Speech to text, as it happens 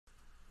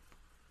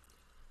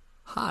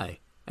Hi,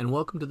 and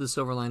welcome to the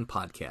Silverline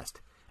Podcast,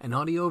 an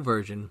audio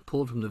version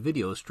pulled from the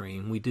video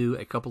stream we do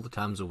a couple of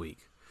times a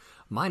week.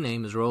 My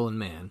name is Roland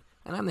Mann,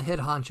 and I'm the head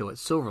honcho at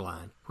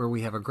Silverline, where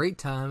we have a great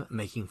time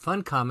making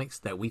fun comics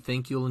that we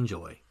think you'll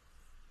enjoy.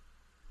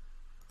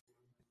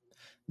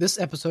 This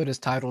episode is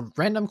titled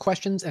Random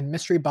Questions and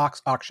Mystery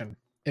Box Auction.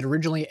 It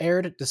originally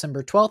aired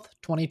December 12th,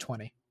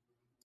 2020.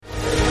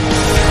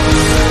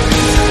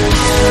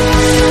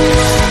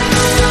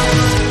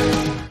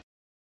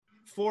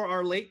 For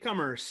our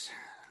latecomers,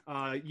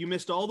 you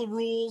missed all the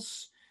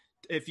rules.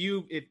 If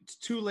it's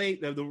too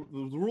late, the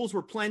rules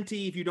were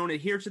plenty. If you don't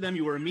adhere to them,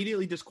 you were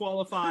immediately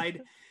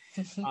disqualified.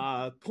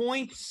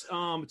 Points,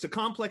 it's a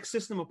complex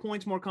system of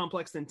points, more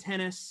complex than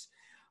tennis.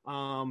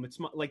 It's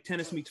like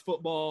tennis meets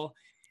football.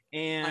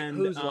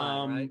 And Like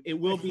line, right? It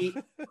will be,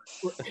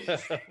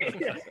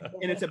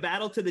 and it's a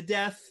battle to the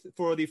death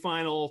for the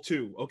final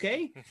two.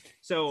 Okay,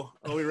 so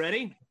are we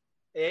ready?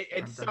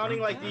 It's sounding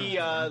like the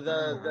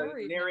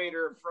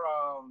narrator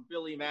from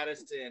Billy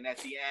Madison at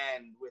the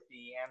end with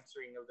the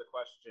answering of the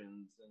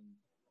questions, and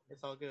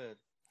it's all good.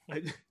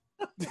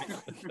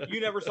 You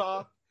never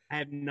saw? I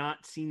have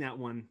not seen that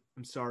one.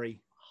 I'm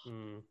sorry.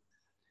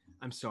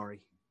 I'm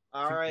sorry.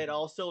 All right,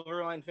 all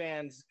Silverline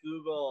fans,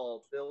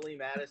 Google Billy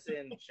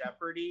Madison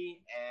Jeopardy,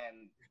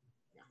 and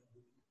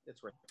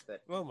it's worth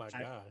it. Oh my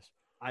gosh!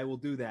 I will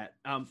do that.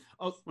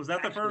 Was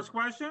that the first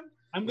question?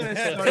 I'm gonna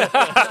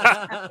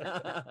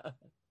start.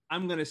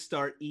 I'm gonna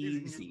start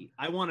easy.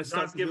 I want to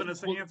start John's giving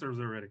us answers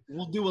already.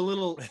 We'll do a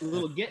little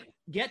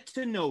get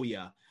to know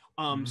ya.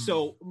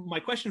 So my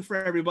question for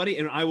everybody,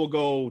 and I will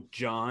go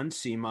John,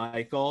 C.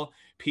 Michael,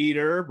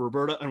 Peter,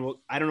 Roberta, and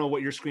I don't know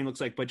what your screen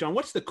looks like, but John,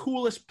 what's the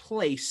coolest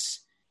place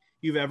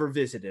you've ever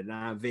visited?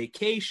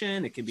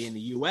 Vacation. It can be in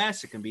the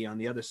U.S. It can be on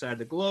the other side of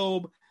the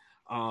globe.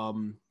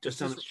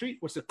 Just on the street.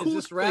 What's the coolest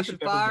Is this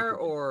rapid fire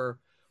or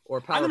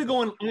power? I'm gonna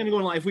go in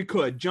line if we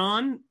could.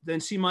 John,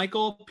 then C.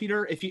 Michael,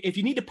 Peter. If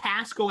you need to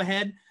pass, go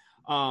ahead.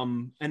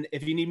 And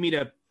if you need me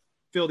to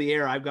fill the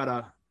air, I've got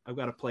a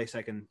place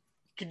I can.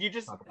 Could you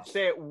just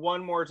say it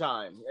one more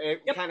time?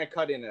 It kind of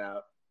cut in and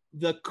out.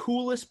 The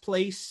coolest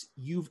place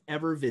you've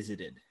ever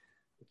visited.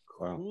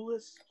 Wow.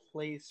 Coolest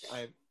place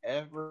I've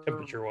ever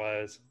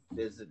Temperature-wise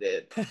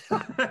visited.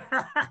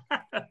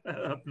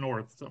 Up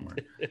north somewhere.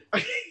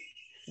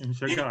 In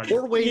Chicago.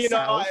 Or way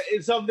south.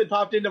 Something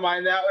popped into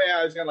mind that way.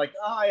 I was kind of like,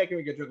 yeah, can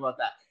we get a joke about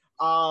that?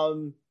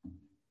 Oh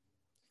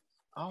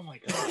my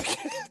god.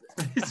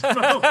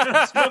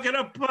 Smoking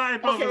a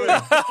pipe Okay. over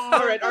there. All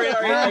right.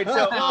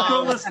 So, the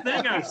coolest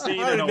thing I've seen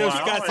in a know while.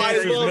 Scott's I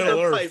answer is love Middle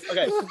the Earth. pipe.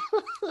 Okay.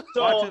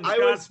 So Watching I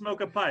Scott was smoke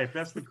a pipe.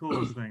 That's the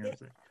coolest thing I've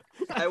seen.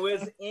 I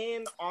was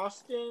in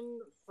Austin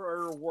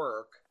for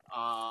work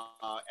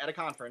at a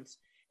conference,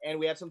 and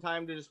we had some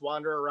time to just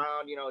wander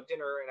around, dinner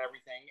and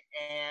everything.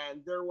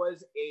 And there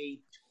was a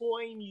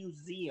toy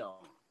museum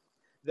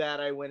that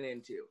I went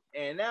into,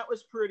 and that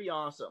was pretty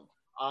awesome.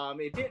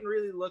 It didn't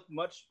really look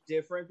much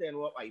different than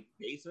what my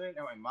basement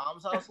at my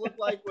mom's house looked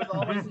like with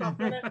all my stuff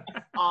in it.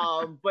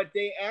 But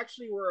they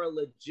actually were a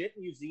legit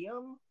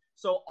museum,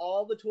 so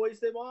all the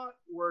toys they bought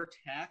were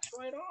tax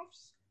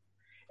write-offs.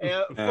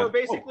 For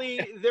basically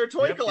their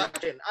toy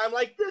collection. I'm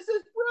like, this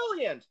is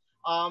brilliant.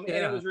 And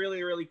it was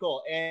really, really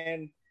cool.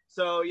 And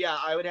so,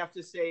 I would have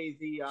to say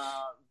the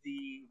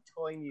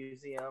toy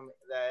museum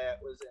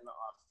that was in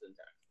Austin,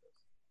 Texas.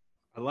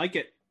 I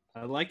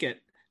like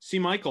it. C.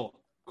 Michael,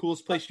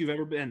 coolest place you've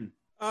ever been.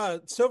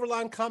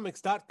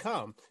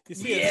 SilverlineComics.com. You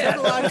see at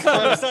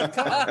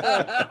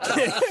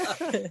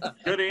SilverlineComics.com.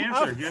 Good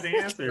answer.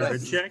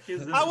 The check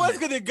is. I was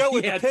going to go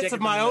with the pits of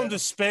my own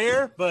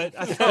despair, but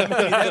I thought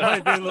maybe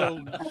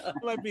that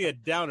might be a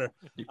downer.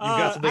 You've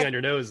got something on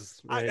your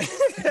nose, right?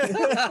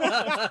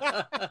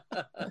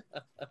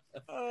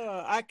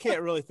 I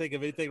can't really think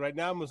of anything right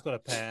now. I'm just going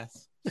to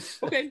pass.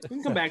 Okay, we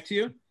can come back to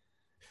you,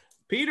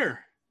 Peter.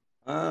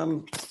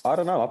 I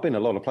don't know. I've been a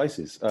lot of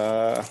places.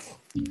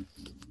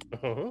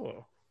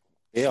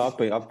 Yeah,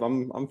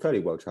 I'm fairly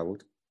well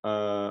travelled.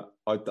 I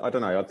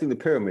don't know. I think the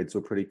pyramids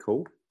were pretty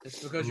cool.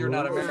 It's because you're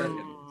not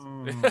American.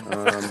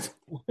 It's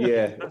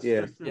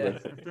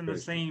in the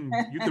same.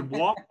 You could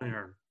walk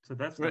there, so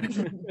that's right.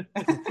 Right.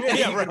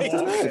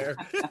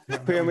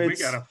 Pyramids.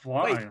 We gotta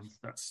fly and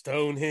stuff.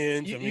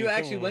 Stonehenge. You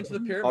actually went to the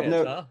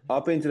pyramids, huh?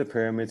 I've been to the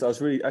pyramids. I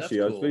was really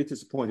cool.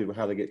 disappointed with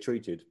how they get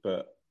treated,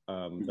 but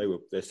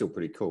they're still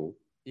pretty cool.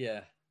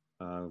 Yeah.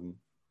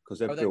 Because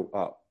they're built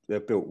up.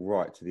 They're built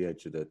right to the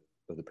edge of the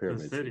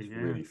pyramids. City, it's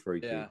really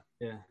freaky.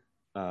 Yeah.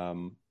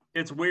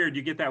 It's weird.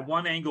 You get that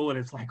one angle, and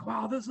it's like,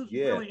 wow, this is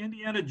really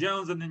Indiana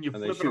Jones, and then you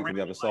flip it shoot around from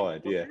the other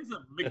side. There's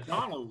a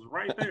McDonald's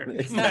right there.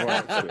 It's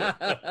right to it.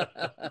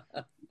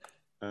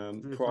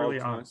 It's Prague, really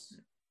nice.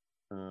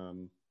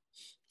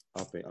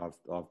 I've been a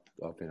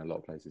lot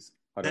of places.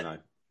 I don't know.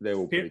 They're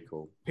all pretty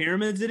cool.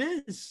 Pyramids, it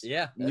is.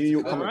 Yeah. New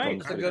York Comic Con.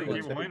 That's a good one.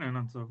 You're winning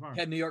on so far.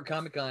 Had New York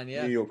Comic Con,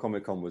 yeah. New York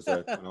Comic Con was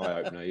an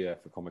eye opener,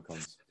 for Comic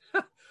Cons.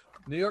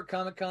 New York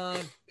Comic Con,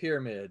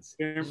 pyramids.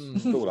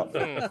 It's all up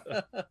there.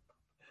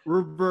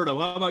 Roberto,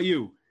 how about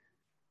you?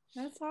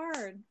 That's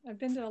hard. I've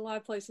been to a lot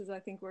of places I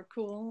think were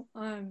cool.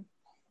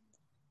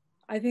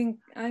 I think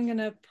I'm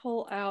gonna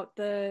pull out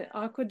the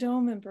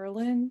Aquadome in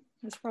Berlin.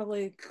 It's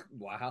probably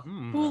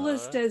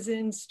coolest as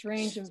in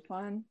strange and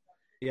fun.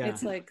 Yeah.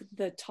 It's like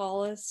the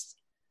tallest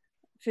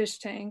fish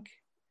tank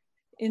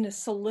in a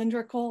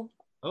cylindrical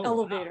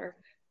elevator.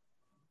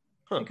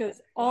 Huh. It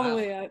goes all the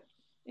way up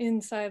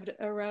inside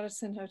a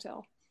Radisson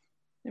hotel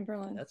in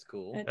Berlin. That's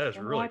cool. And That is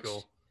to really watch,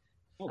 cool.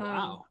 Oh,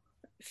 wow.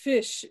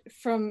 Fish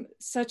from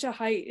such a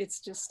height,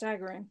 it's just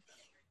staggering.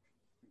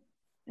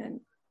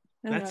 And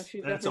I don't know if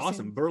you've That's ever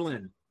awesome. seen-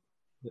 Berlin.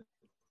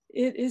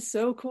 It is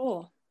so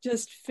cool.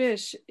 Just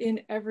fish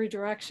in every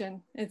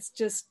direction. It's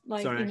just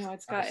like, Sorry, it's got I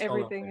saw that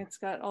everything. there. It's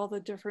got all the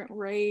different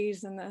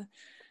rays and the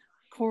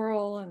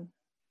coral and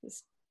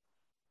just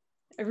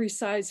every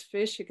size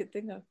fish you could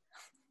think of.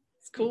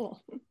 It's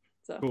cool.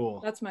 So Cool.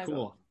 that's my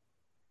vote.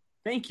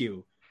 Thank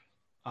you.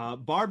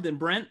 Barb, then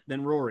Brent,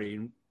 then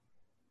Rory.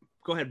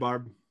 Go ahead,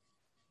 Barb.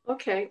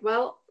 Okay,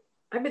 well,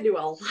 I've been to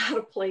a lot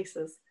of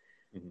places.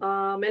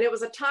 And it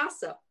was a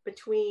toss-up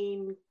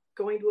between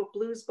going to a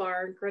blues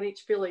bar in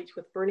Greenwich Village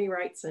with Bernie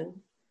Wrightson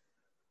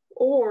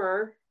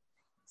or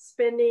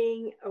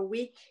spending a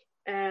week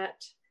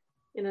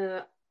in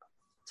a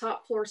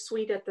top floor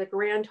suite at the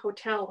Grand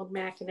Hotel on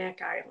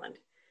Mackinac Island.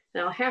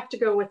 Now I'll have to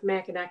go with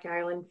Mackinac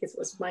Island because it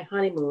was my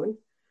honeymoon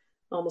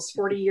almost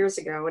 40 years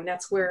ago. And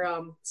that's where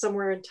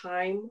Somewhere in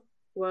Time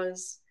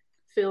was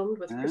filmed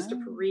with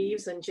Christopher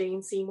Reeves and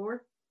Jane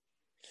Seymour.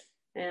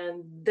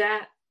 And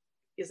that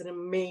is an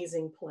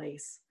amazing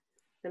place.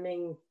 I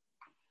mean,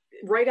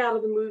 right out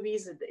of the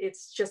movies,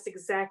 it's just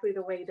exactly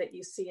the way that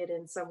you see it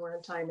in Somewhere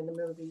in Time in the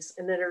movies.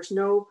 And then there's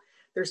no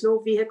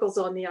vehicles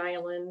on the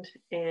island,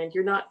 and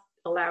you're not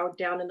allowed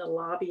down in the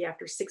lobby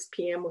after 6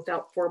 p.m.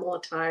 without formal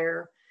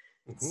attire.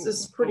 It's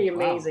just pretty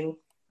amazing.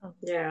 Wow.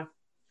 Yeah.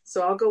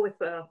 So I'll go with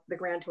the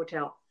Grand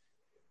Hotel.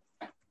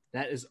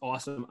 That is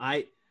awesome.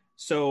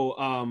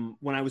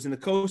 When I was in the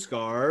Coast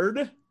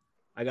Guard,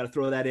 I got to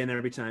throw that in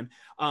every time.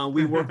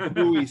 We worked the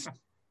buoys,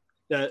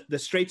 the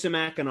Straits of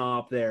Mackinac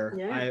up there.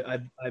 Yeah.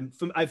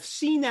 I've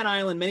seen that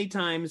island many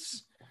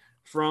times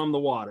from the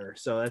water,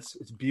 so it's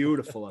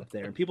beautiful up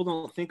there. And people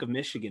don't think of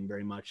Michigan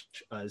very much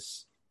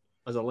as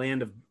a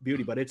land of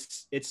beauty, but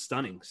it's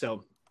stunning.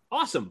 So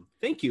awesome.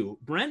 Thank you,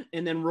 Brent,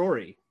 and then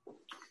Rory.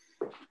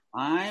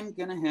 I'm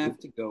gonna have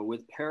to go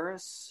with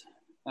Paris.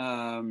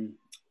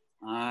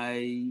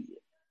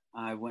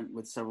 I went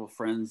with several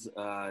friends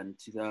in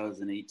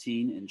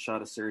 2018 and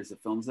shot a series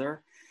of films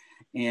there.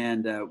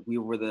 And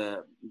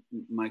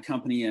my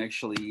company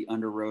actually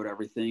underwrote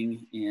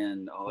everything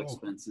and all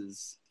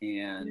expenses.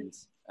 And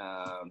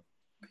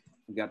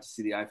we got to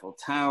see the Eiffel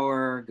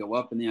Tower, go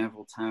up in the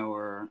Eiffel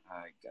Tower.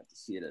 I got to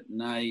see it at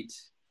night.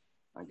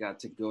 I got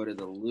to go to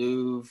the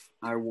Louvre.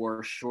 I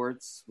wore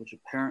shorts, which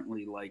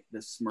apparently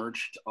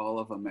besmirched all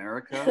of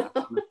America.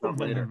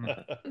 Later.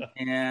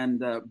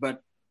 And I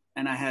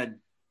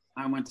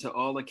went to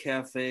all the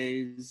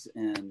cafes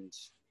and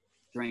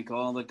drank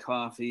all the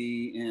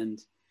coffee. And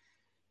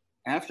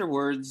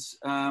afterwards,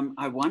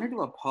 I wanted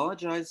to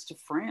apologize to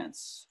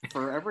France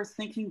for ever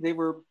thinking they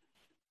were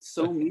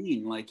so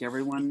mean, like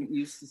everyone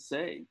used to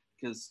say,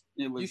 because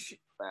it was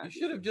bad. You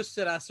should have just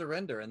said, "I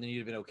surrender," and then you'd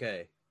have been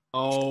okay.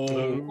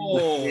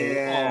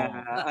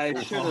 Yeah, I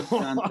should have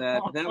done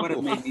that. That would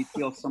have made me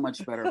feel so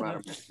much better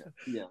about it.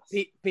 Yes.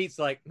 Pete's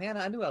like, man,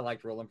 I knew I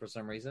liked Roland for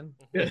some reason.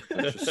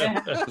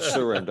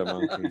 Surrender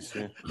monkeys.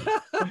 Yeah.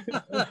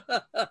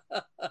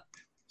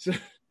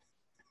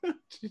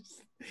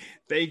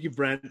 Thank you,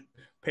 Brent.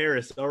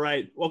 Paris. All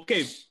right.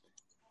 Okay.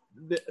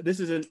 This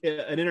is an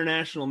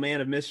international man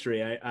of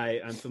mystery.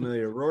 I'm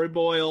familiar. Rory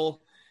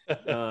Boyle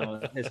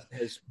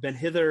has been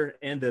hither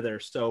and thither.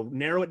 So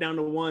narrow it down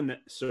to one,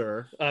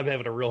 sir. I'm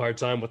having a real hard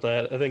time with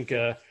that. I think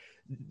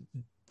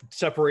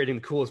separating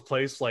the coolest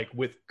place,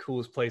 with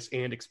coolest place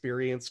and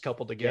experience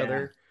coupled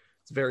together,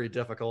 it's very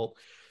difficult.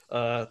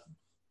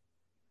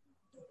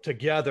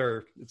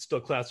 Together, it's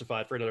still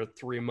classified for another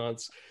 3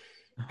 months.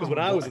 Because when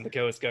I was in the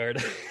Coast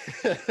Guard.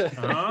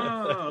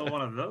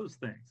 One of those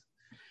things.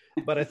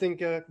 But I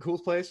think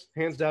coolest place,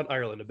 hands down,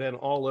 Ireland. I've been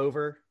all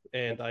over,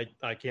 and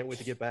I can't wait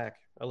to get back.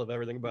 I love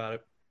everything about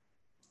it.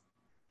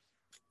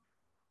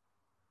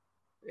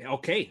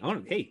 Okay.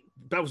 Hey,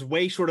 that was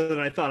way shorter than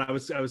I thought. I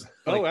was. I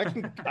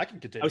can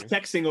continue. I was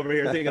texting over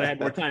here thinking I had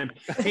more time.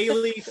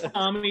 Haley,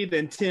 Tommy,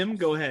 then Tim.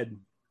 Go ahead,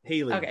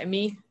 Haley. Okay,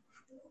 me.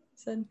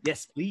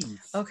 Yes,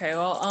 please. Okay,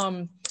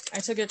 well, I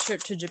took a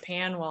trip to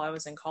Japan while I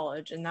was in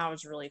college, and that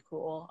was really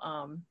cool.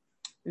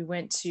 We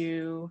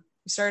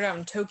started out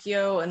in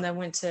Tokyo and then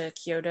went to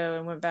Kyoto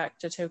and went back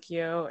to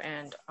Tokyo,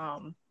 and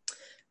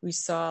we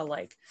saw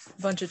a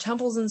bunch of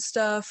temples and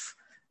stuff.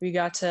 We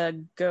got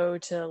to go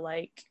to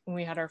when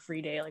we had our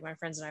free day, my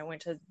friends and I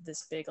went to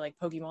this big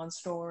Pokemon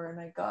store, and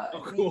I got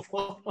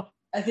cool.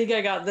 I think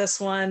I got this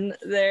one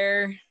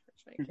there.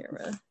 Where's my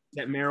camera? Is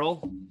that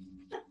Meryl?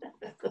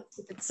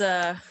 It's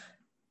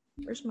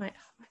where's my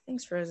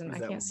thing's frozen. I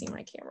can't see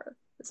my camera.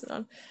 Is it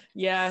on?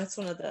 Yeah, it's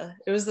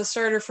it was the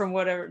starter from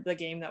whatever the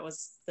game that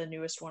was the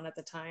newest one at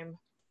the time.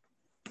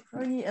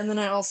 Froggy, and then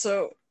I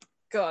also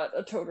got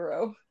a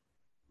Totoro.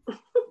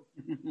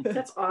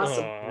 That's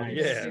awesome.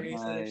 Yeah.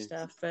 Serious other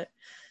stuff, but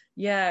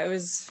yeah, it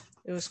was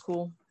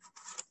cool.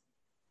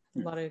 A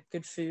lot of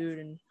good food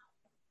and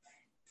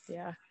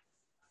yeah.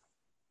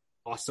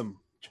 Awesome.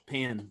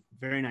 Japan.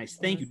 Very nice.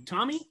 Thank you,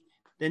 Tommy.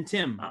 Then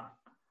Tim.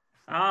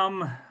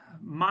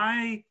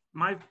 My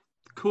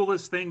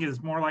coolest thing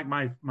is more like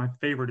my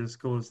favorite is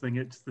coolest thing.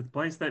 It's the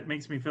place that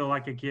makes me feel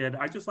like a kid.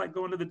 I just like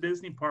going to the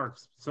Disney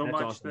parks so That's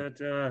much awesome.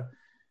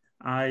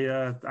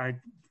 that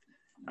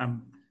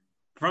I'm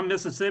from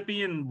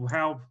Mississippi, and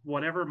how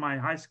whatever my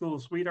high school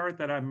sweetheart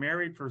that I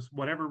married for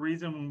whatever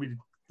reason, when we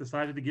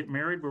decided to get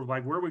married, we're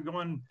like, where are we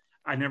going?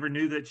 I never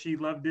knew that she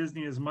loved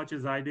Disney as much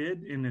as I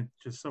did, and it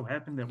just so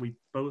happened that we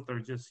both are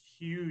just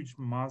huge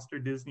monster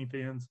Disney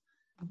fans.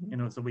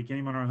 So we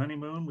came on our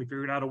honeymoon. We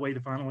figured out a way to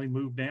finally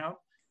move down,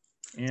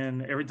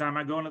 and every time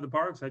I go into the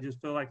parks, I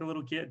just feel like a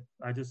little kid.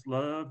 I just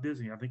love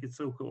Disney. I think it's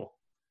so cool.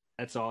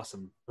 That's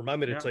awesome. Remind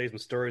me to tell you some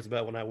stories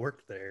about when I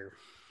worked there.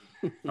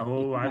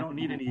 Oh, I don't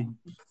need any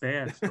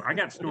bad stories. I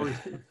got stories.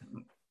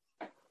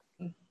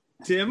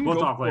 Tim, we'll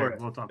go talk for later.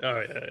 it. We'll talk.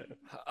 Oh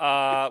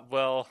yeah.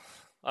 Well,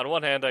 on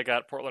one hand, I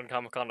got Portland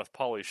Comic Con with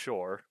Pauly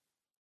Shore.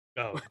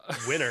 Oh,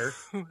 winner.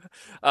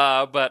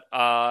 But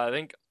I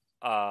think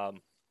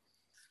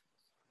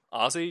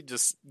Ozzy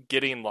just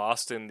getting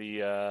lost in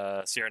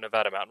the Sierra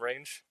Nevada mountain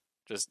range,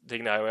 just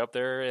taking the highway up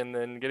there and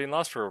then getting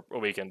lost for a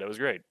weekend. It was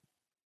great.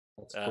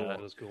 That's cool.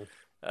 That was cool.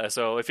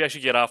 So if you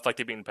actually get off like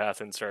the beaten path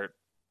and start,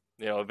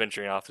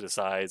 venturing off to the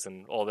sides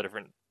and all the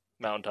different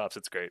mountaintops,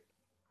 it's great.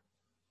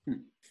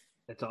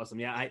 That's awesome.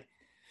 Yeah,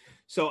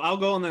 so I'll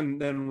go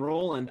and then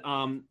Roland.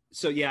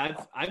 So yeah,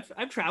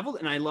 I've traveled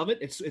and I love it.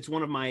 It's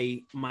one of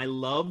my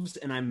loves,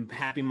 and I'm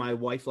happy my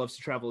wife loves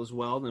to travel as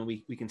well. Then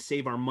we can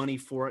save our money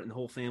for it, and the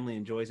whole family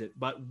enjoys it.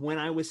 But when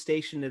I was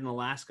stationed in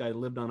Alaska, I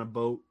lived on a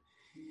boat,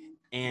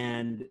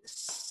 and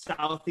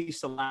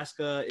Southeast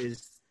Alaska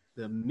is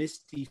the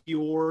misty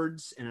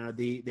fjords, and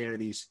there are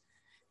these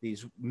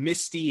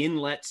misty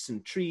inlets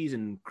and trees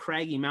and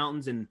craggy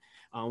mountains, and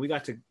we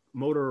got to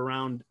motor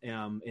around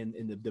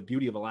in the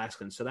beauty of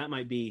Alaska. And so that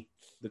might be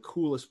the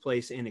coolest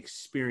place and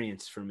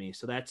experience for me.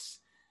 So that's,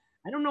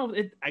 I don't know,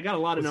 I got a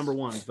lot of number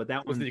ones, but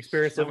that was one, the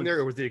experience living there,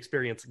 or was the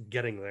experience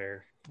getting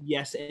there?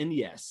 Yes and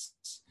yes.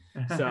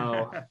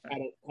 So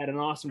had an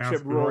awesome That's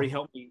trip. cool. Rory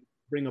helped me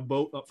bring a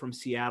boat up from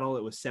Seattle.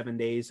 It was 7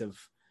 days of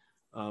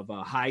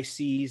high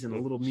seas and a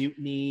little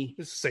mutiny,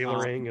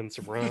 Sailoring and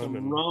some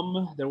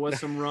rum. There was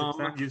some rum.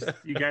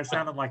 You guys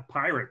sounded like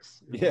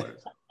pirates. Yeah.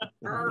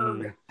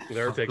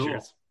 There are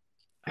pictures.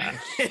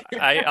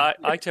 I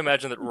like to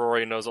imagine that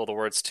Rory knows all the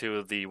words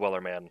to the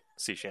Wellerman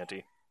sea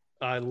shanty.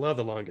 I love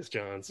the Longest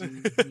Johns.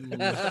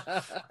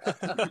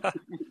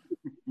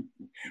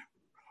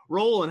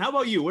 Roland, how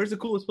about you? Where's the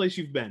coolest place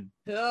you've been?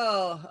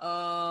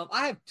 I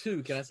have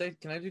two. Can I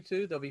do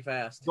two? They'll be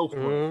fast. Go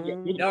for it.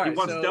 He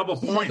wants double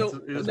points.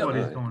 Is what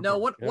he's going No,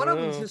 for. one of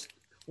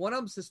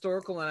them's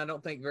historical, and I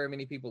don't think very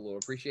many people will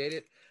appreciate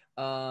it.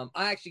 I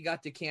actually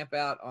got to camp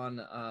out on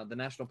the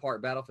National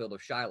Park battlefield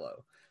of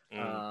Shiloh.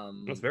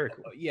 That's very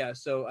cool. Yeah,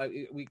 so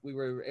we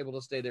were able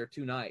to stay there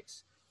 2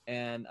 nights,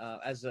 and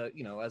as a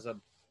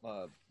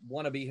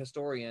wannabe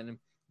historian,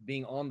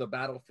 being on the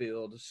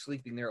battlefield,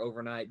 sleeping there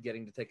overnight,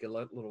 getting to take a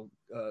little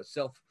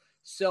self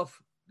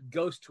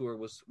ghost tour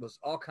was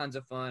all kinds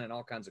of fun and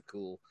all kinds of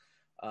cool.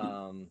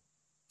 So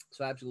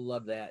I absolutely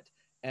love that.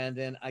 And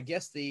then I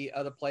guess the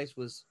other place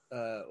was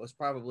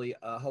probably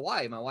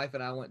Hawaii. My wife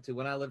and I went to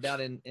when I lived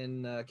out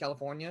in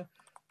California.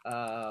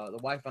 The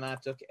wife and I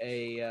took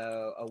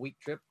a week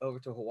trip over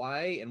to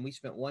Hawaii, and we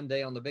spent 1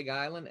 day on the Big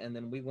Island, and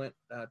then we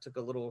took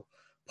a little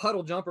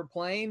puddle jumper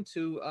plane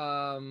to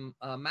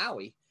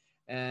Maui,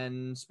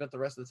 and spent the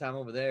rest of the time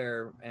over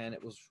there. And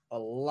it was a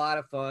lot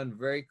of fun,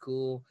 very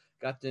cool.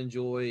 Got to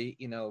enjoy,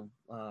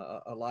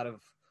 a lot of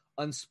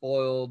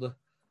unspoiled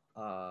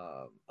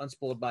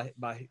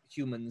by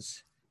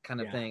humans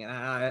kind of thing. And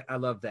I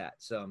love that.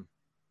 So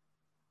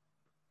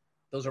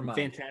those are mine.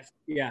 Fantastic.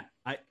 Yeah.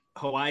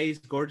 Hawaii's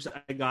gorgeous.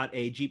 I got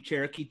a Jeep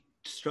Cherokee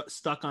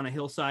stuck on a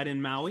hillside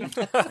in Maui.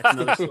 That's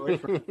another story.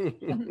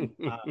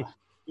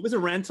 It was a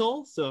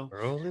rental, so.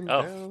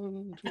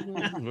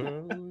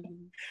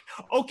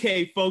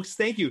 Okay, folks,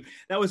 thank you.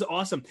 That was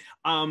awesome.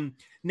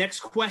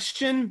 Next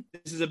question.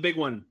 This is a big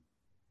one.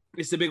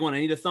 I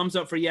need a thumbs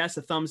up for yes,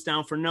 a thumbs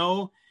down for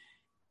no.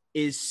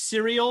 Is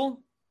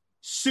cereal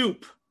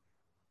soup?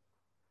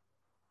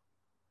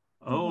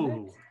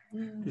 Oh,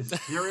 is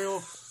cereal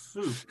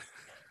soup?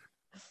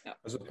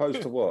 As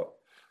opposed to what?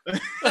 The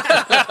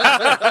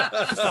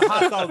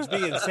hot dogs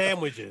being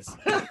sandwiches.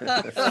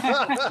 Answer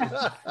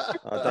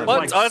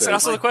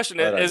the question.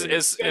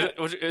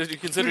 Would you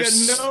consider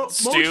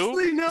stew?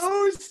 Mostly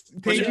no's.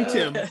 Thank you,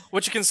 Tim.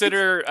 Would you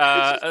consider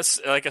a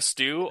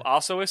stew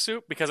also a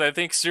soup? Because I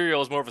think cereal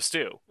is more of a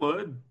stew.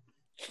 Would.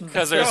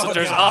 Because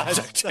there's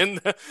object in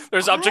the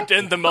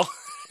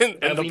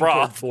in the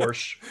broth.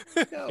 Borscht.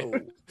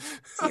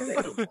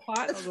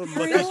 Hot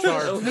Lucky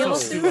Charms.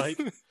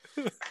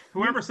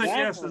 Whoever said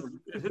yes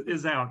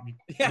is out.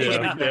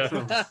 Yeah.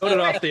 Voted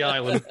off the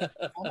island.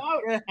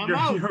 I'm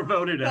out. You're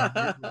voted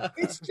out.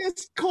 It's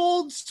just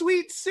cold,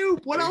 sweet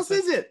soup. What else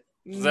is it?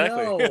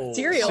 Exactly. No.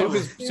 Cereal.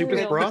 Soup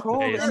is broth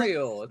based.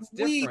 Cereal. It's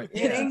different.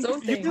 Yeah. Its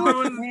own thing. You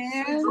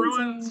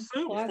ruined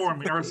soup for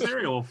me, or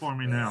cereal for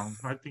me now.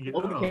 I think it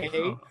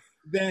Okay.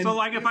 Then so,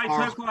 like, if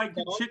I took like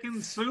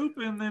chicken soup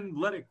and then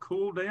let it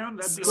cool down,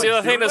 that'd be See,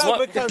 the thing is, what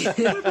because same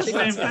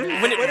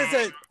thing. what is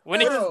that?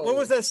 when What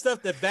was that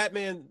stuff that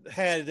Batman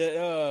had?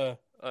 That,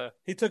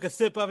 he took a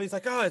sip of it. He's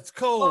like, "Oh, it's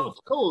cold." Oh,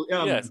 it's cold.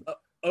 Yes.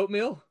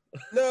 Oatmeal?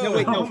 No,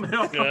 wait,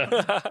 no.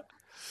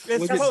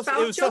 It's Was supposed,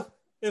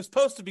 it was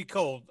supposed to be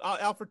cold.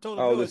 Alfred told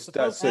him. Oh, it was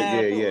supposed that's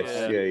it. to be Yeah,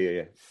 cold.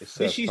 yeah. It's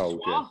Vichy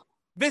cold. Yeah. Soir?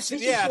 Vichy,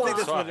 Vichy yeah, I think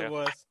that's Soir. what it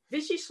was.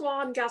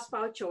 Vichyssoise and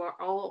gazpacho are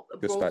all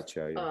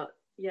Gazpacho, both,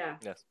 yeah. yeah.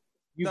 Yes.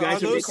 You Now,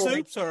 guys are are those recording.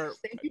 soups or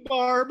Thank you,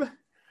 Barb.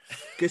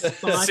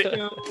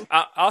 Gazpacho.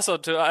 Also,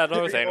 to add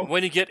another Cereal. thing,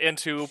 when you get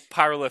into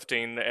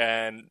powerlifting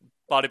and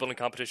bodybuilding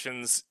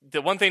competitions,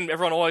 the one thing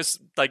everyone always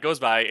goes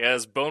by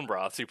is bone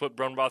broth. So you put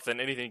bone broth in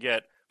anything you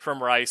get,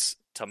 from rice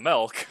to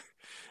milk.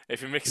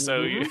 If you mix,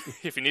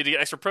 if you need to get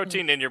extra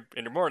protein in your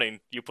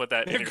morning, you put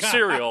that in your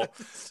cereal.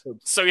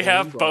 So you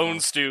have bone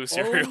stew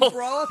cereal. Bone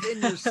broth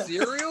in your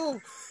cereal?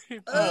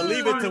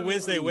 leave it to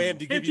Wednesday Wham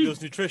to give you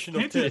those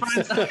nutritional tips.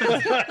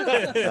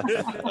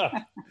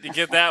 You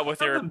get that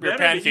with your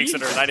pancakes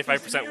that are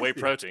 95% whey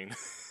protein.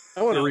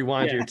 I want to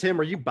rewind here. Tim,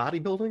 are you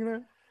bodybuilding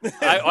now?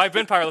 I've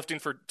been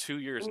powerlifting for 2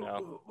 years now.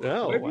 Oh,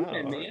 Where have you wow.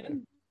 been,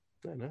 man?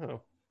 I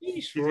know.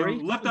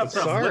 Lift up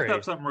something. Sorry. Lift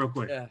up something real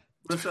quick. Yeah.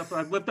 Lift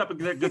up a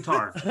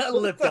guitar.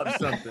 Lift up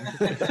something.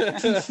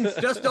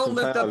 Just don't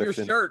lift up your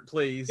shirt,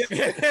 please.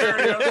 Well,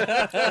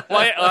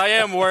 I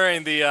am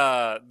wearing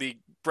the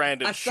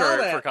branded I saw shirt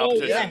that. for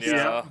competition. Oh,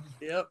 yes.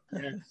 Yeah.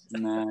 Yep.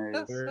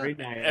 Nice. Very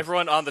nice.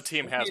 Everyone on the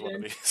team has one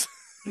of these.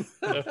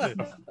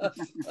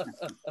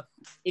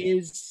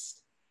 Is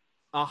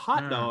a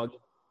hot dog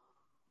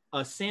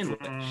a sandwich?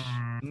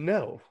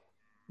 No.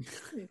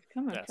 Where's it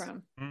coming Yes.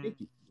 from?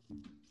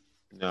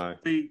 No.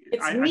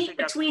 It's meat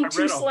between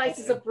two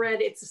slices of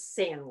bread. It's a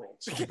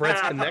sandwich.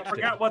 Bread's I connected.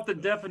 forgot what the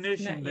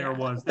definition there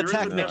was. There is a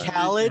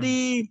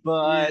Technicality,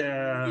 but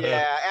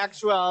Yeah.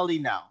 actuality,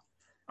 no.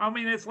 I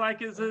mean, it's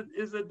like is a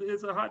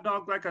hot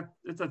dog like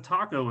it's a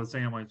taco a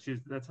sandwich?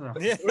 That's a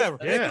Yeah.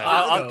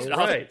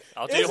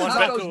 I'll do you one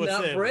better. Taco's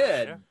not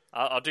bread.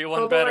 I'll do you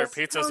one Oh, better. well, I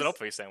Pizza's an suppose-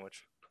 oatmeal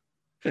sandwich.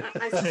 I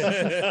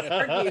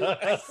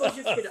suppose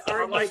you could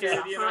argue Like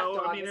that you a hot know,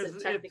 dog I mean,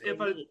 isn't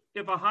technically meat.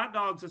 if a hot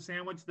dog's a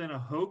sandwich, then a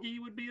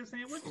hoagie would be a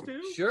sandwich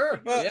too. Sure.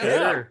 Well,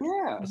 Yeah.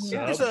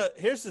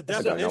 Here's the I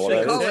don't know definition what They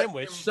that of call is. it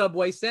sandwich.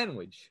 Subway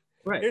sandwich.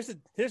 Right. Here's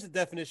the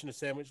definition of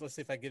sandwich. Let's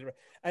see if I get it right.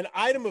 An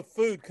item of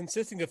food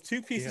consisting of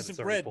two pieces it's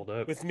of already bread pulled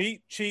up. with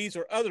meat, cheese,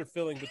 or other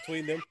filling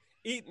between them,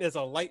 eaten as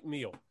a light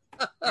meal.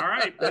 All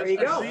right, There you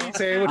go.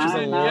 Sandwich is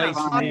a light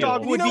Hot meal.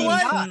 dog would be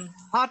not.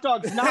 Hot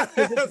dog's not,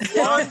 because it's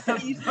one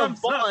piece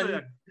of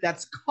bun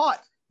that's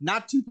cut,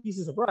 not two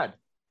pieces of bread.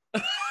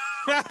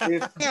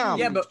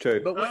 Yeah, but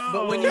true.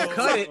 but when you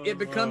cut it, it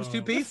becomes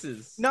two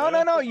pieces. No.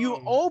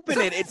 You open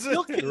it. It's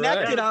still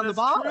connected on the That's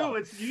bottom. true.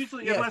 It's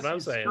usually Yeah, unless that's what I'm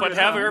you saying. screw But it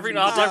have up. every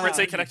object where it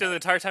say connected the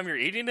entire time you're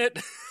eating it?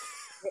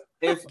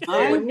 If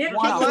Well, I Nick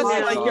want can a Unless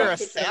hot like dog, you're a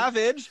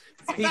savage.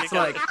 Pete's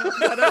like, I'm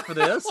not up for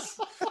this.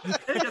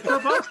 It's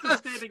supposed to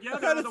stay together,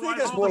 trying to otherwise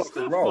think of- all More the like a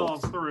stuff roll.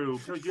 falls through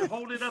because you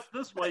hold it up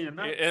this way and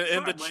not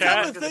In the sideways.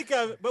 chat- Come to think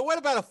of, but what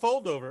about a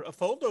fold over? A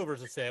fold over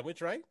is a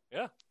sandwich, right?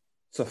 Yeah.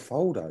 It's a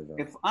fold over.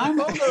 if I'm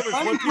Fold over is if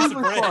I'm one piece of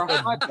hungry for a bread.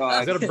 hot Is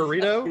dog that a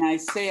burrito? and I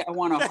say I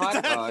want a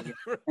hot dog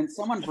and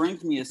someone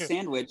brings me a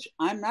sandwich,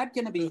 I'm not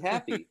going to be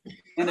happy.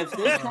 And if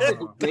they try to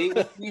debate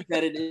with me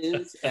that it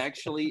is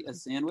actually a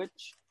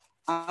sandwich,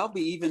 I'll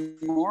be even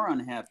more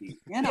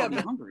unhappy and I'll be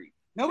hungry.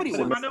 Nobody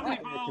So I wants know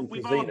that.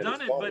 we've all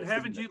done it, but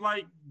haven't you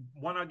like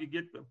why not you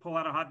pull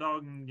out a hot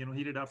dog and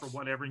heat it up or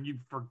whatever, and you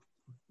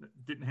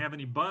didn't have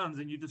any buns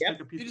and you just took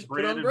a piece You of just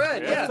bread put on and-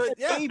 bread,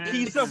 yeah. A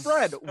piece of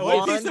bread. A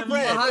One piece of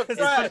bread. It's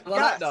a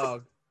hot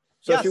dog.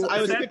 So Yes, if you, I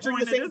was At that picturing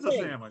point, the same it is a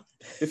thing. sandwich.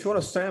 if you want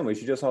a sandwich,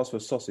 you just ask for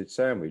a sausage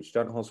sandwich. You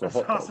don't ask for a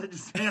hot dog. Sausage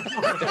sandwich. No.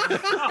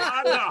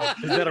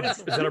 Is that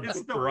a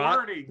It's the brat?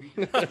 wording.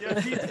 Yeah,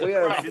 he's We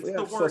have- right. It's we the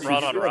have wording.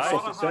 Brat on If it's rye.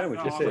 not a Sandwich,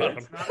 hot that's dog, it.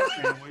 It's not a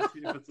sandwich.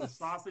 If it's a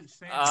sausage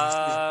sandwich,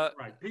 it's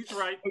right. Pete's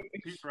right.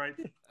 Pete's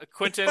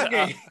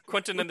right.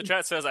 Quentin in the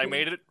chat says, I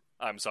made it.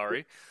 I'm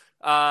sorry.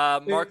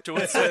 Mark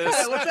DeWitt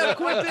says, What's up,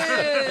 Quentin?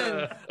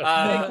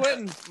 Hey,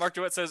 Quentin. Mark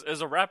DeWitt says, is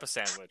a wrap a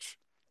sandwich?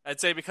 I'd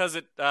say because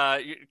it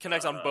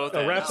connects on both A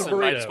ends. wrap's a so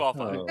might burrito.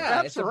 disqualify. Oh.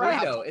 Yeah, it's a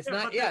wrap. burrito. It's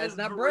not. but Yeah, then it's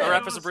not burrito bread. A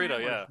wrap is a burrito,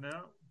 sandwich, yeah.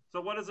 No.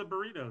 So what is a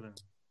burrito then?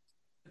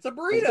 It's a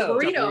burrito.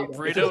 Burrito. It's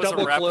Burrito a is a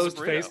double wrap is a closed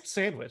burrito. faced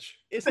sandwich.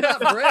 It's not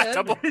bread.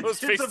 Double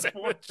closed It's face a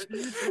sandwich.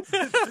 it's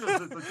a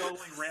totally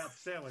wrapped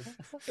sandwich.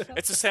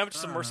 It's a sandwich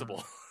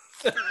submersible.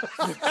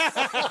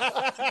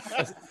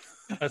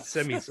 A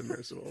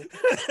semi-submersible.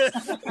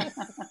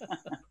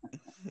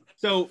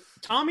 So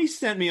Tommy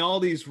sent me all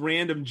these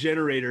random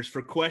generators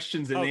for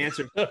questions and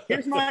answers.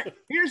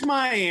 Here's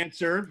my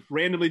answer,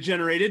 randomly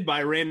generated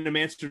by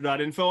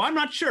randomanswer.info. I'm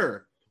not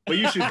sure, but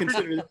you should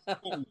consider this.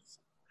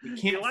 You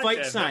can't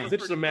fight science.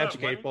 It's just a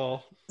magic 8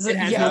 ball. It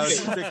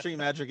has no picturing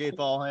magic 8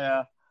 ball.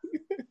 Yeah.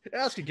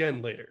 Ask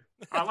again later.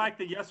 I like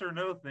the yes or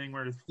no thing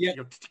where it's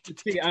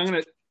I'm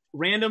gonna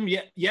random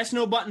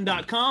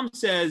yesnobutton.com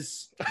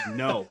says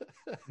no.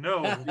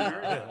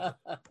 No.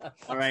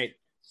 All right.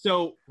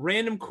 So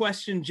random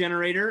question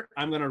generator.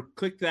 I'm gonna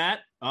click that.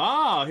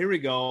 Oh, here we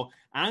go.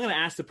 I'm gonna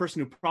ask the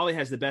person who probably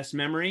has the best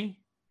memory.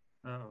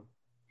 Oh.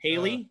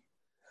 Haley,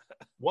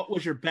 what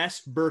was your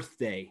best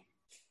birthday?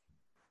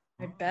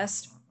 My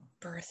best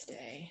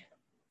birthday.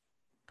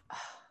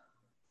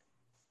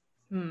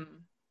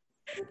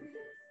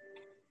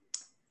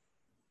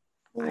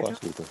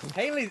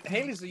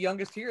 Haley's the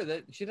youngest here.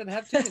 That she doesn't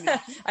have too many.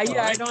 I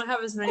don't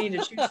have as many to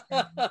choose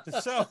from.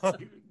 So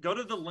go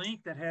to the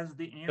link that has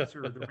the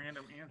answer, the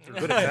random answer.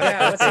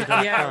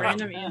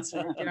 Random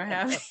answer. Do I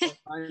have it?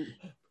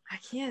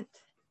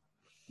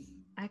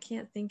 I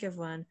can't think of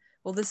one.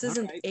 Well, this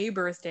isn't a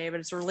birthday,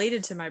 but it's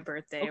related to my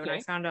birthday when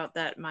I found out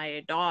that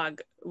my dog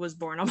was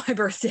born on my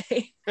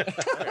birthday.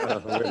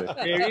 Really?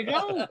 There you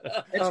go.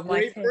 That's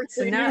great birthday.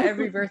 So now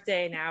every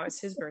birthday now is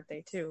his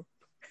birthday too.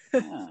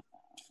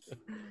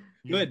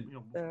 Good.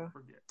 So,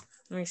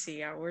 let me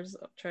see. I'll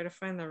try to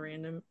find the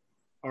random.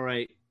 All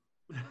right.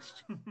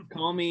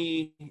 Call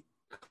me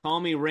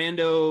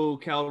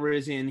Rando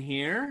Calrissian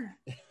here.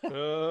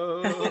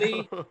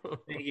 Thank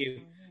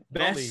you.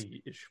 Best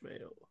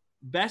Ishmael.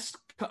 Best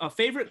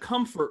favorite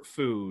comfort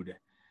food.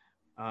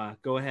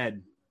 Go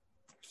ahead.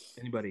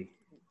 Anybody?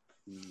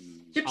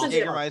 Chips and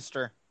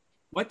Jägermeister.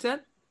 What's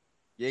that?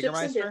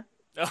 Jägermeister.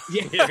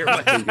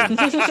 Jägermeister.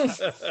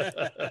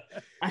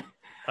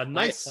 A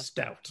nice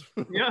stout.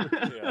 Yeah.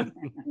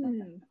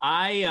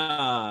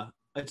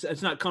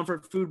 It's not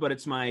comfort food, but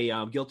it's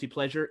my guilty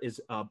pleasure. Is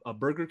a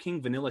Burger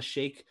King vanilla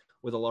shake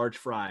with a large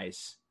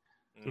fries.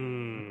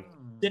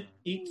 Sip,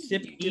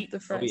 eat the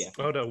fries. Oh, yeah.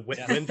 Oh no,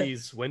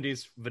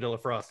 Wendy's vanilla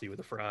frosty with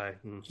a fry.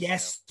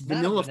 Yes,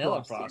 vanilla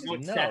frosty.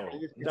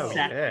 No.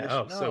 Yeah.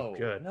 Oh, so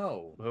good.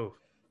 No. Oh.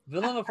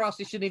 Vanilla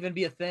frosty shouldn't even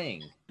be a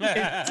thing.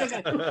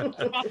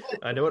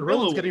 I know what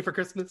Roland's getting for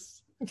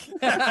Christmas. What's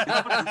a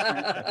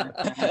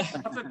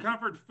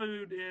comfort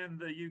food in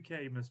the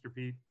UK, Mr.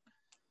 Pete?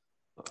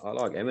 I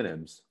like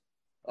M&Ms.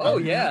 Oh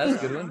yeah,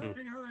 that's a good one.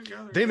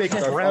 They make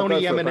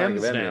brownie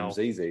M&Ms now.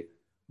 Easy.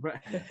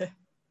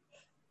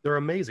 They're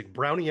amazing.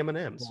 Brownie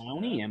M&Ms.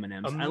 Brownie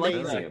M&Ms. Amazing. I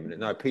like that.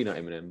 No, peanut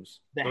M&Ms.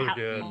 The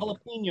good.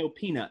 jalapeno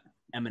peanut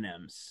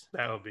M&Ms.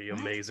 That would be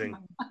amazing.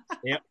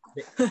 Yep.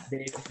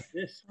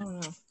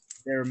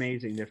 They're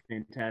amazing. They're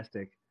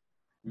fantastic.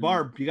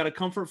 Barb, you got a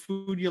comfort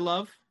food you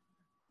love?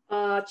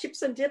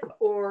 Chips and dip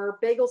or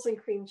bagels and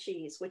cream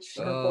cheese, which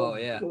are both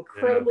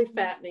incredibly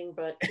fattening,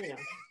 but you know.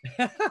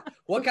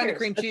 What kind of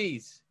cream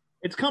cheese?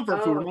 It's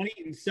comfort food. I'm not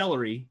eating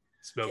celery.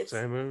 Smoked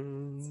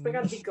salmon. It's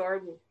got to be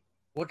garden.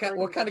 What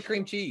kind of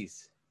cream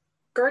cheese?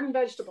 Garden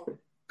vegetable.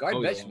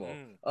 Garden vegetable.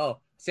 Yeah. Oh,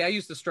 see, I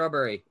used the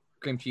strawberry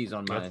cream cheese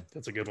on mine.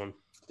 That's a good one.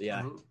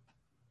 Yeah.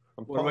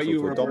 What about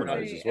you,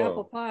 Domino's as well?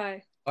 Apple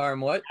pie.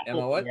 What?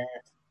 Emma, what? Yeah.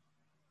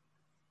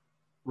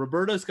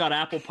 Roberta's got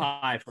apple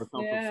pie for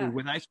comfort food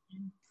with ice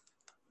cream.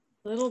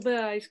 A little bit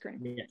of ice cream.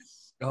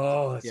 Yes.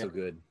 Oh, that's so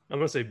good. I'm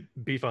gonna say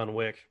beef on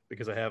wick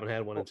because I haven't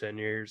had one in 10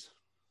 years.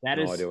 No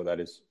idea what that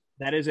is.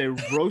 That is a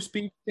roast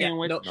beef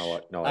sandwich.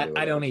 No idea.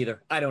 I don't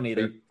either. I know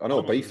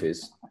what beef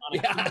is.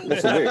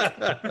 What's a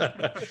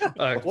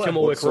wick?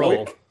 Kimmel wick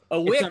roll.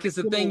 A wick is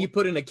the thing you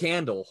put in a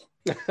candle.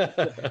 A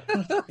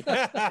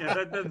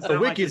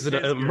wick is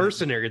a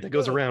mercenary that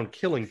goes around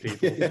killing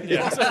people.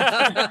 It's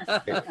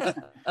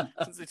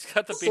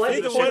got the beef.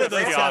 Either one of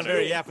those sound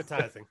very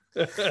appetizing.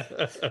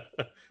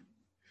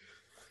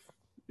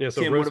 Yeah.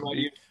 So Tim, what about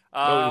you?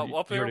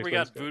 Up here we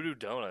got Voodoo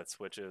Donuts,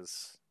 which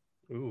is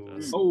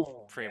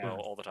primo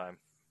all the time.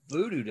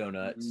 Voodoo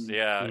Donuts.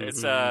 Yeah,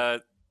 it's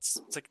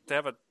like they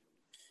have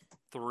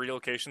 3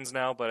 locations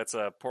now, but it's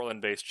a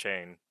Portland-based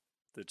chain.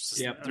 It's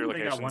just 3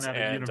 locations. Got one out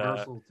of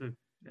Universal too.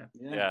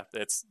 Yeah,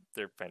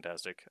 they're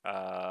fantastic.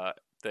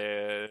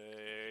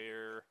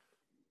 They're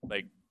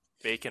like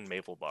bacon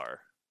maple bar.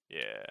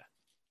 Yeah.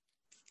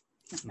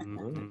 I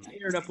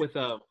paired up with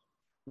the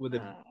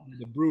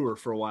brewer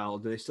for a while.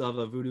 Do they still have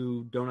a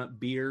Voodoo Donut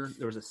beer?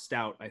 There was a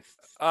stout.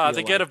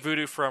 They get a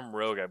Voodoo from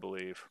Rogue, I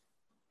believe.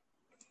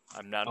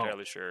 I'm not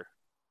entirely sure.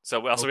 So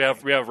we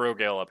have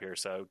Rogue Ale up here.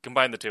 So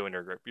combine the two, and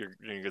you're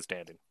in good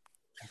standing.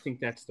 I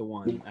think that's the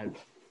one.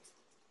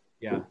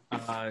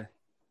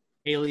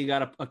 Haley, you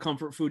got a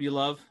comfort food you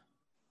love?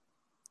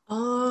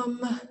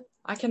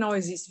 I can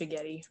always eat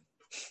spaghetti.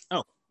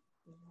 Oh.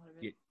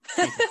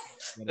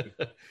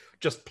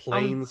 Just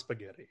plain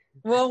spaghetti.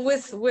 Well,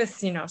 with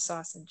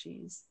sauce and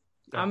cheese.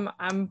 Oh.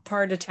 I'm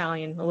part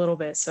Italian a little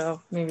bit,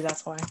 so maybe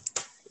that's why.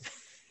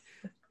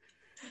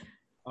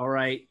 All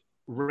right.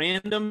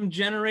 Random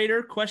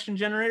question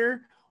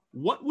generator.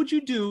 What would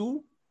you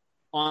do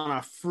on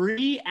a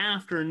free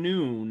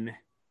afternoon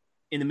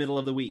in the middle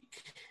of the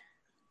week?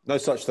 No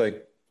such thing.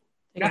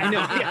 I know.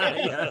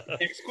 Yeah.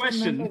 Next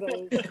question.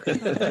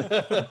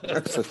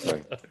 No such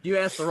thing. You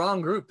asked the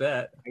wrong group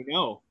that. I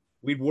know.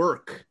 We'd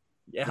work.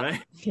 Yeah.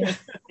 Right? Yeah,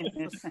 I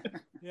was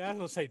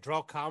gonna say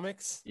draw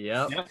comics.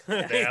 Yep.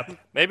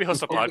 Maybe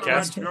host a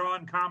podcast.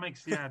 Drawing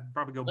comics, yeah, I'd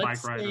probably go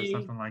Let's bike ride or say-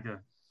 something like that.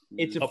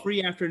 It's a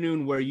free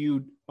afternoon where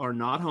you are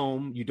not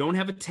home. You don't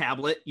have a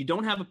tablet. You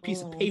don't have a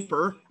piece of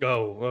paper.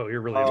 Oh, you're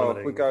really Oh,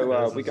 limiting. we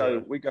go. This We is,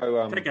 go. We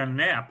go. Take a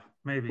nap,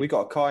 maybe. We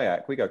got a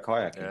kayak. We go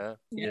kayaking. Yeah.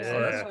 Yeah,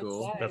 that's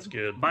cool. That's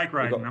good. Bike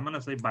riding. got- I'm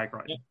gonna say bike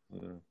riding.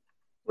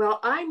 Well,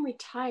 I'm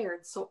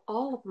retired, so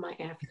all of my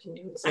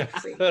afternoons are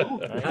free.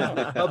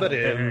 How about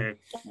him?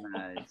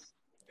 Nice.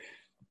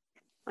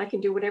 I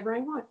can do whatever I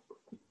want.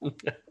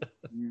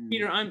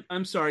 Peter,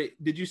 I'm sorry.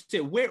 Did you say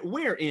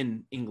where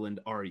in England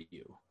are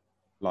you?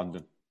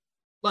 London.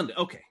 London.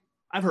 Okay,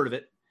 I've heard of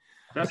it.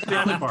 That's the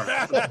only part.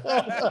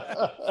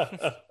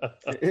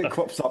 It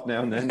crops up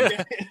now and then.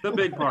 The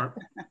big part.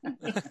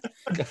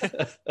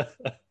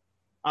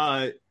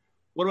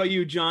 What about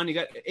you, John? You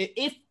got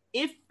if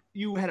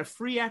you had a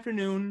free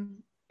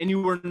afternoon and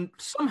you were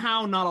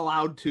somehow not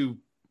allowed to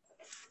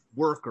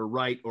work or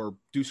write or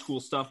do school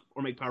stuff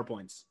or make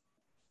PowerPoints.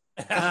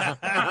 Yeah,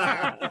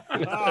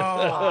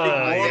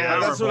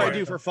 that's what I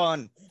do for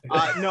fun.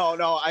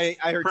 No, I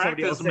heard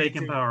somebody else Practice say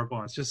making too.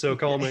 PowerPoints. It's just so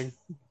calming.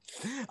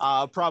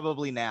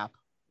 Probably nap,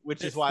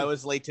 which is why I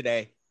was late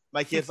today.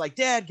 My kid's like,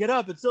 "Dad, get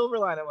up! It's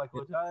Silverline." I'm like,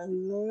 "What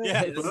time?"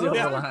 Yeah, it's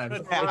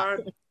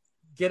Silverline.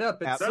 Get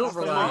up, it's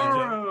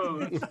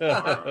Silverline.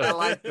 I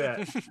like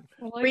that.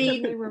 I like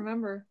Read. that they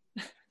remember.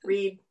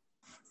 Read.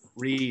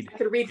 Read. I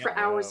could read for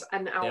hours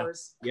and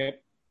hours.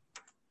 Yep.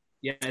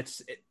 Yeah,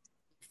 it's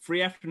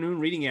free afternoon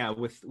reading. Yeah,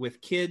 with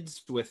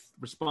kids with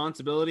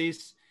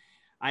responsibilities.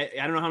 I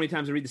don't know how many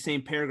times I read the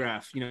same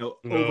paragraph.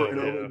 Over and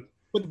over.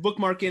 Put the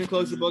bookmark in,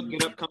 close the book,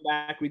 get up, come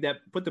back, read that.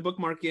 Put the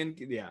bookmark in.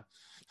 Yeah.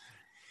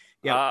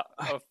 Yeah.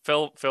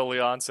 Phil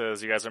Leon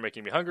says you guys are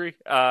making me hungry,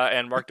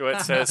 and Mark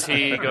DeWitt says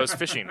he goes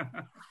fishing.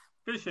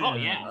 Fishing. Oh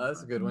yeah,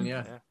 that's a good one.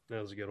 Yeah,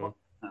 that was a good one.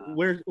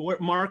 Where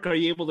Mark, are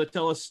you able to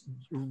tell us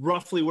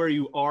roughly where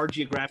you are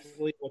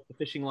geographically? What's the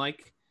fishing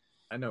like?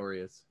 I know where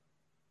he is.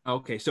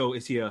 Okay, so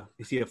is he a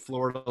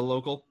Florida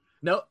local?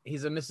 No,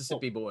 he's a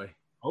Mississippi boy.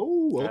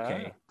 Oh,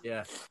 okay.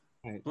 Yeah.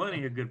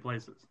 Plenty of good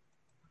places.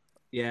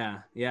 Yeah.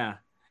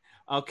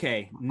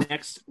 Okay,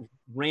 next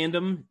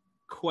random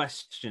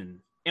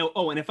question.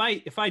 Oh, and if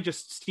I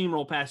just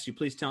steamroll past you,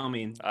 please tell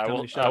me. And I tell me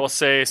will. to shut I will up.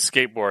 say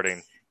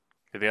skateboarding,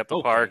 either at the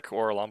Okay. park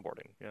or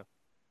longboarding. Yeah.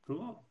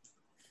 Cool.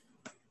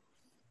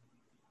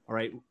 All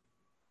right.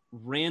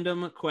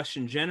 Random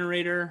question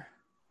generator.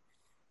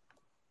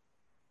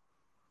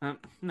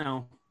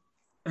 No.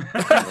 Oh,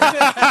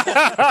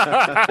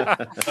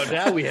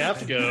 now we have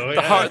to go.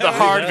 The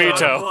hard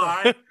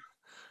veto.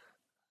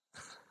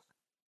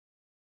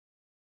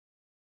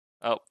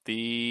 Oh,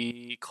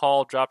 the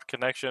call dropped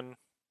connection.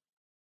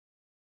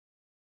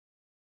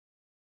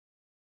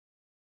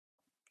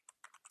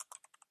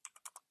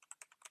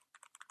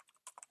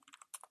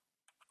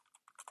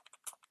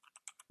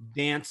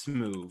 Dance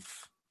move.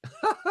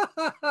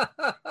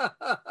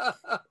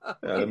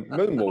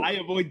 Moonwalk. I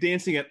avoid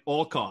dancing at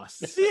all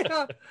costs.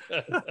 Yeah.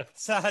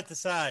 Side to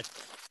side.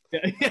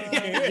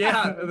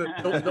 Yeah.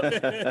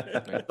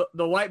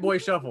 The white boy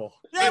shuffle.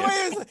 Yeah,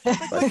 wait,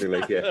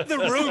 Basically, yeah. the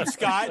room,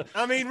 Scott.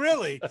 I mean,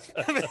 really.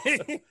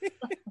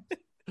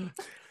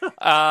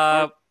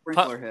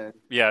 Sprinkler head.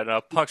 Yeah,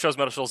 no. Punk shows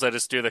metal shows. They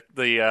just do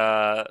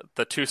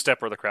the two step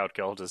or the crowd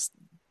kill. Just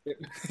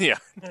yeah.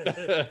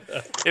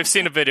 If you've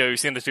seen a video, you've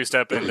seen the two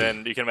step, and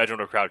then you can imagine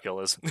what a crowd kill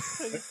is.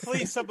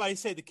 Please, somebody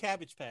say the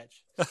Cabbage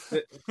Patch.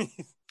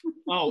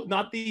 Oh,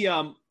 not the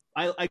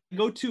I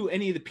go to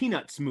any of the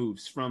Peanuts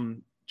moves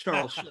from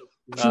Charles.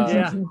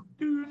 Yeah.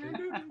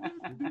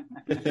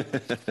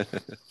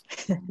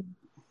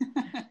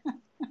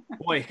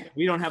 Boy,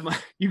 we don't have much.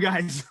 You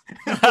guys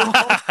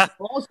are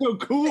all so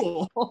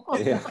cool.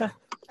 Yeah.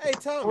 Hey,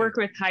 Tom. I work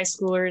with high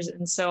schoolers,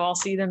 and so I'll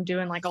see them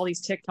doing like all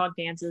these TikTok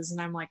dances, and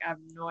I'm like, I have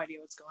no idea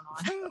what's going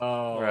on.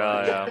 Oh,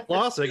 yeah.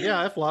 Flossing.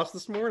 Yeah, I flossed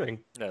this morning.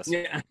 Yes.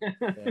 Yeah.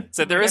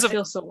 So there is I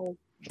feel so old.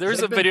 there's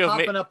a They've been video of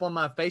me. popping up on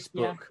my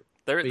Facebook.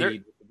 There's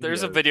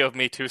a videos. video of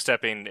me two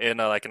stepping in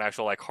like an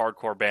actual like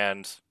hardcore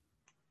band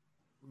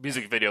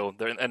music video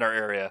in our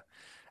area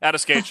at a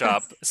skate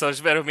shop. So there's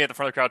a video of me at the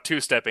front of the crowd two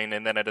stepping,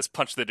 and then I just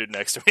punched the dude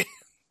next to me.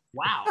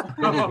 Wow.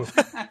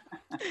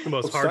 The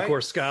most Well,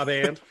 hardcore ska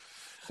band.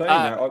 Saying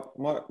that,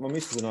 my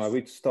missus and I,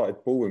 we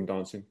started ballroom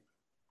dancing.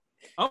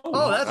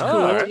 Oh, that's Oh,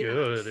 cool. That's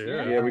good.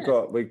 Yeah. Yeah,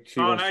 she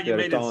Oh, wants now to you get a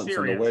made it dance on the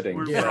serious. wedding.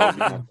 We're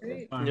So,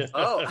 Great.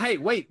 Oh, hey,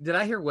 wait! Did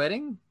I hear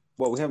wedding?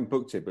 well, we haven't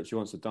booked it, but she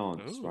wants to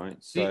dance, Ooh. right?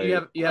 Do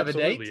you have a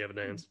date? Absolutely have a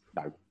dance.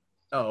 No.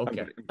 Oh,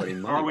 okay. Everybody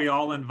knows. Are we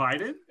all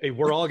invited? Hey,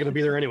 we're all going to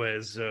be there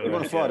anyways. So We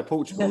want to fly to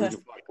Portugal. We can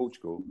fly to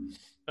Portugal.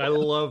 I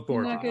love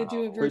You're Portugal. not going to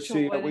do a But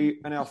virtual wedding.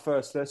 in our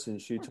first lesson,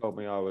 she told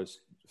me I was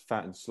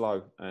fat and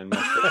slow, and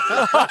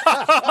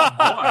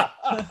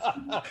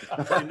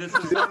And this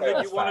is something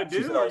that you want to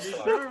do? Are you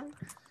sure?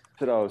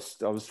 said I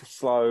was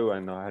slow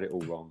and I had it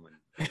all wrong.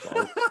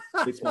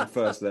 It's my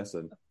first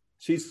lesson.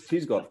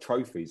 She's got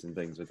trophies and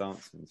things for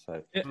dancing.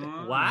 So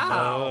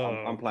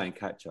wow, I'm playing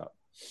catch up.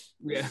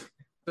 Yeah.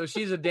 So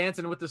she's a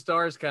Dancing with the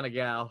Stars kind of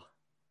gal.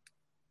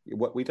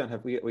 What we don't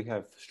have, we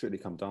have Strictly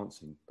Come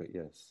Dancing, but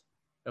yes.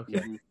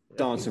 Okay.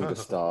 Dancing with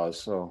the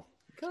Stars. Oh,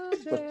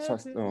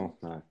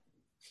 no.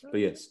 But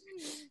yes.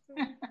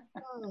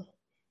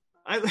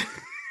 I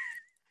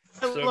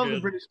So love the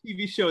good. British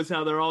TV shows,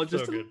 how they're all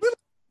just So good.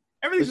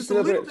 everything's It's just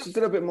a little it's a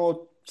little bit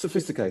more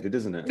sophisticated,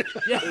 isn't it?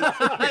 Yeah,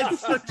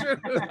 it's so true.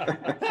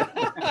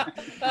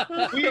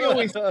 We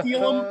always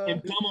steal them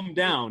and dumb them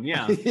down.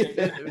 Yeah.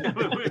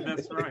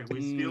 That's right.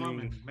 We steal them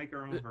and make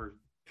our own version.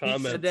 He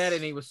said that,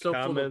 and he was so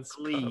full of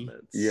glee.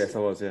 Yes, I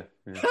was. Yeah.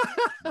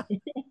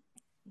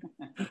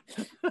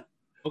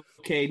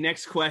 Okay,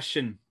 next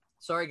question.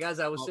 Sorry, guys,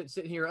 I was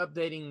sitting here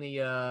updating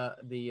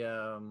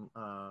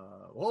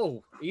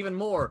whoa, even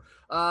more.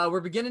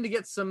 We're beginning to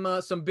get some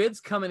bids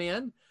coming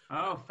in.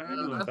 Oh,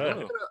 fabulous!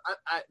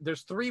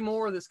 There's 3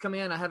 more that's come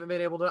in. I haven't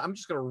been able to. I'm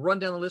just going to run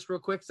down the list real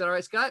quick. Is that all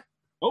right, Scott?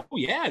 Oh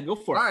yeah, go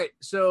for it. All right.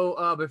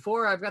 So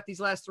before I've got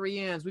these last 3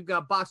 ends, we've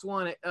got box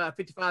 1 at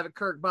 55 at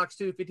Kirk, box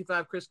 2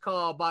 55 Chris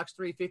Call, box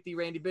 3 50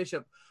 Randy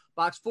Bishop,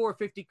 box 4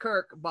 50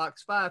 Kirk,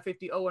 box 5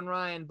 50 Owen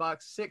Ryan,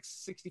 box 6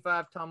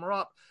 65 Tom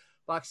Ropp,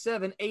 box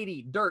 7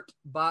 80 Dirt,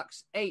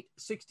 box 8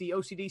 60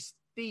 OCD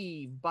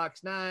Steve,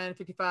 box 9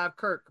 55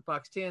 Kirk,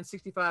 box 10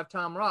 65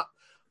 Tom Ropp,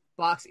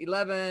 box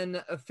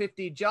 11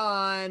 50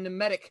 John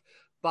Medic,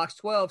 box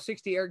 12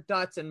 60 Eric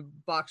Dotson,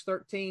 box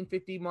 13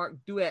 50 Mark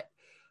Duet,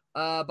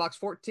 box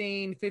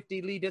 14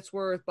 50 Lee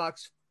Ditzworth,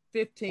 box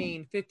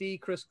 15 50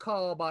 Chris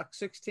Call, box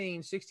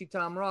 16 60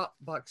 Tom Ropp,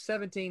 box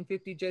 17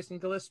 50 Jason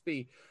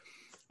Gillespie,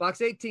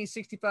 box 18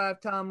 65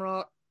 Tom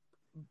Ropp,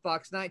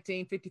 box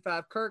 19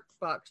 55 Kirk,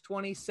 box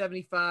 20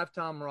 75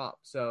 Tom Ropp.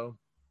 So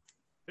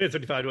it's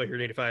 55 do I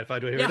hear 85,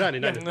 5 do I hear Yeah.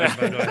 99,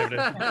 95 do I hear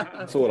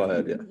That's all I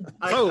heard. Yeah.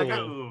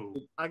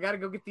 I got to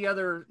go get the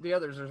others.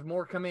 There's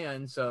more come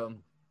in. So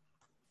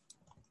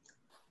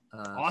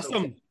Awesome.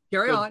 so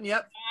carry So on.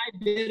 Yep. I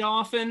bid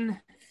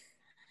often.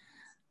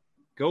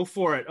 Go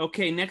for it.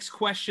 Okay, next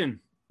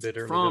question.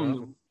 Bidder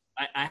From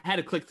I had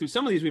to click through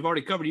some of these we've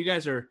already covered. You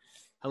guys are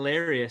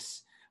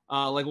hilarious.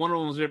 Like one of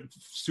them was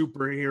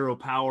superhero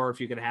power. If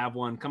you could have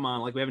one, come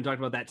on. Like we haven't talked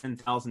about that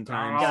 10,000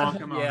 times. Oh,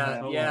 come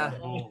on. Yeah.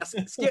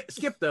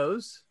 Skip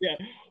those.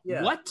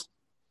 Yeah.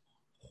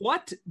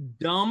 What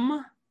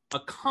dumb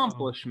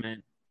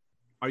accomplishment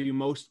are you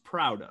most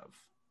proud of?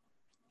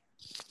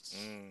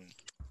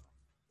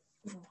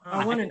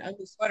 I won an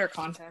ugly sweater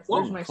contest.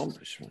 What Where's my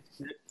accomplishment?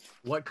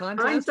 What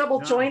contest? I'm double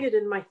jointed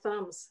in my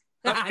thumbs.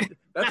 That's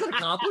an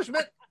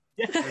accomplishment.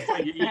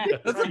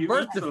 That's a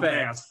birth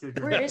defect.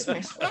 Where is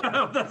my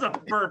sweater? That's a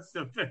birth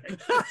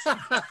defect.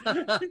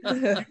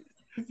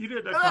 You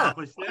didn't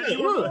accomplish that.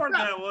 You were born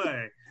that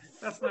way.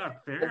 That's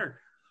not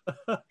fair.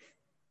 I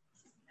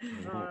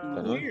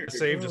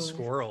saved a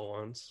squirrel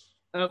once.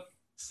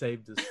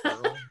 Saved a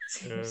squirrel.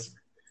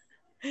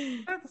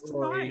 That's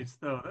nice,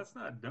 though. That's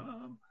not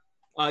dumb.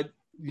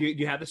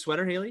 You have the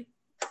sweater, Haley?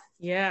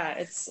 Yeah,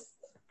 it's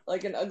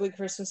like an ugly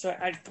Christmas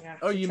sweater.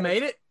 You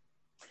made it?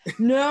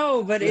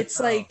 No, but it's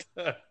like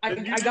I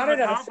Did you got it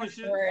at a accomplish thrift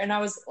it? store, and I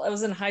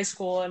was in high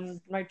school,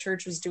 and my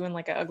church was doing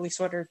like an ugly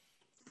sweater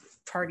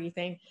party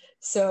thing.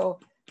 So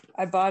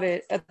I bought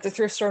it at the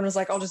thrift store and was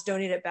like, I'll just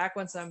donate it back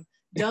once I'm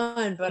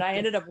done. But I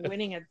ended up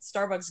winning a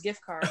Starbucks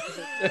gift card.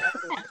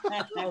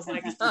 I was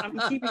like, I'm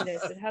keeping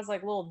this. It has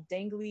like little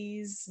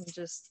danglies and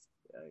just.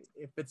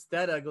 If it's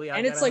that ugly,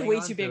 And it's like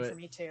way too big for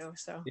me too.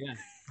 So yeah,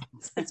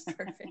 that's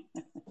perfect.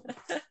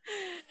 So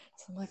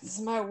I'm like, this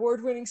is my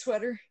award-winning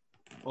sweater.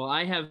 Well,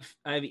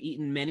 I've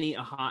eaten many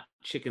a hot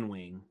chicken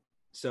wing,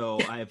 so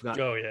I've got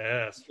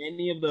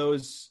many of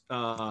those.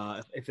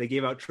 If they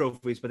gave out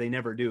trophies, but they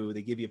never do,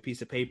 they give you a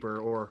piece of paper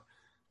or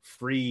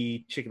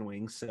free chicken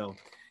wings. So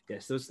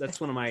yes,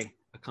 that's one of my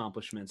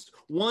accomplishments.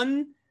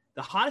 The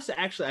hottest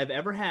actually I've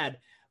ever had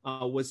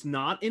was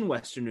not in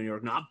Western New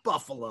York, not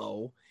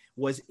Buffalo,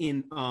 was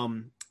in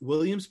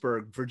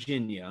Williamsburg,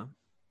 Virginia,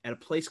 at a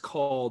place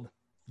called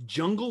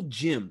Jungle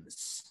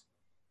Gyms.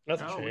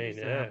 That's a we chain, used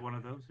to yeah. have one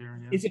of those here.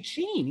 Yeah. It's a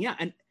chain, yeah,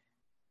 and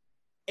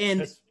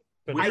It's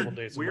been a couple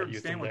days of my weird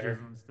youth in sandwiches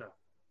there. and stuff.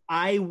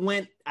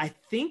 I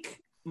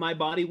think my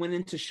body went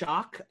into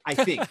shock. I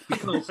think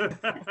because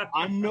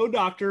I'm no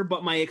doctor,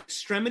 but my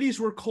extremities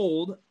were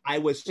cold. I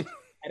was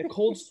at a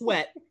cold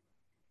sweat,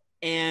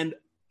 and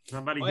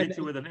Somebody hit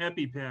you with an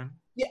EpiPen.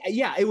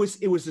 yeah, it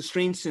was a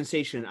strange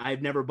sensation.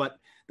 But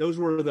those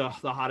were the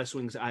hottest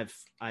wings I've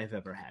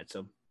ever had.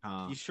 So,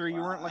 You sure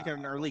you weren't like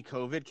an early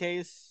COVID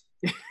case?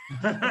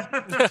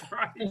 That's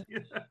right.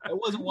 it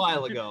was a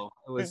while ago.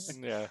 It was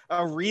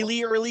A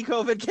really early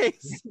COVID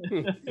case?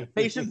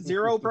 Patient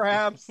 0,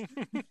 perhaps?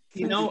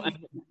 You know, I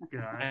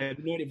have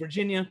no idea.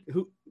 Virginia,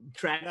 who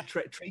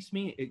trace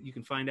me? You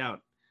can find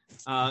out.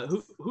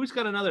 Who's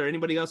got another?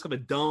 Anybody else have a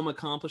dumb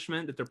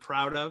accomplishment that they're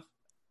proud of?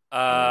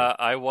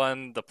 I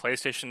won the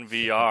PlayStation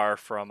VR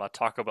from a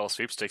Taco Bell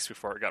sweepstakes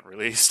before it got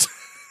released.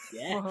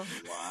 Yeah.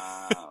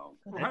 Wow.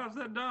 Well, how's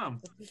that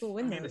dumb? People I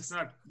win mean, those. it's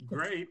not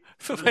great.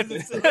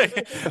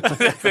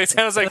 It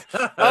sounds like,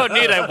 oh,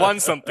 neat, I won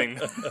something.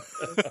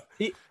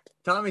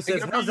 Tommy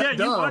says, "How's Yeah, that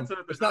you won dumb?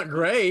 something. It's not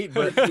great,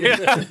 but Yeah.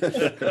 I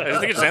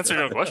think you just answered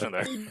your own question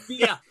there.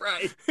 yeah,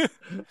 right."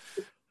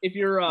 If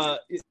you're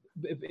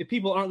if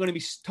people aren't going to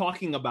be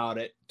talking about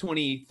it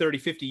 20, 30,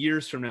 50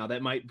 years from now,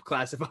 that might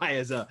classify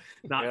as a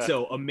not Yeah.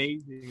 so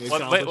amazing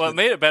What accomplishment.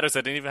 made it better is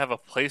I didn't even have a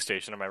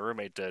PlayStation, and my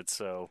roommate did.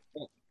 So,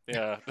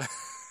 yeah,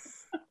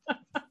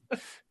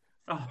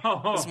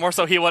 Oh, it's more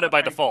so he won it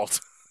by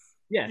default.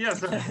 Yes.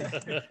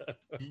 yes.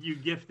 You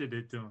gifted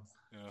it to him.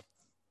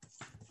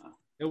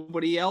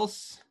 Nobody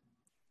else?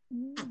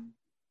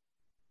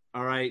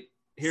 All right.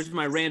 Here's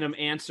my random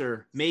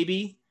answer.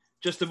 Maybe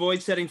just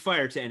avoid setting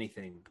fire to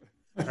anything.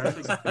 Good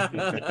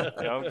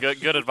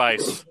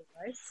advice.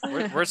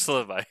 We're still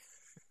advice.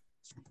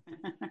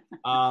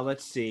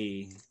 Let's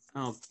see.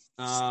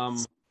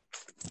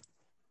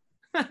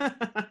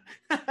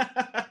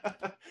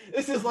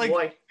 This is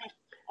like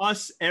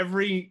us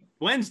every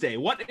Wednesday.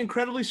 What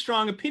incredibly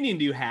strong opinion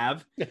do you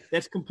have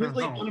that's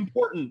completely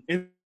unimportant?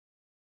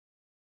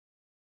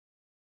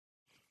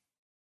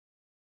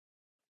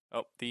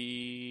 Oh,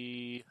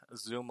 the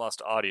Zoom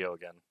lost audio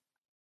again.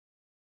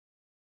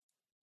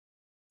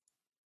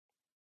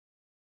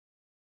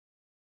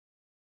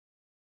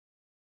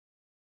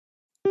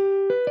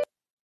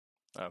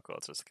 Oh, cool.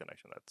 It's just a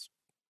connection. That's.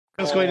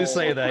 I was going to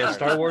say that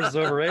Star Wars is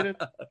overrated.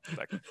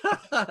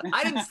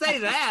 I didn't say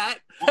that.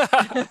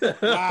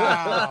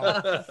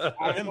 Wow.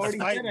 I've Them already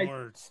said fighting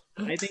words.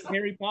 I think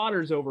Harry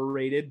Potter's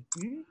overrated.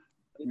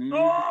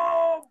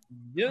 Oh,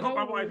 Yeah. I hope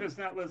my wife is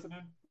not listening.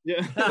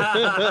 Yeah.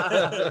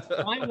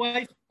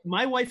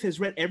 My wife has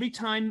read every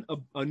time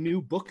a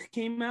new book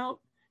came out.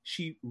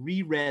 She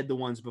reread the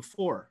ones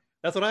before.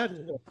 That's what I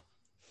did.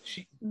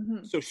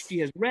 So she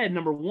has read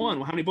number one.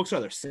 Well, how many books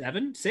are there?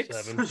 7,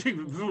 6?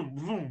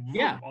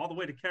 Yeah, all the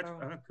way to catch.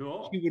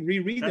 Cool. She would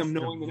reread That's them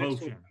knowing the next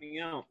devotion. one coming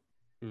out.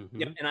 Mm-hmm.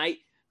 Yep, and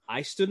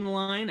I stood in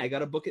line. I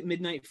got a book at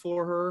midnight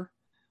for her,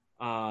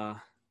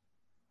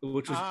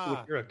 which was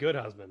You're a good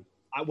husband.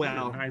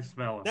 well, nice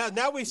fella.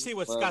 Now we see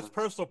what Scott's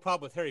personal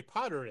problem with Harry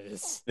Potter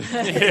is.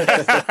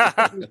 That's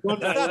That's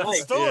not the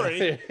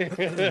story.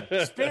 Yeah.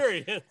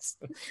 Experience.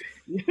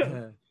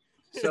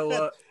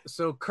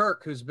 So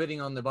Kirk, who's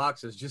bidding on the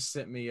boxes, just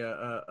sent me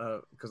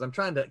because I'm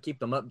trying to keep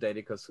them updated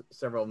because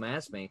several of them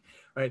asked me,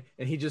 right?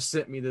 And he just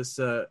sent me this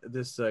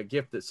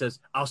gift that says,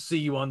 "I'll see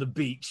you on the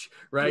beach,"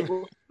 right?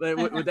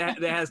 with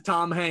that has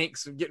Tom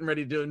Hanks getting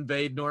ready to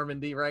invade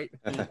Normandy, right?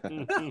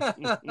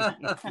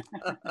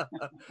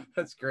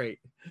 That's great.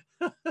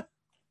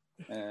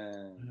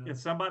 Yeah,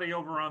 somebody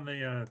over on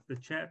the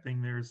chat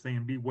thing there is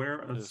saying, "Beware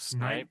of The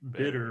snipe snipe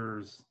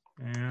bidders."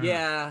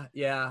 Yeah.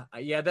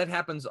 That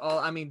happens all.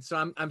 I mean,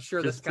 so I'm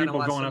sure that's Just kind of people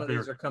why going some up of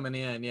these there. are coming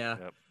in. Yeah.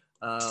 Yep.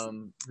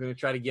 I'm gonna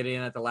try to get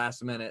in at the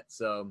last minute.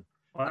 So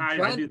Well,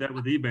 I do that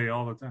with eBay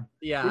all the time.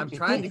 yeah, I'm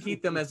trying to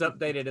keep them as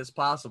updated as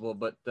possible,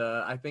 but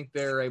I think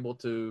they're able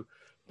to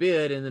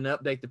bid and then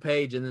update the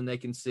page, and then they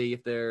can see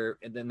if they're,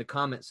 and then the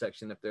comment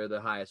section if they're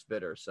the highest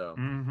bidder. So,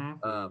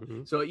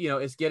 so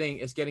it's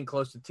getting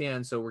close to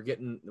 10. So we're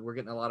getting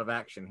a lot of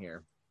action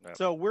here.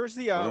 So where's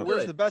the Oh, where's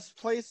good. the best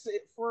place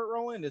for it,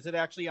 Roland? Is it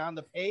actually on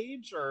the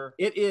page or?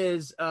 It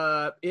is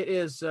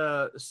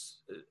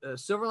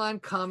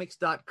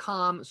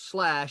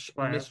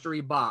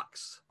silverlinecomics.com/mystery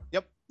box.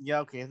 Yep. Yeah.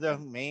 Okay. The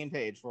main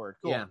page for it.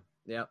 Cool.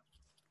 Yeah.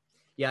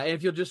 And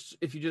if you just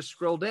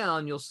scroll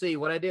down, you'll see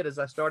what I did is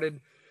I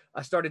started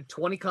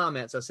 20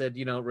 comments. I said,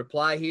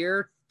 reply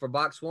here for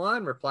box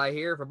 1, reply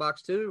here for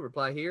box 2,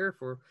 reply here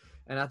for,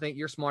 and I think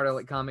your Smart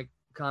Aleck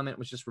comment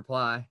was just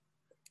reply.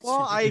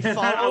 Well, I A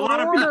followed lot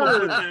of people put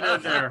order. that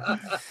in there.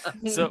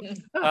 So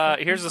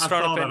here's a I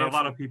strong saw that. opinion. A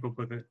lot of people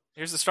put it.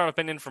 Here's a strong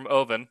opinion from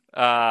Oven,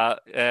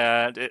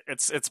 and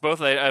it's both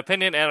an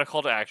opinion and a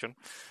call to action.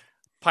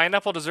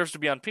 Pineapple deserves to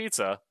be on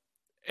pizza,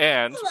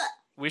 and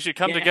we should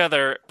come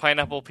together,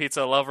 pineapple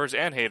pizza lovers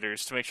and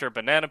haters, to make sure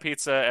banana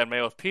pizza and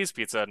mayo with peas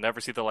pizza never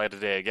see the light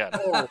of day again.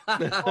 Yeah.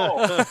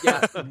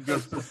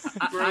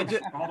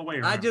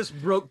 I just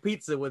broke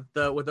pizza with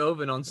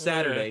Oven on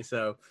Saturday,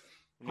 so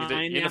We need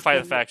to unify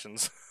the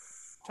factions.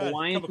 Try to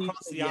come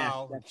across the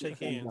aisle and shake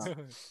hands.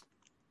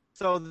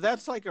 So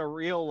that's like a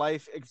real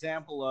life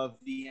example of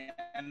the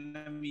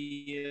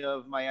enemy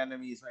of my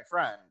enemy is my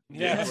friend.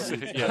 Yes.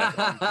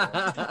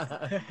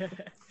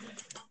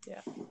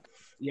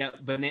 Yeah,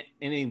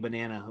 anything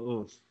banana.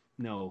 Oh,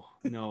 no.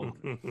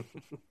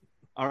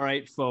 All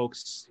right,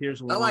 folks.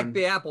 Here's one. I like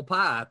the apple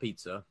pie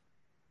pizza.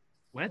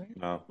 What?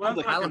 No. Well,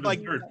 Like- like a like-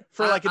 dessert.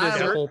 for like a I-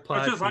 dessert. Apple pie.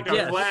 It's just like a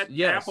Yes, flat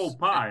yes. apple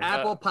pie.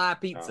 Apple pie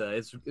pizza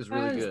is really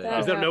How does good. that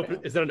Is that an happen?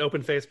 open? Is that an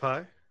open face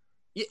pie?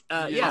 Yeah.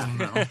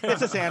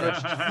 It's a sandwich.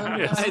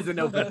 It's an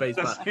open face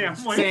A pie.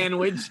 sandwich.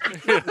 Sandwich.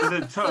 It's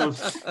a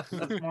toast.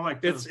 It's more like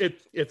It's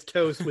it's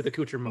toast with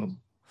accoutrement.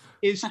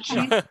 Is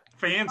cheese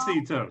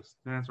fancy toast.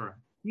 That's right.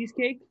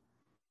 cheesecake?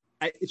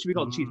 It should be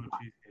called cheese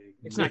pie.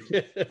 It's not.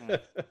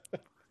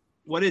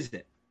 What is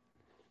it?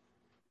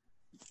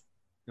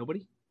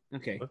 Nobody?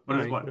 Okay. What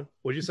is what?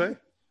 What'd you say?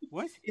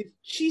 What is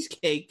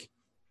cheesecake?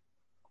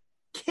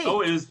 Cake.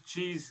 Oh, it is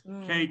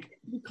cheesecake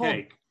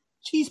cake.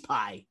 Cheese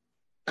pie.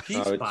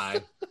 Cheese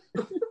pie.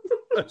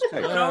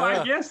 No,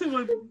 I guess it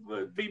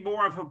would be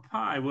more of a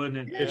pie, wouldn't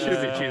it? It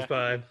should be cheese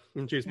pie.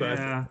 Cheese pie.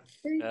 Yeah.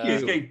 Thank you.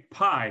 Cheesecake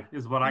pie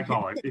is what I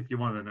call it, if you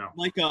want to know.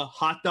 Like a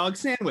hot dog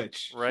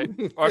sandwich. Right.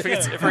 Or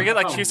if we get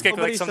like cheesecake,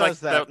 Nobody like something like says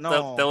that, the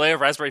no. layer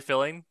of raspberry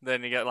filling,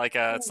 then you get like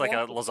it's like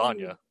a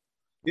lasagna.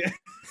 Yeah.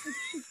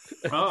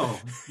 Oh,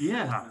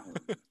 yeah.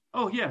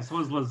 Oh, yes.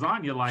 Was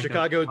lasagna like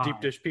Chicago a pie? deep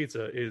dish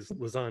pizza is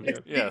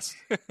lasagna. Yes.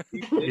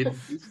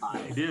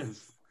 It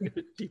is.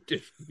 Deep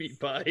dish meat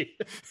pie.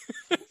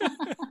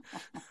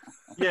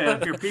 Yeah,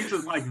 if your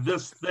pizza's like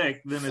this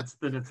thick, then it's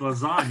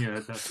lasagna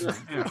at that point.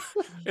 Yeah.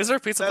 Is there a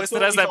pizza That's place that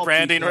what has we that call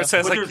branding where it pizza.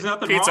 says But like there's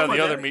nothing pizza wrong and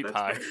the with other it. meat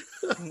pie?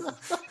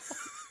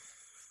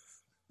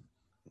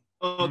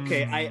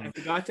 Okay, I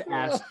forgot to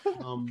ask.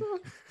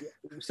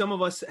 Some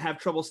of us have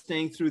trouble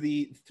staying through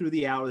the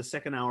hour, the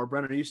second hour.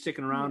 Brennan, are you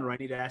sticking around, or I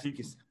need to ask you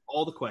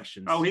all the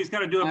questions? Oh, he's got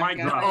to do a mic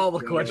drop. All the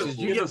questions.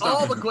 You get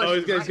all the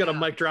questions. Oh, he's got a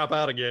mic drop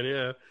out again.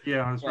 Yeah.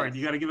 Yeah, that's right.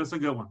 You got to give us a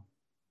good one.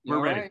 You We're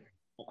all ready. right?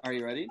 Are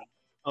you ready?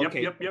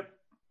 Okay. Yep.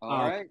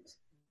 All right.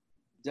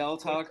 Del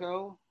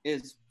Taco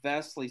is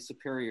vastly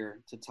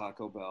superior to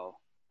Taco Bell.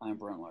 I'm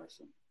Brent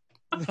Larson.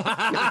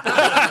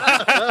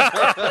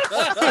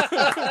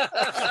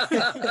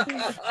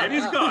 And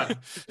he's gone.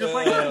 Just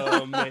like,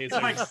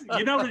 amazing. like,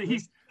 you know that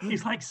he's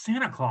like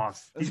Santa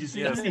Claus. Did you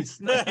see him? He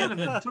snuck in and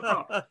then took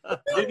off.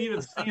 Didn't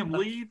even see him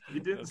leave. You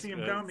didn't see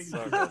him come. He's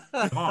gone.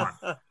 Wow.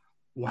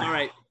 All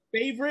right.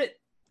 Favorite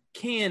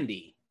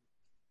candy?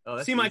 Oh,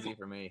 that's See, easy Michael.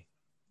 for me.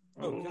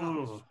 Oh,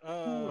 gosh.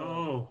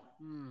 Oh.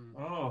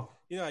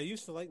 You know, I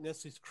used to like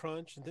Nestle's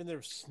Crunch, and then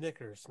there's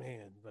Snickers,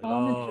 man.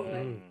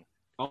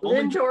 But,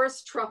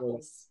 Lindor's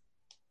truffles.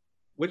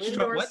 Which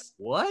Lindor's,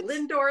 what?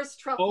 Lindor's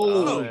truffles.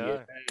 Oh, yeah.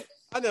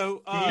 I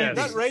know. Yes.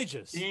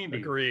 Nutrageous.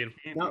 Agreed.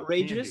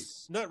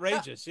 Outrageous.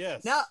 Nutrageous,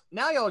 yes.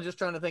 Now y'all are just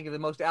trying to think of the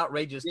most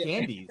outrageous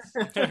candies.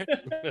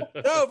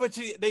 No, but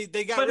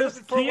they got But rid does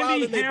of it for a while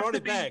candy and they have brought to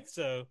it be- back.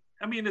 So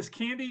I mean, is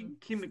candy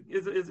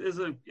is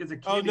a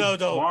candy Oh, no,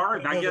 don't.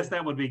 bar? I No, guess no.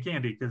 that would be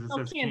candy because it Oh,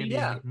 says candy, candy.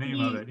 yeah. In the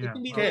name of it.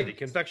 Yeah. Candy,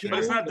 confectionery.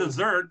 But it's not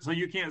dessert, so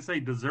you can't say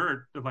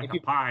dessert. Like If a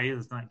you pie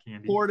is not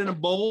candy. Pour it in a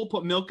bowl,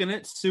 put milk in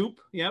it, soup.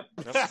 Yep.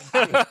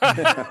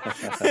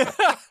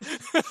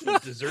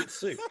 Dessert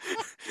soup.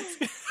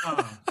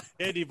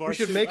 candy bar. We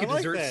should soup. make I a like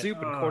dessert that. soup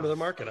and corner the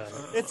market on it.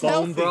 It's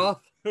Bone healthy. broth.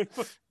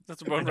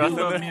 That's a bone You broth.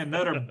 love me a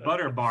Nutter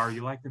Butter bar.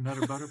 You like the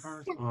Nutter Butter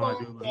bars? Oh, I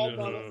do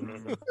love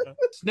them.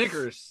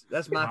 Snickers.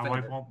 That's my My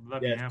wife favorite. won't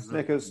let me Yes. have them.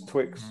 Snickers,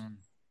 Twix,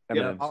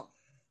 Yeah.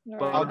 M&Ms.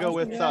 I'll go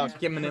with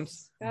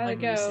M&Ms. Gotta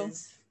go.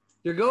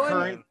 You're going,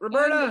 Current-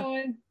 Roberta. I'm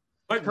going.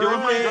 But do a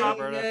mic drop.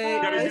 Yay.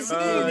 You gotta do Nice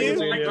seeing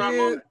a you. mic drop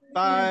Thank on you. it.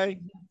 Bye.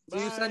 See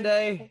you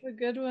Sunday. Have a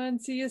good one.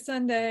 See you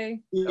Sunday.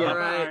 All right.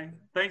 Bye.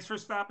 Thanks for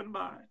stopping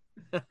by.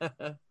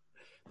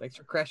 Thanks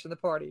for crashing the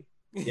party.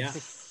 Yeah.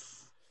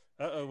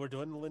 Uh-oh, we're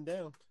doing the Lynn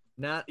down.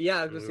 Now, yeah,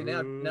 I was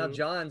gonna say now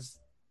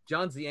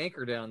John's the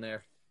anchor down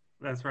there.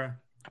 That's right.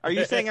 Are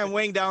you saying I'm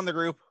weighing down the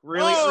group?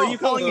 Really? Or are you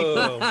calling me?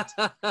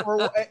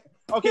 Or,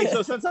 okay,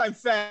 so since I'm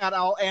fat,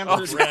 I'll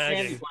answer the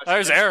candy question.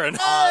 There's Aaron.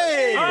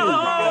 Hey!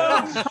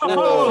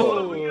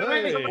 Oh,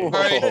 hey. All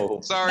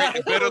right.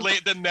 Sorry, better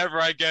late than never,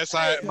 I guess.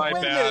 My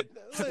bad.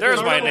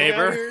 There's my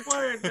neighbor.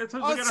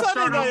 On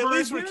Sunday night, at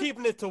least we're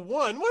keeping it to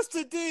one. What's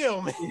the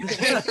deal, man?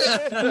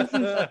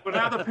 But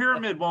now the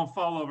pyramid won't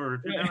fall over.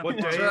 If you're What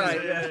gonna day fall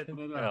is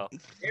over.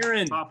 it?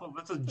 Aaron.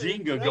 That's a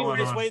Jenga Hey, going we're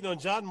just on. waiting on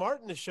John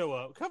Martin to show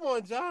up. Come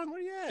on, John.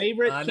 Where you at?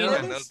 Favorite I know.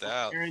 candy? No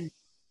doubt. Aaron.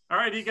 All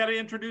right, you got to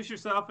introduce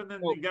yourself, and then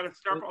you got to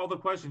start all the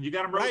questions. You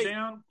got them wrote Right.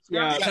 down?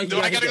 Yeah. Yeah, do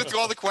I got to go through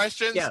all the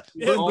questions? Yeah.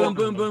 Boom, boom,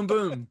 boom, boom,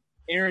 boom.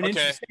 Aaron,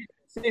 Okay.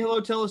 say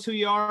hello, tell us who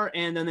you are,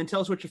 and then tell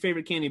us what your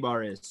favorite candy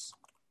bar is.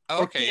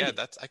 Oh, okay, yeah,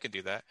 candy. I could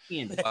do that.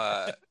 Candy.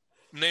 My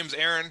name's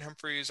Aaron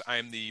Humphreys.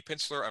 I'm the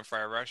penciler on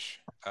Fire Rush,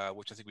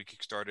 which I think we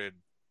kickstarted.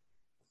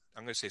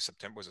 I'm going to say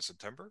September. Was it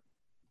September?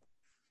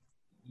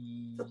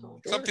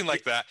 Something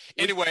like that.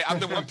 Anyway, I'm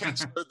the one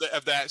penciler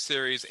of that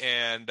series,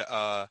 and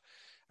I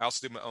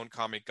also do my own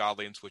comic,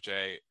 Godlings, which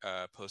I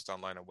post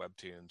online on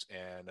Webtoons,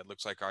 and it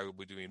looks like I will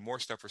be doing more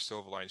stuff for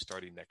Silverline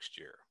starting next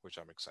year, which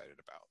I'm excited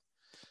about.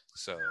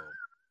 So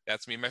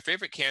that's me. My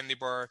favorite candy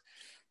bar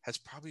has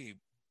probably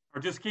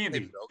Or just candy.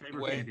 Milky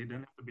Favorite Way. candy. Doesn't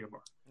have to be a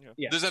bar.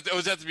 Yeah. Does that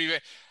have to be?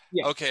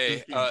 Yeah.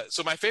 Okay.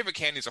 So my favorite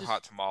candies are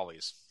hot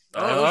tamales.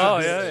 Oh,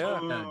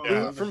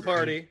 yeah. Food from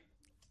party.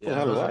 Yeah,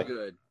 Well, those how are do I?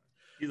 good.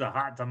 He's a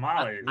hot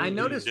tamale. I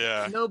noticed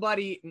Yeah.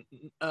 nobody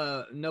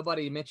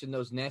mentioned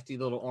those nasty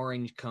little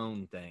orange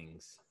cone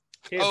things.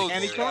 Oh,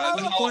 Candy yeah.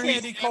 corn? Oh,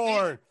 candy corn.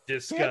 Candy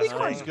Disgusting.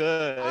 corn's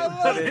good. I love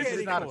But candy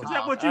it's not corn. a Is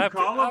that what you I-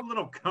 call them?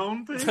 Little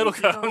cone things? Little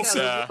Yeah, cones. those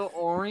Yeah. little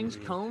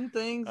orange cone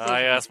things. Yeah,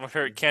 that's my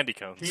favorite candy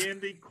cones.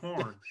 Candy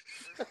corn.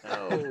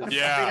 Oh, They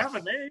Yeah. have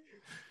a name.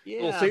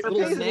 yeah. Well, but say- they're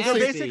well, nasty. They're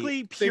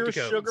basically pure Safety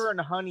cones. sugar and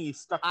honey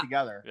stuck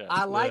together. Yeah.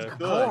 I like Yeah.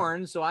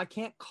 corn, so I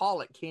can't call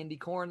it candy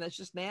corn. That's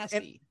just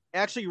nasty.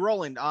 Actually,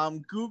 Roland,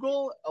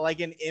 Google like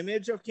an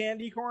image of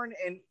candy corn,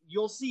 and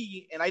you'll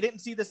see. And I didn't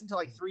see this until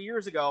like 3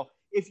 years ago.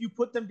 If you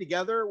put them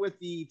together with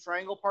the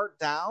triangle part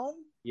down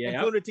and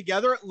put it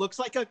together, it looks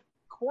like a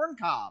corn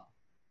cob.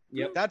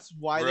 Yep, that's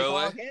why they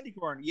call it candy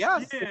corn.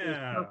 Yes,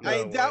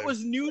 that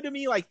was new to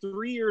me like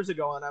 3 years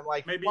ago, and I'm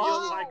like, maybe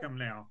you'll like them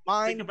now.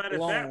 Think about it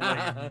that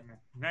way.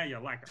 Now you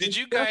like them. Did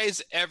you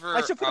guys ever?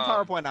 I should put a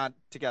PowerPoint on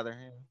together.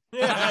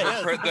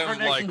 Yeah, put them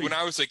like when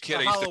I was a kid.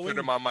 I used to put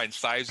them on my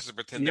incisors and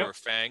pretend they were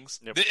fangs.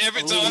 If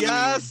it's on,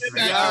 yes,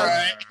 all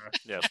right.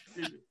 Yep.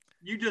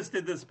 You just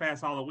did this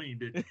past Halloween,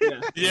 didn't you?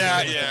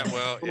 Yeah.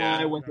 Well, yeah.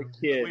 I was a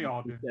kid. We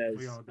all did.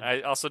 We all did.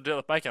 I also did it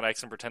with Mike and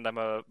Ike's and pretend I'm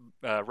a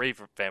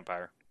rave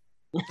vampire.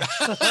 You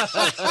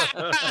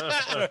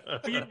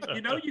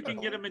know, you can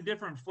get them in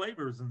different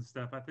flavors and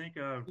stuff. I think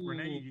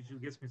Renee usually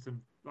gets me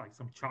some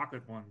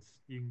chocolate ones.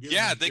 You can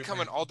get they come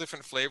in all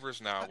different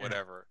flavors now.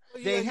 Whatever.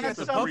 Well, they had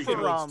the some pumpkin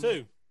for ones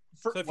too.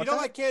 So if you don't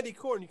that? like candy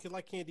corn, you can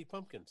like candy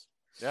pumpkins.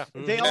 Yeah.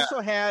 They also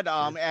had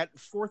at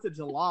 4th of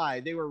July,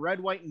 they were red,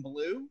 white, and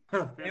blue.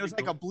 And it was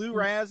like a blue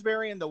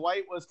raspberry, and the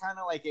white was kind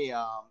of like a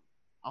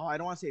I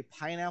don't want to say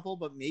pineapple,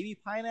 but maybe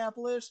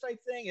pineapple-ish type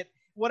thing.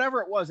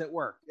 Whatever it was, it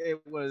worked. It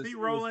was. See,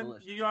 Roland,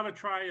 you ought to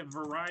try a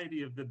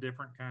variety of the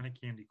different kind of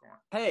candy corn.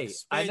 Hey,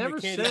 I never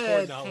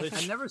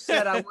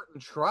said I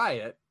wouldn't try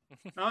it.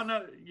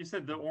 No, you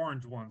said the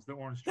orange ones, the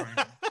orange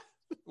triangle.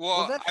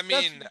 Well, I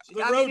mean,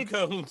 the road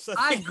cones.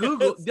 I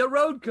googled the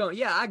road cone.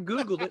 Yeah, I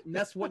googled it, and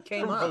that's what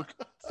came up.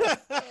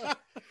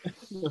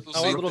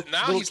 Little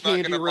he's not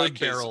candy gonna road like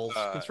barrels,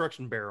 his,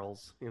 construction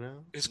barrels. You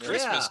know, his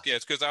Christmas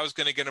gifts, because I was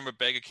going to get him a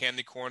bag of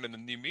candy corn in the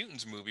New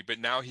Mutants movie, but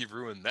now he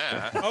ruined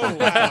that. Oh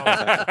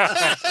wow!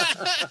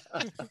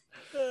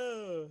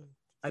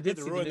 I did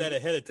ruin that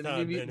ahead of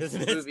time,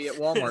 isn't it? Movie at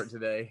Walmart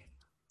today.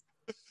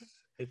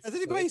 Has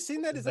anybody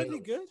seen that? Is that any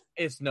good?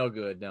 It's no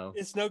good. No,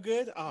 it's no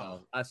good. Oh,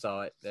 no, I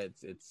saw it.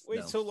 It's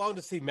wait so long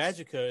to see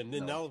Magica, and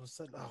then all of a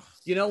sudden,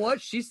 you know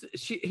what? Here's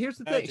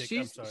the Magic,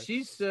 thing.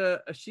 She's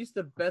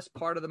the best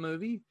part of the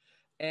movie,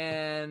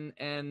 and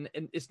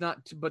it's not,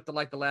 but the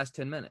last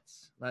 10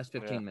 minutes, last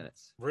 15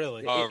 minutes.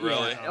 Really?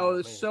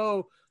 Really?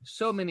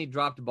 So many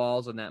dropped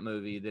balls in that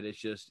movie that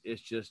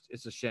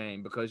it's a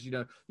shame, because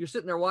you're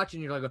sitting there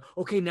watching, you're like,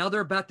 okay, now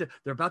they're about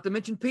to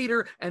mention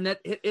Peter, and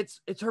that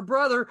it's her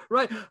brother,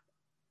 right?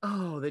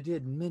 Oh, they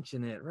didn't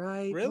mention it,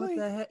 right? Really? What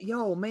the heck?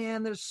 Yo,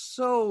 man, there's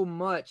so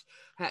much.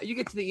 You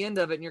get to the end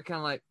of it, and you're kind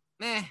of like,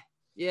 meh,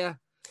 yeah.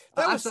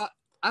 I saw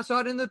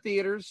it in the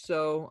theaters,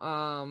 so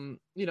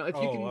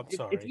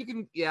if you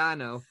can, yeah, I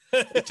know.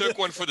 He took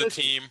one for the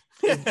team.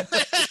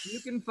 You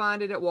can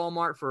find it at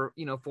Walmart for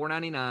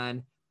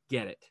 $4.99.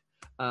 Get it.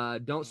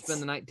 Don't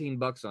spend the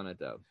 $19 on it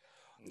though.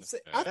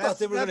 I thought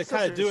they were going to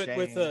kind of do it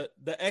with the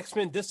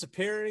X-Men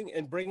disappearing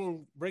and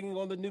bringing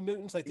on the New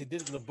Mutants like they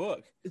did in the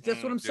book.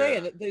 That's what I'm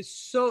saying. There's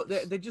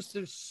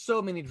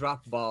so many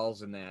dropped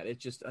balls in that.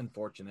 It's just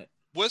unfortunate.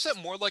 Was it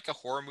more like a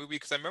horror movie?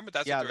 Because I remember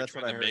that's what they were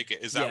trying to make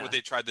it. Is that what they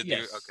tried to do?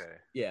 Okay.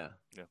 Yeah.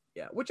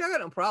 Which I got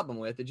no problem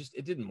with.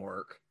 It didn't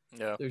work.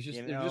 Yeah. There's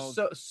just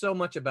so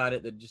much about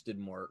it that just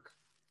didn't work.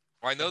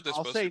 Well, I know they're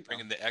supposed to be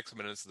bringing the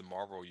X-Men into the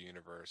Marvel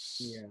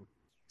universe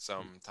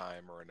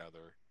sometime or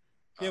another.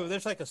 Yeah, but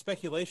there's like a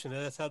speculation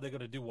that that's how they're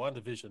going to do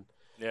WandaVision.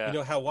 Yeah. You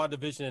know how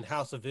WandaVision and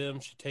House of M,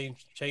 she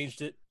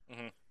changed it.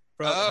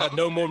 From had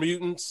no more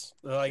mutants,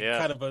 kind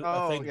of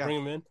a thing to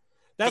bring them in.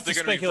 That's but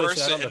they're going to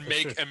reverse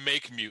it and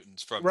make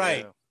mutants from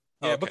right.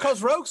 Yeah,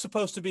 because Rogue's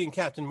supposed to be in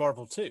Captain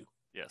Marvel too.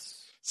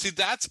 Yes. See,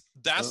 that's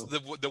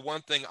the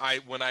one thing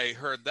when I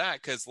heard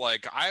that, because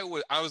I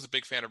was a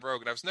big fan of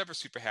Rogue, and I was never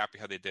super happy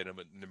how they did him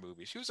in the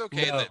movie. She was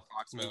okay in the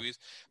Fox movies,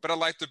 but I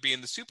liked her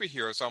being the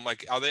superhero. So I'm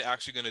like, are they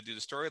actually going to do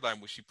the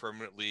storyline where she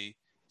permanently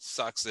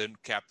sucks in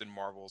Captain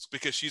Marvel's,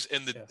 because she's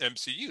in the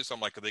MCU? So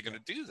I'm like, are they going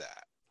to do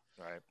that?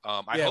 Right.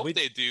 I hope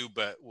they do,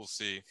 but we'll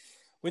see.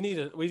 We need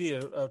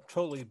a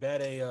totally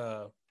bad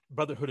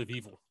Brotherhood of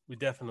Evil. We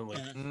definitely.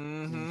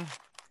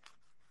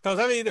 Because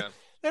I mean.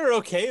 They were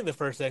okay in the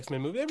first X-Men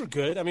movie. They were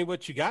good. I mean,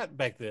 what you got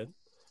back then.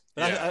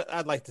 But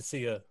I'd like to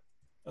see a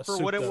for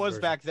what it was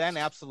version. Back then,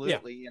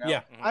 absolutely.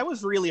 I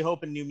was really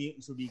hoping New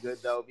Mutants would be good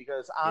though,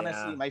 because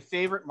honestly, my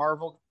favorite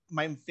Marvel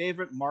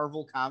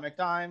comic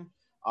time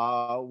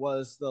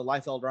was the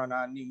Liefeld run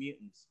on New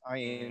Mutants. I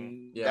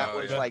mean, that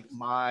was like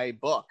my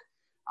book.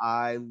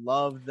 I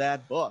loved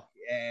that book,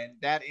 and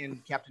that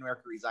in Captain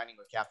America resigning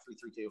with Cap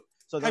 332.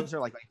 So those are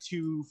like my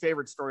two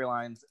favorite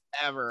storylines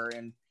ever,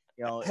 and.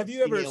 Have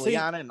you ever seen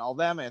and all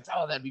them? And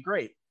that'd be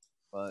great.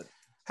 But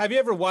have you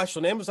ever watched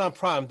on Amazon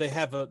Prime? They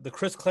have the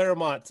Chris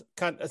Claremont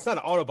it's not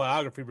an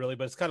autobiography really,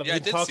 but it's kind of him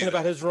talking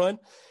about his run.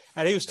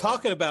 And he was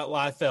talking about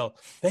Liefeld.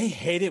 They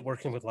hated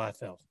working with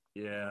Liefeld.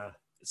 Yeah.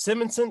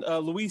 Simonson,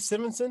 Louise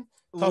Simonson,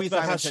 talked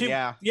about how she,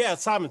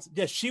 Simonson.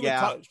 Yeah,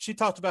 she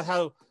talked about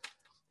how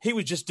he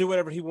would just do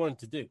whatever he wanted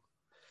to do.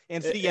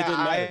 And see,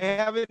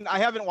 I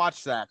haven't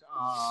watched that.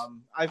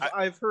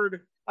 I've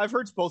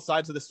heard both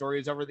sides of the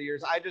stories over the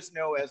years. I just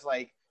know as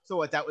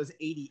that was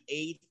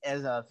 88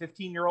 as a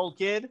 15-year-old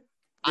kid.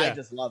 I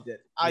just loved it.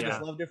 I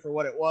just loved it for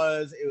what it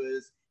was.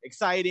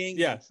 exciting,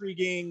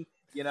 intriguing.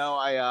 You know,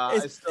 I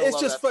still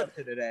love that stuff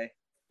to today.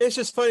 It's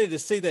just funny to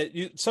see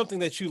that something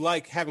that you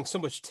like having so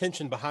much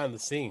tension behind the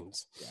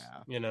scenes.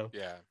 Yeah, you know.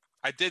 Yeah,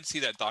 I did see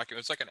that document.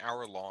 It's like an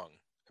hour long.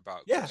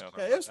 About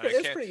it's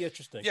pretty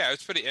interesting. Yeah,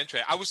 it's pretty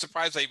interesting. I was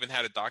surprised I even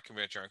had a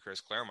documentary on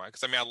Chris Claremont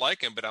because I mean I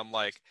like him, but I'm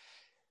like,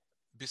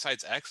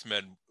 besides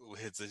X-Men,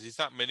 he's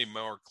not many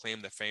more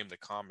claim to fame the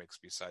comics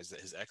besides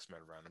his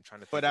X-Men run. I'm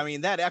trying to think. But I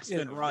mean that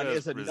X-Men run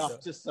is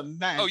enough to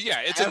cement. Oh yeah,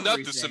 it's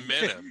enough to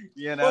cement him.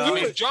 You know, I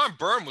mean John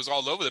Byrne was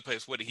all over the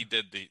place. What he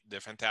did the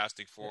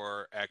Fantastic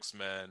Four,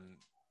 X-Men.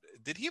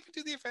 Did he ever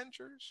do the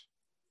Avengers?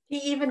 He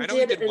even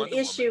did an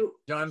issue.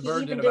 John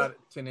Byrne did about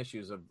 10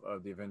 issues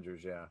of the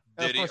Avengers, yeah.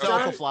 Did he?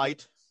 Alpha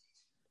Flight.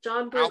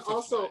 John Byrne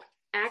also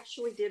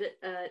actually did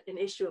an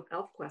issue of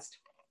ElfQuest.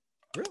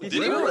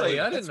 Really?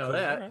 I didn't know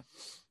that.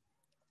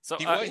 So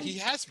he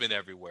has been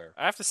everywhere.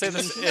 I have to say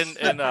this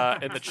in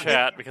the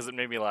chat because it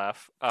made me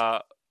laugh.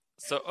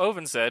 So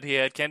Oven said he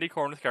had candy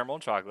corn with caramel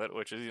and chocolate,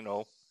 which is,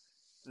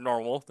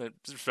 normal,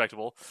 it's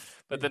respectable.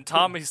 But then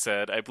Tommy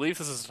said, I believe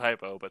this is a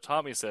typo, but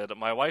Tommy said,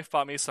 my wife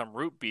bought me some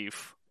root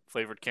beef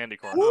flavored candy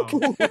corn. No.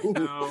 Here,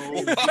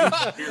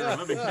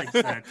 let me fix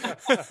that.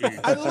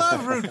 I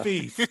love root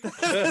beef.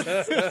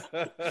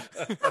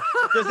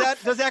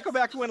 Does that go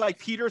back to when like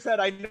Peter said,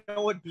 "I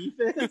know what beef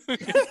is"? And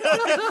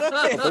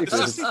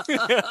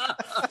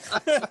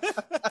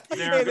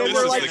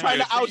we're like trying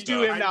to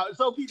outdo him now.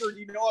 So Peter, do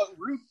you know what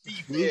root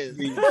beef is?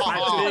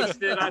 I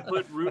fixed it. I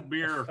put root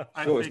beer.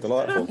 It's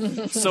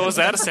delightful. So is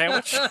that a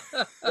sandwich?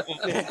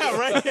 Yeah,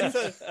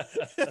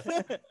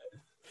 right.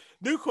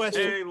 New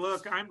question. Hey,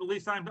 look, I'm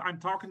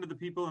talking to the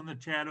people in the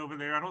chat over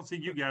there. I don't see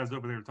you guys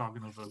over there talking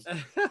to us.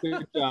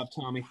 Good job,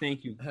 Tommy.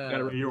 Thank you.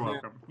 You're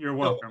welcome. You're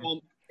welcome.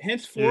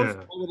 Henceforth,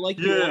 I would like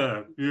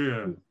you.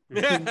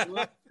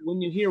 When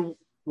you hear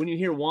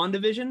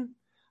WandaVision,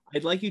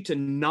 I'd like you to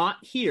not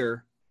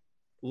hear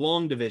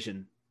Long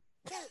Division.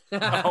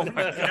 Oh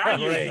my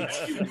God!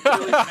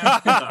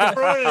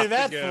 Ruining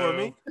that for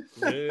me.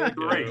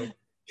 Great.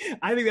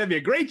 I think that'd be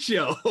a great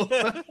show.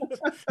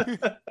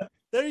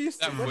 They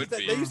used to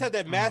have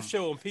that math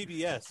show on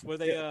PBS where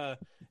they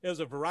it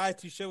was a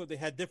variety show where they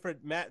had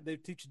different they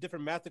teach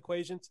different math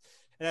equations,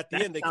 and at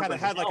the end they kind of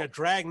had like a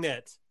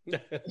dragnet.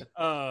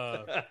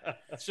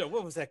 So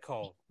what was that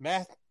called?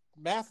 Math.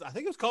 I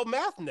think it was called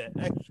MathNet.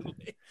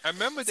 Actually, I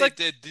remember they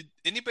did. Did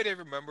anybody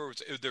ever remember?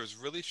 There was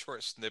really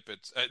short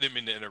snippets. I didn't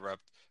mean to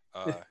interrupt.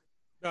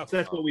 No,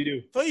 that's what we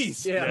do.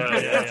 Please,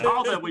 that's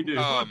all that we do.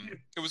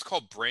 It was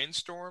called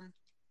Brainstorm.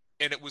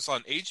 And it was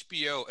on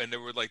HBO, and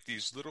there were like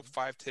these little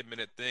 5-10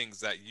 minute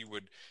things that you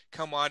would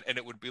come on, and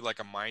it would be like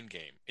a mind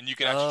game, and you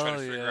could actually try to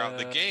figure out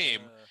the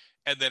game,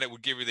 and then it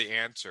would give you the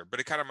answer. But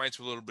it kind of reminds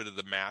me a little bit of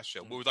the math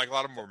show, but with like a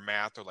lot of more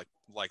math or like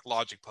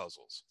logic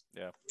puzzles.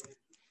 Yeah.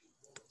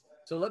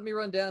 So let me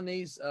run down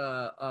these,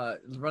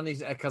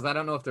 because I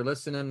don't know if they're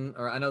listening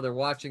or I know they're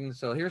watching.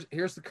 So here's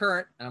the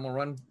current. I'm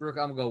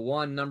gonna go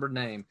one numbered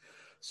name.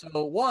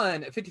 So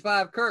 1,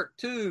 55 Kirk,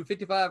 2,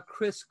 55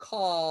 Chris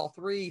Call,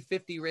 3,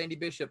 50 Randy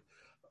Bishop,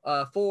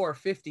 4,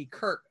 50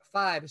 Kirk,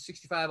 5,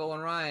 65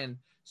 Owen Ryan,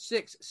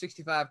 6,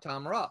 65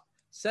 Tom Ropp,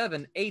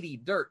 7, 80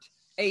 Dirt,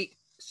 8,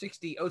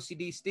 60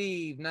 OCD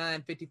Steve,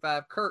 9,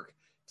 55 Kirk,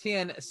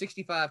 10,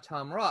 65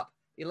 Tom Ropp,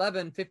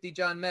 11, 50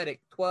 John Medic,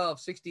 12,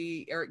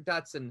 60 Eric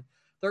Dotson,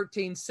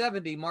 13,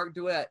 70 Mark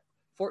Duet,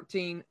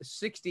 14,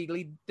 60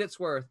 Lee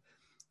Ditzworth,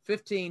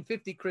 15,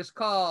 50 Chris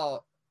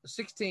Call,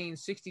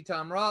 1660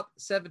 Tom Ropp,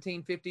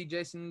 1750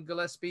 Jason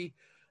Gillespie,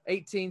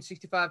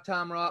 1865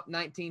 Tom Ropp,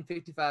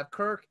 1955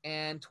 Kirk,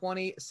 and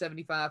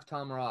 2075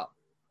 Tom Ropp.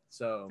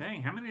 So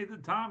dang, how many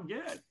did Tom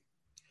get?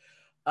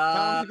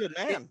 Tom's a good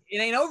man. It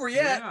ain't over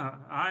yet. Yeah,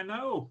 I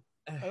know.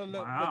 I don't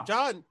know. Wow.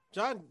 But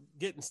John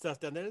getting stuff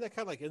down there, is that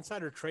kind of like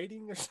insider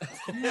trading or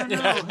something?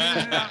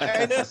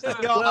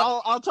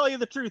 I'll tell you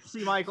the truth,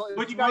 C. Michael.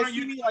 If you guys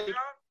see me like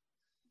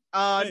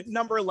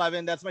number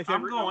 11. That's my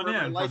favorite. I'm going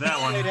number. in for that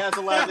one. It has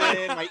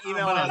 11. My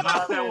email has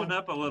knock that one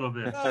up a little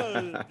bit.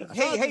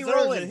 Hey,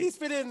 Roland. He's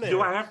been in there. Do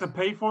I have to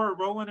pay for it,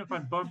 Roland, if I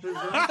bump his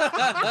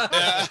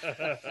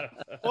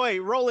Boy,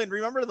 Roland,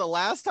 remember the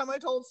last time I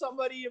told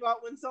somebody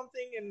about when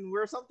something and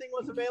where something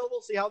was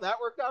available? See how that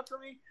worked out for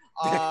me?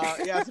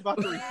 Yeah, it's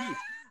about to repeat.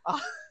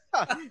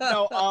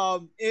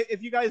 No,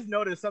 if you guys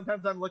notice,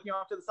 sometimes I'm looking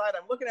off to the side.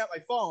 I'm looking at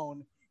my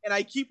phone, and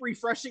I keep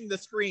refreshing the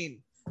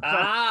screen. So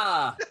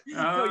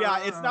yeah,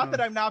 it's not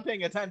that I'm not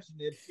paying attention.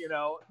 It's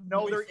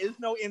no, there is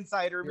no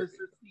insider,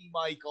 Mr. C.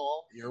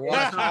 Michael. You're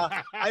watching.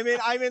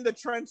 I'm in the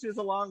trenches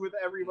along with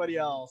everybody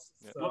else.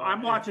 So. Well,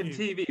 I'm watching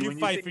TV. You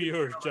fight for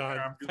yours,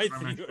 John. Fight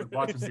for yours.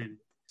 Watching TV.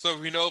 So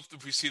we know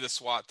if we see the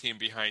SWAT team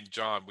behind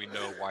John, we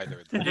know why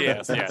they're there.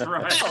 Yes, that's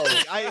right.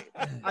 Oh,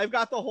 I've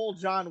got the whole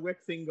John Wick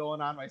thing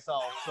going on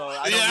myself, so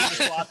I don't need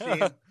the SWAT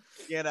team.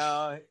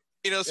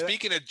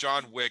 Speaking of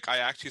John Wick, I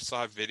actually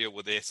saw a video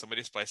where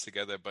somebody spliced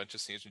together a bunch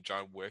of scenes from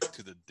John Wick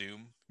to the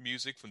Doom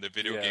music from the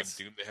video game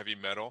Doom, the heavy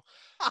metal.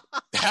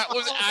 That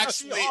was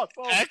actually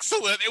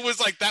excellent. It was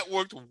like that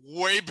worked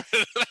way better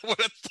than I would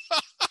have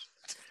thought.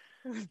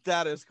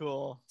 That is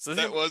cool. So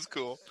that was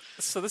cool.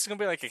 So this is gonna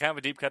be like a kind of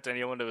a deep cut to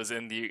anyone that was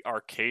in the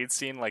arcade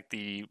scene, like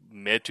the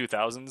mid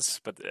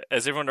 2000s. But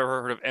has everyone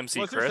ever heard of MC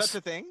Was Chris? there such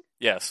a thing?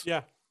 Yes.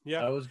 Yeah.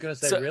 I was gonna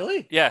say,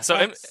 really? Yeah.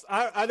 So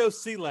I know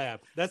C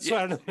Lab. That's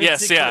what I know.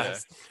 Yes. MC Yeah.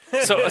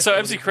 Chris. So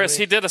MC Chris,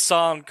 he did a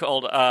song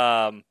called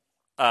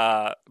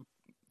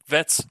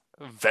Vet's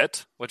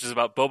Vet, which is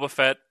about Boba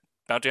Fett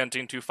bounty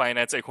hunting to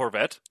finance a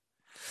Corvette.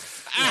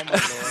 Oh my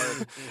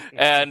lord!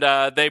 And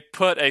they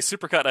put a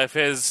supercut of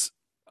his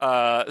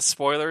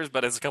spoilers,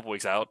 but it's a couple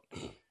weeks out.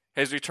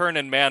 His return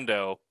in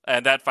Mando,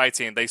 and that fight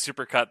scene, they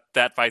supercut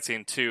that fight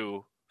scene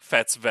to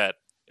Fett's Vet,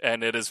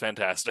 and it is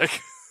fantastic.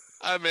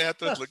 I may have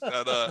to look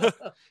that up.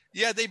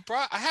 Yeah, they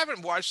brought. I've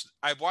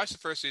watched the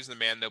first season of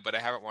Mando, but I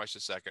haven't watched the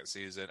second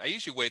season. I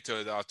usually wait till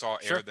it's all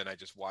aired, then I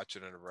just watch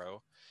it in a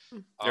row.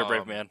 You're a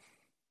brave man.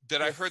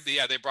 That I heard they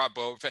brought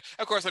Boba Fett.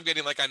 Of course, I'm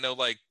getting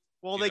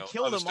Well, they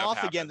killed him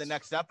off again the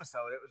next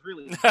episode. It was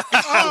really.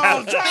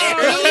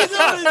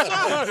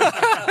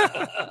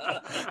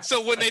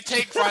 So when they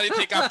take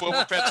out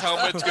Boba Fett's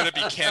helmet, it's going to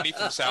be Kenny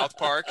from South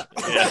Park.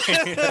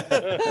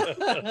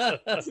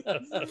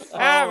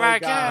 Oh my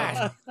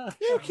god!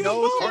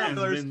 No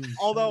spoilers.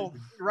 Although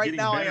right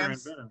now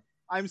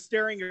I'm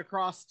staring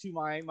across to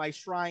my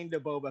shrine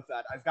to Boba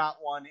Fett. I've got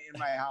one in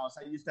my house.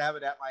 I used to have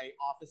it at my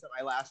office at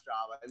my last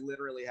job. I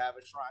literally have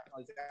a shrine.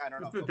 I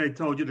don't know. They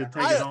told you to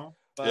take it home.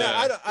 But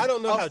I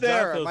don't know up how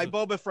there, John feels. my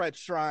Boba Fett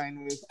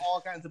shrine with all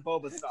kinds of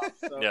Boba stuff.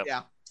 So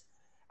yeah.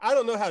 I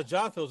don't know how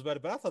John feels about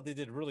it, but I thought they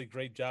did a really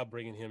great job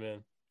bringing him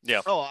in.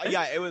 Yeah. Oh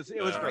yeah, it was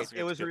great.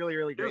 It was really,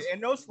 really great.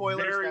 And no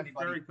spoilers for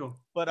anybody. Very cool.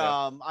 But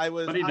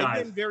But he died.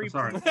 I've been very I'm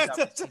sorry. pleased.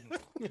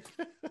 with that.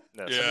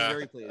 Yeah. I've been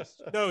very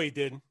pleased. No, he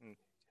didn't.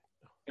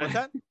 What's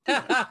that?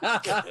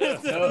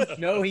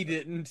 No, he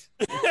didn't.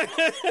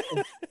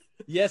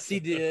 Yes, he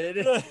did.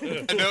 No,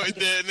 it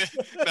didn't.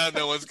 Now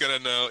no one's gonna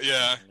know.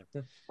 Yeah.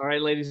 All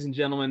right, ladies and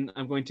gentlemen,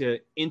 I'm going to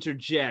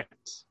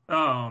interject.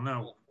 Oh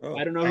no!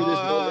 I don't know who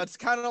this. It's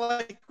kind of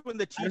like when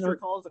the teacher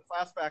calls the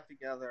class back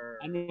together.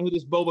 I don't know who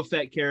this Boba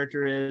Fett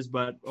character is,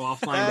 but I'll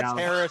find That's out.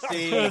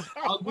 heresy.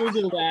 I'll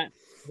Google that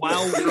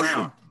while we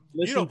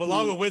You don't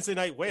belong with Wednesday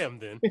Night Wham,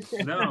 then.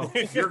 No,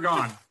 you're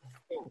gone.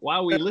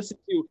 While we listen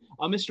to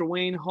Mr.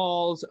 Wayne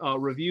Hall's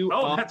review.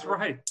 Oh, that's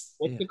right.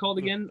 What's it called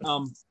again?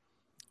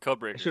 Code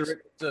Breakers.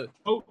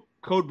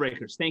 Code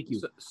Breakers. Thank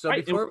you. So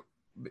Right, before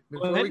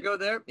ahead. we go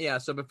there,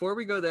 before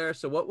we go there,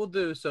 so what we'll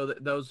do, so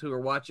that those who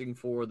are watching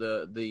for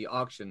the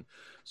auction,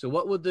 so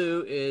what we'll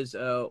do is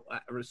as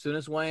soon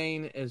as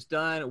Wayne is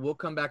done, we'll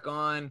come back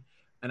on,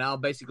 and I'll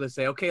basically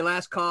say, okay,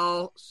 last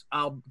call.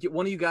 I'll get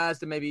one of you guys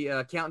to maybe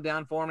count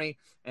down for me,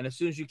 and as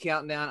soon as you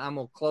count down, I'm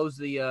gonna close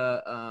the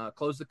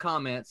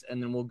comments,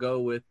 and then we'll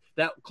go with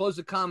that. Close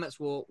the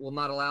comments will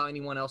not allow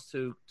anyone else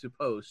to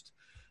post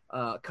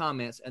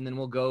comments, and then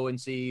we'll go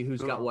and see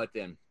who's got what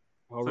then.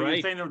 So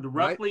you're saying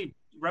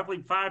roughly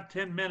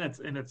 5-10 minutes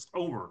and it's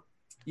over.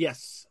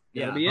 Yes.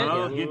 Yeah.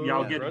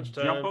 Y'all get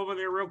jump over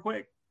there real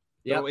quick.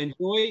 Yeah. So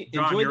enjoy.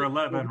 John, you're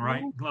 11,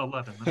 right?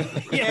 11.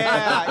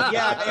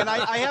 Yeah. And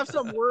I have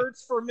some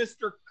words for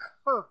Mr.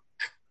 Kirk.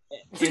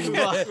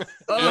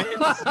 All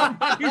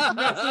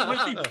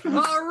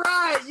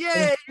right.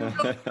 Yay.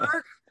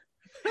 Kirk.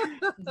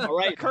 All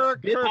right,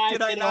 Kirk, did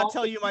I not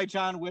tell you my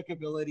John Wick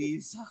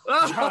abilities?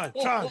 John.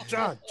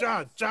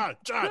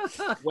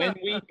 When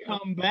we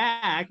come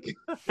back,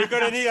 you're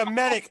going to need a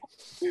medic.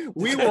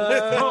 We will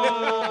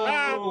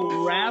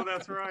wrap.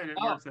 That's right. It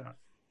works out.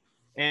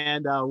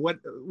 And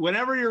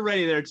whenever you're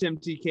ready there, Tim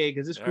TK,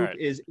 because this group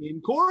is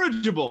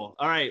incorrigible.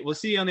 All right, we'll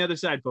see you on the other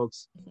side,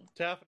 folks.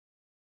 Tap.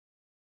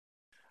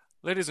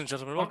 Ladies and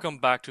gentlemen, welcome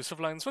back to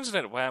Silverline's Wednesday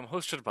Night Wham,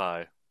 hosted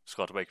by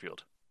Scott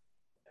Wakefield.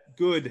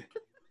 Good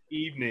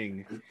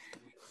evening.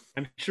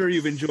 I'm sure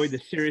you've enjoyed the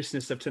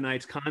seriousness of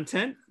tonight's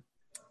content.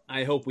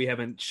 I hope we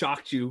haven't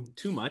shocked you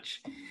too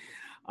much.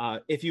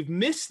 If you've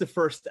missed the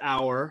first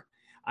hour,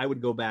 I would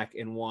go back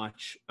and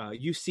watch.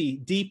 You see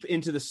deep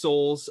into the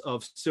souls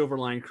of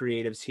Silverline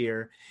creatives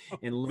here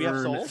and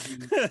learn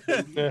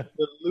the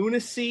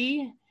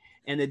lunacy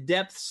and the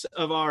depths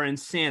of our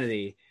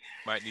insanity.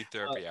 Might need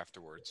therapy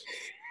afterwards.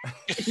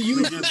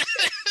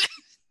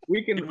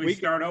 We can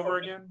start over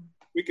again.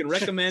 We can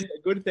recommend a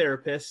good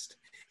therapist.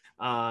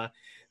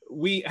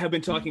 We have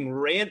been talking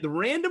the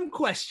random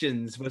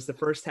questions was the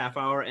first half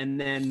hour, and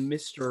then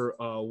Mr.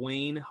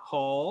 Wayne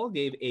Hall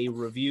gave a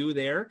review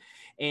there,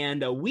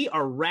 and we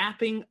are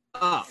wrapping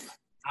up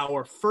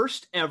our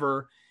first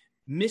ever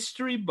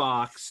mystery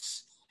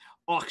box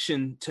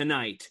auction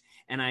tonight.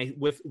 And I'm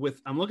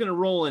looking at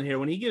Roland here.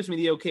 When he gives me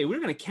the okay, we're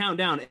going to count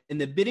down, and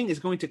the bidding is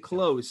going to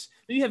close.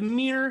 So you have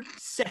mere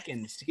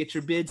seconds to get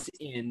your bids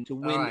in to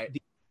win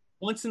the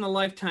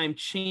once-in-a-lifetime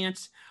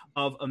chance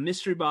of a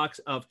mystery box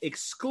of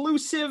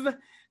exclusive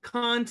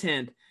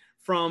content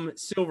from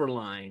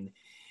Silverline.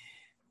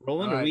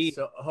 Roland,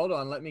 so hold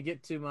on. Let me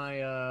get to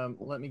my.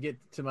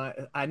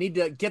 I need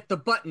to get the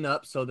button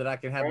up so that I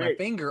can have my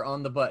finger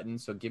on the button.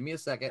 So give me a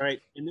second. All right,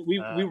 and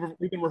we've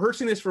been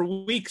rehearsing this for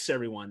weeks.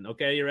 Everyone,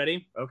 okay? You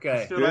ready?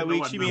 Okay. By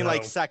weeks, you mean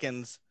like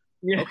seconds?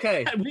 Yeah.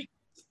 Okay.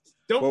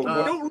 Don't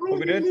what ruin we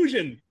the did?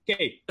 illusion.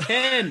 Okay,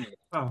 10.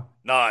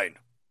 9.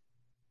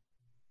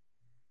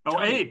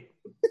 Oh, 8.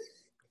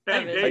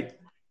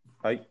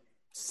 Eight.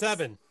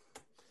 7.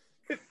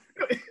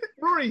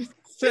 Rory.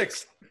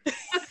 6.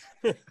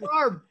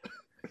 Barb.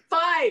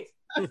 5.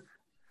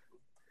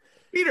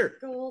 Peter.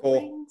 Gold 4.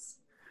 rings.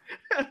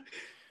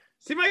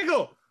 See,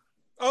 Michael.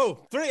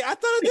 Oh, 3. I thought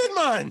I did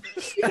mine.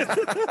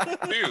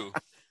 2.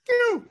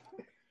 2.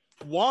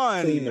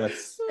 1.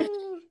 Seamless.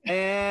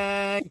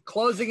 And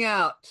closing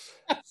out.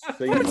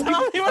 Seamless.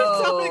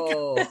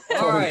 Oh,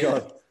 all right.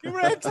 God. You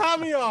ran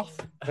Tommy off.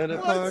 And a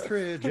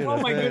partridge in Oh,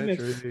 a my pear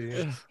goodness.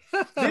 tree.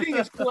 Bidding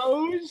is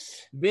closed.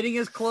 Bidding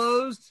is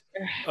closed.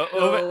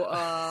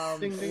 So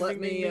Ding, ding, let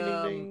ding, me. ding,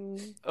 ding,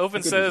 ding.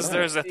 Oven Good says design.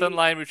 there's a thin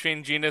line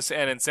between genius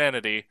and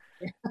insanity,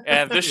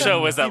 and this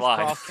show is that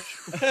line.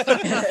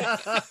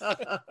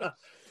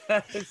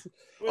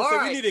 Well, All so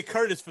right. we needed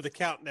Curtis for the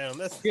countdown.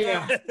 That's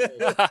Yeah.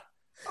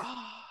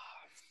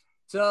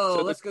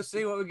 So let's go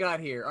see what we got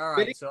here. All right.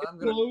 Bidding So is I'm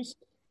gonna closed.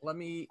 let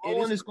me.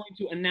 Owen is going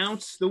to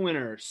announce the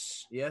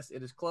winners. Yes,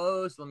 it is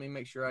closed. Let me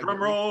make sure I Drum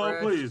get roll,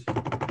 refreshed.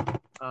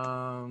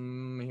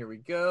 please. Here we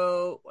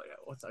go.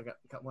 What's I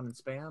got one in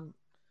spam?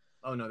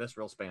 Oh no, that's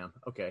real spam.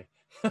 Okay.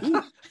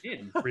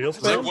 Real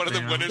It's like spam. one of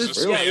the winners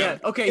of Yeah, spam. yeah.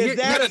 Okay. Is here-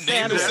 that What kind of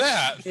name is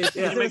that? Yeah. Is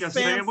it Make a a spam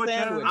sandwich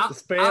sandwich? out The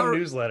spam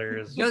newsletter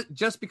is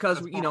just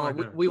because That's you know right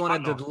there. we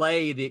wanted to Hot dog.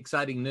 delay the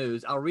exciting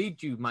news, I'll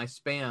read you my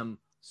spam.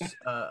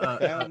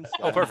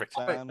 Oh, perfect.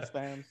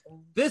 Spam.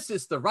 This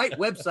is the right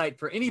website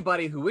for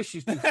anybody who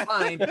wishes to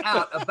find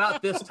out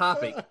about this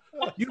topic.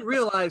 You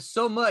realize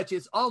so much,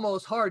 it's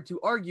almost hard to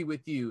argue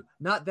with you.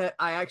 Not that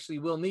I actually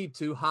will need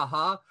to,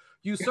 haha.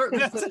 You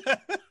certainly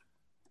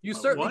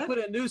What? put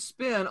a new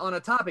spin on a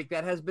topic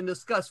that has been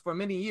discussed for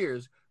many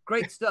years.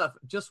 Great stuff,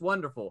 just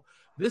wonderful.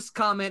 This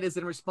comment is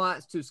in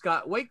response to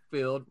Scott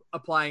Wakefield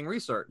applying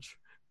research.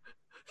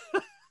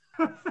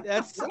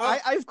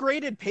 I've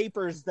graded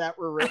papers that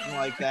were written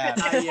like that.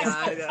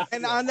 Yeah,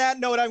 And on that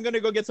note, I'm going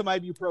to go get some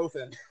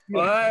ibuprofen.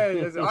 All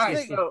right,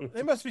 so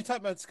They must be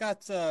talking about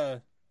Scott's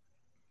all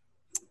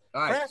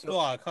right, craft so-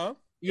 blog, huh?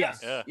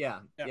 yes, Yeah.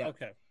 yeah.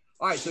 Okay.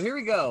 All right, so here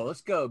we go.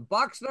 Let's go.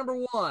 Box number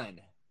 1.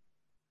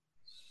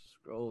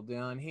 Scroll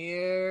down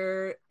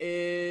here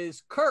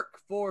is Kirk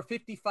for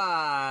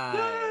 55.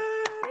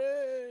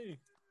 Yay!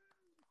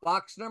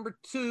 Box number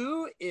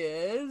 2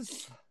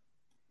 is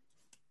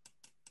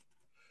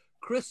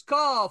Chris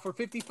Call for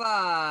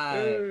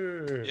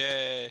 55.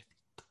 Yay.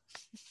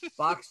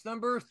 Box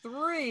number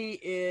 3 You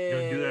is.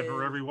 gonna do that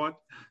for everyone?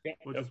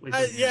 We'll just wait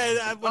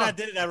When I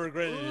did it, I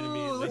regretted it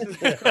immediately.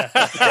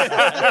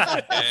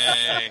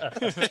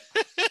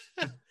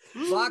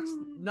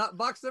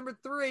 Box number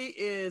 3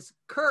 is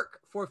Kirk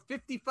for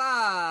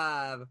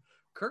 55.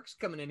 Kirk's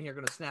coming in here,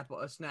 going to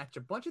snatch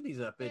a bunch of these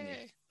up, isn't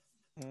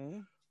he? Hmm?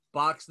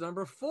 Box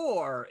number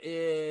 4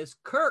 is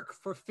Kirk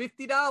for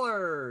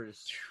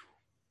 $50.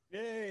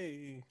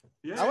 Yay!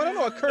 I want to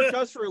know what Kirk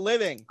does for a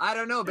living. I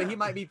don't know, but he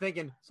might be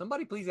thinking,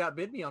 somebody please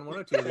outbid me on one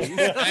or two of these.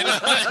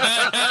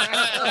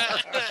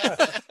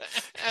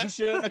 You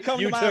shouldn't have come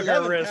You to my took a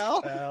 11, risk,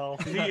 pal. pal.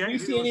 If you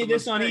see any of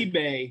this on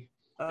eBay,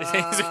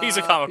 He's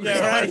a comic book.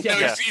 Yeah, right, No,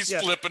 yeah. he's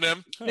flipping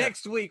him.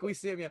 Next week we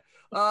see him.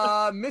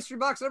 Yeah. Mystery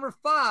box number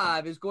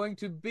 5 is going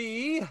to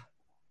be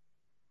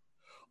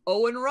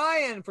Owen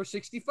Ryan for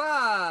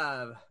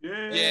 65.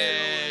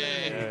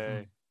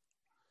 Yay.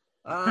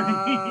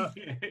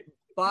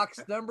 Box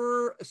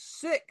number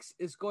 6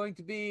 is going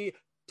to be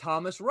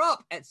Thomas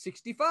Rupp at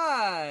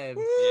 65.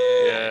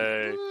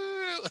 Yay.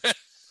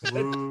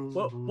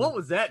 What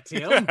was that,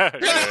 Tim?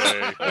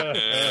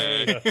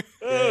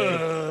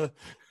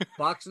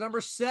 Box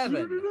number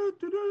 7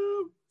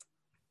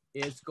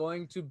 is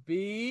going to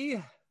be.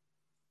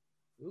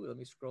 Ooh, let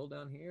me scroll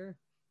down here.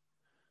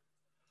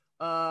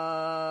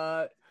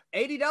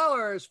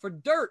 $80 for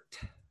Dirt.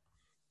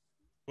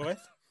 What?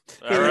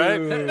 All right.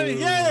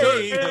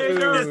 Yay!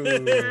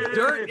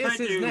 Dirt is Thank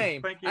his you.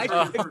 name. Thank you.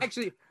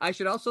 Actually, I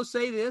should also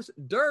say this.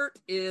 Dirt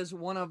is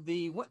one of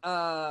the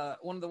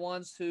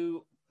ones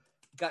who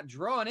got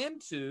drawn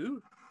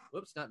into.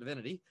 Whoops, not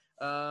Divinity.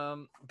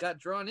 Got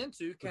drawn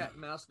into Cat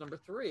and Mouse number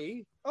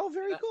 3. Oh,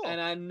 very cool.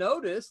 And I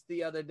noticed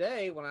the other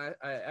day when I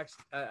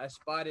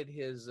spotted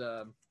his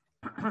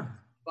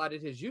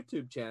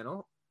YouTube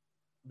channel.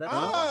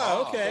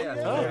 Okay. Yeah.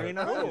 Oh, very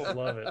nice.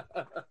 Love it.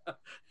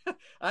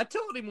 I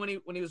told him when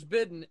he was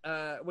bidding,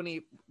 when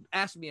he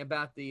asked me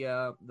about the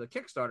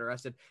Kickstarter, I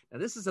said, "Now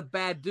this is a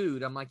bad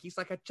dude." I'm like, he's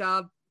like a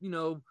child,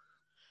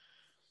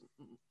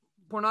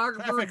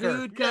 pornographer Trafficker.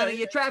 dude, kind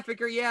of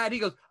trafficker, yeah. And he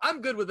goes,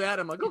 "I'm good with that."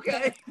 I'm like,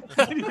 "Okay."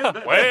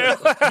 Well,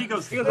 he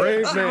goes,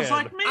 brave sounds man.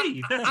 like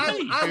me. That's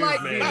me. I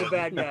like being man. the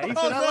bad guy. He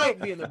said, "I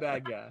like being the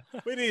bad guy."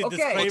 We need a Okay.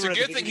 disclaimer Well, it's a at the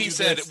good thing beginning he of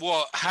said, this.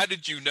 well, how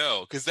did you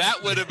know? Because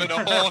that would have been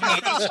a whole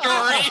other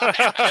story.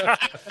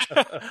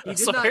 He did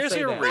so not here's say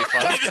your that.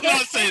 refund. He did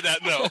not say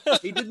that, no.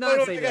 He did I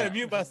not say I gotta that.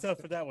 mute myself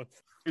for that one.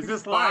 Is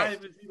this All right.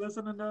 live? Is he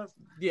listening to us?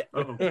 Yeah.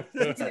 Oh. edit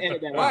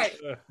that All out. right.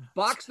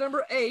 Box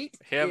number 8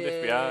 Him, is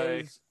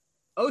FBI.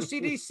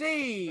 OCD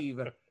Sieve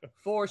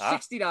for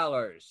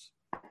 $60.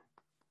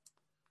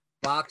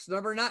 Box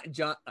number 9.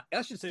 John,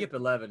 I should skip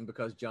 11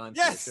 because John's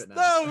Yes. here, shouldn't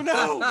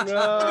No.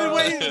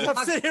 I?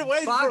 I'm sitting here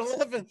waiting for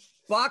 11.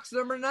 Box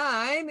number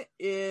 9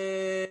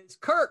 is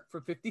Kirk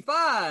for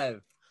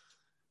 $55.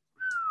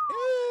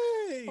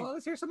 Yay! Oh,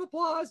 let's hear some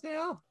applause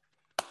now.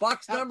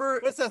 Box number.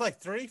 What's that, like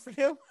 3 for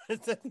him? No,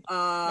 it's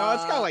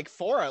got like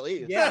 4 at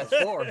least. Yeah, it's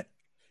 4.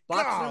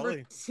 Box Golly.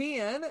 number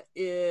 10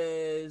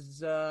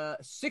 is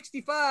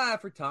 65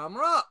 for Tom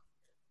Rock.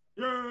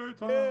 Yay,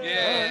 Tom.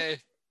 Yay.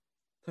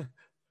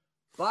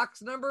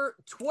 Box number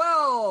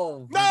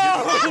 12.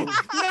 No!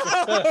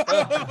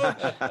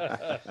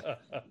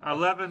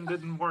 11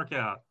 didn't work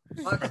out.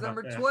 Box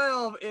number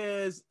 12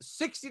 is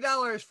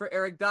 $60 for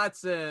Eric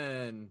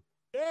Dotson.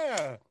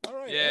 Yeah. All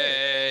right.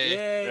 Yay.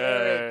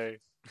 Yay.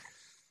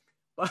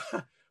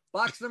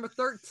 Box number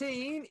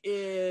 13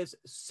 is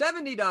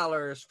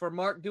 $70 for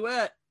Mark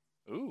Duet.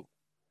 Ooh.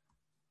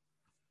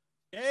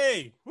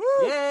 Yay. Woo.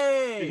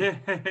 Yay.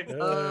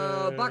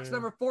 Yay. Box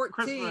number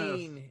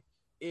 14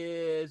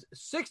 is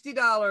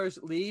 $60,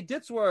 Lee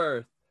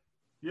Ditzworth.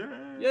 Yay.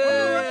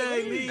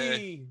 Yay,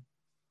 Lee.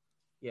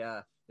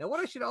 Yeah. Now, what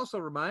I should also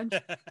remind you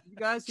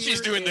guys here She's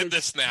doing is, the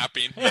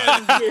snapping.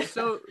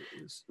 So,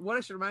 what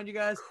I should remind you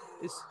guys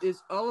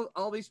is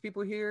all these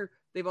people here,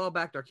 they've all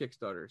backed our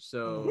Kickstarter.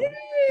 So, we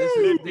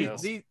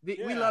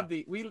love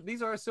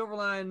these are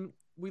Silverline.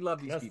 We love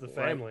these That's people. the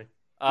family.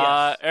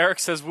 Right? Yes. Eric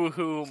says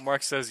woohoo.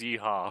 Mark says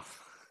yeehaw.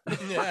 I'm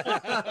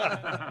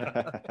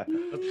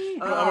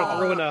gonna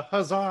throw in a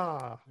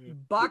huzzah.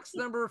 Box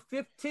number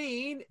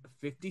 15,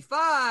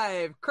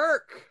 55,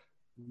 Kirk.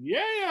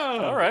 Yeah.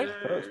 All right.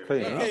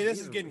 Okay,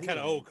 this is getting kind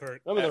of old,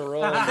 Kurt. I'm gonna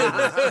roll.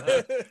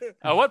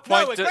 At what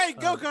point? No, great.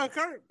 Go,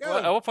 Kurt. Go.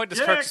 At what point does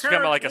Kirk just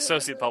become like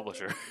associate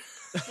publisher?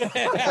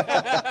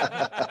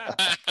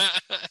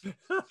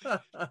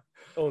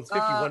 Owns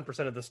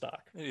 51% of the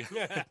stock.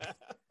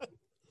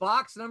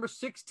 Box number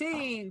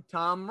 16,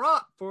 Tom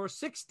Rock for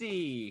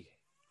 $60.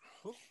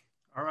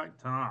 All right,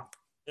 Tom.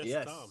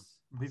 Yes. Tom.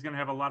 He's going to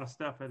have a lot of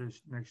stuff at his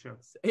next show.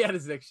 Yeah, at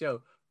his next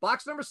show.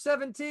 Box number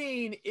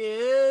 17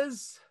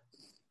 is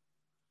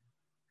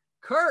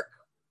Kirk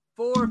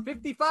for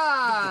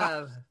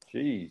 $55.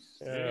 Jeez.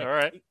 All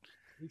right.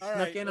 He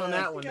snuck in on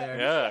that one there.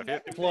 Yeah.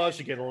 Applause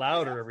should get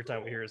louder every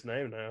time we hear his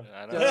name now.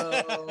 I know.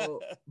 So,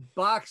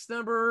 box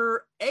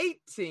number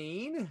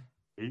 18.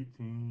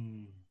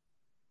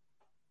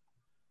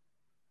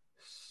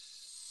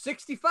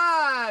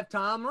 65,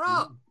 Tom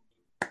Rock.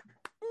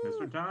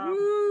 Mr. Tom.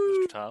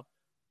 Woo. Mr. Tom.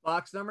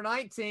 Box number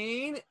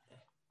 19.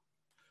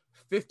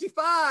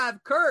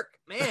 55, Kirk.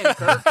 Man,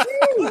 Kirk.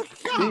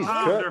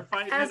 They're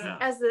fighting As it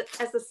out. as the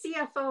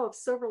CFO of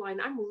Silverline,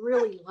 I'm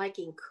really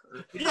liking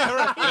Kurt. Yeah,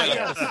 right.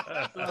 Yes.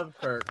 Love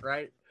Kirk,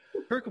 right?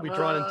 Kirk will be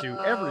drawn into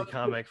every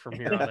comic from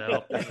here on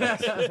out.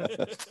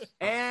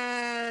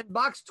 And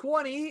box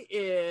 20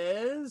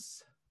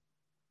 is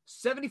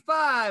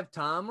 75,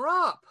 Tom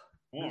Ropp.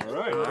 All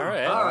right. All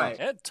right. All right.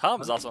 And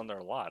Tom is also on there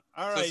a lot.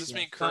 All So right. does this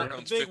mean Kurt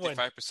owns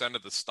 55%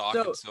 of the stock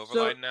in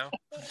Silverline now?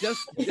 Just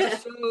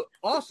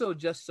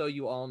so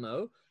you all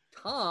know,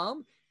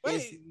 Tom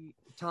Ropp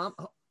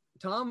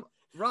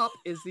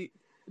is the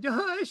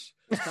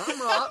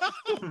Tom Ropp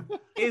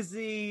is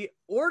the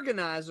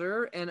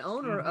organizer and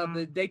owner of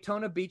the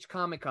Daytona Beach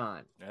Comic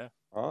Con. Yeah.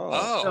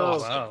 Oh, So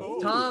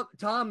wow.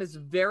 Tom is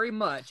very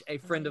much a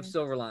friend of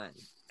Silverline.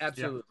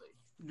 Absolutely.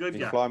 Good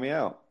You guy. fly me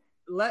out.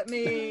 Let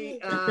me,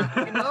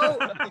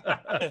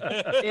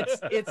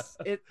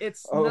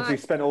 it's Oh, not. he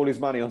spent all his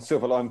money on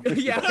Silverline.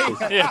 Yeah.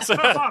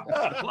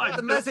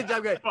 The message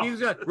I'm getting. He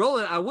was going,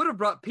 Roland, I would have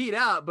brought Pete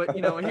out, but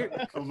here's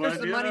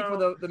the money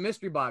for the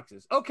mystery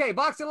boxes. Okay,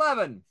 box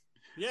 11.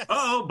 Yes.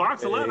 Oh,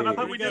 box 11. I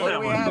thought we did What that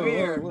do we one. have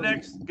here?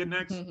 Next.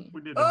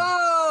 We did that.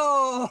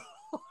 Oh,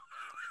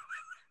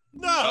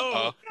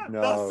 No.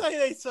 No. Don't say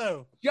they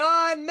so.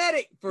 John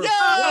Medic for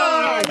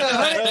Yeah!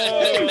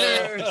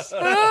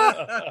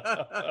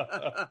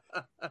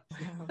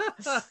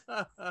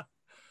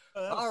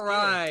 All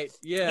right.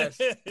 Yes.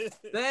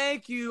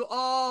 Thank you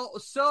all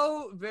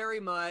so very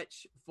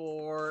much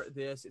for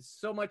this. It's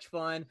so much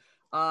fun.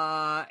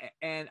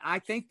 And I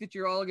think that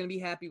you're all going to be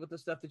happy with the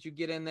stuff that you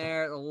get in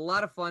there. A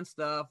lot of fun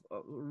stuff,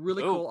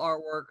 really cool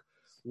artwork.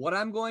 What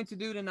I'm going to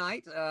do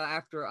tonight,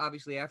 after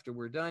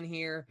we're done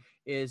here,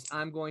 is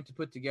I'm going to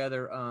put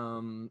together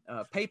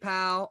a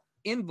PayPal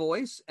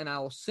invoice, and I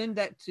will send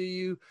that to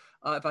you.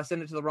 If I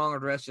send it to the wrong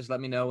address, just let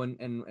me know,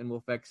 and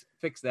we'll fix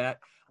that.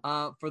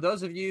 For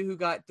those of you who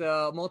got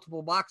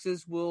multiple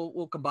boxes,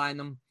 we'll combine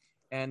them,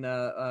 and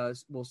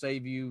we'll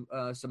save you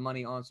some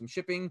money on some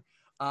shipping.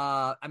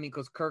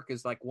 Because Kirk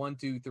is like 1,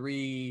 2,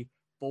 3,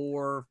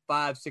 4,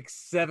 5, 6,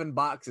 7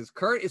 boxes.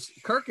 Kirk is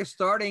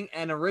starting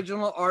an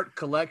original art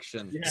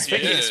collection. Yeah.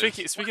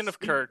 Speaking of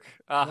Kirk,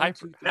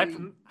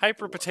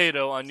 Hyper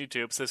Potato on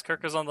YouTube says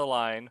Kirk is on the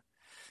line.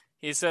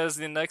 He says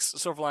the next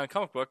Silverline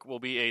comic book will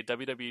be a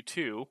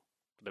World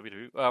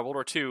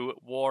War II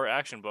war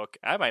action book.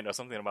 I might know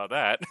something about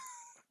that.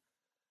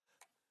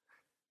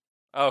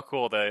 Oh,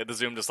 cool. The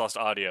Zoom just lost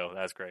audio.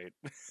 That's great.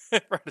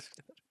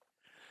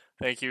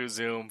 Thank you,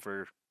 Zoom,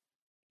 for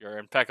your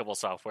impeccable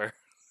software.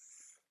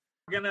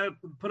 We're gonna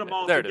put them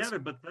all together,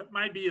 but that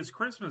might be his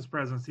Christmas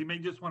presents. He may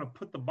just want to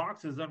put the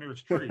boxes under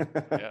his tree.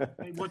 Yeah.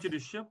 He wants you to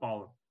ship all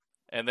of them.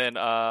 And then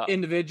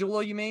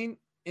individual, you mean?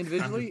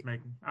 Individually?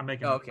 I'm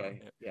making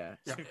okay. Yeah.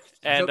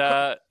 And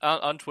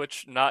on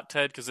Twitch, not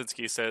Ted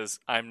Kaczynski says,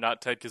 "I'm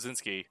not Ted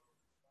Kaczynski."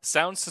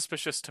 Sounds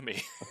suspicious to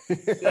me.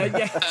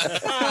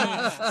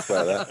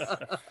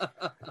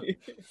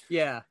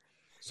 Yeah.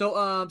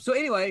 So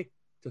anyway,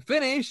 to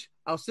finish,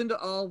 I'll send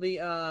all the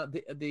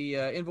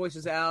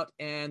invoices out,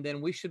 and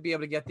then we should be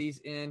able to get these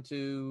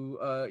into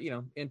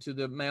into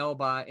the mail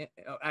by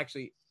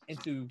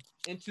into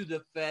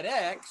the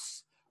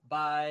FedEx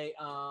by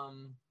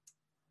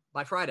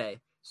Friday,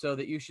 so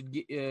that you should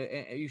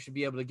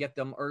be able to get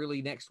them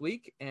early next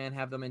week and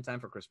have them in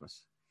time for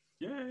Christmas.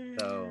 Yay!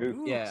 So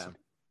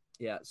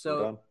yeah.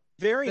 So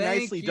very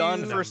nicely done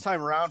you. first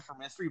time around for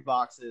mystery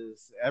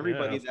boxes.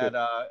 Everybody that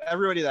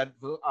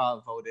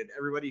voted,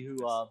 everybody who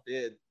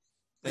bid.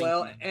 Thank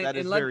you. That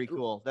is very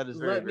cool. That is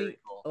very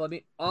cool. Let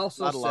me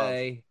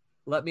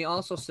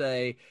also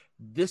say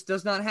this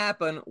does not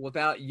happen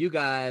without you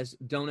guys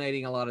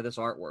donating a lot of this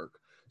artwork.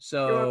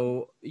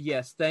 So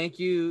yes, thank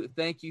you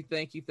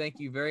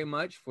very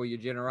much for your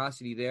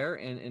generosity there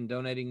and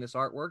donating this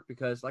artwork,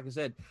 because like I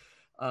said,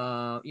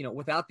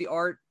 without the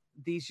art,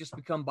 these just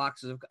become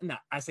boxes of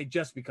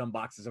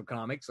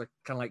comics, like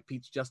kind of like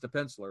Pete's Just a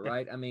Penciler,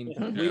 right? I mean,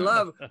 we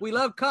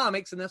love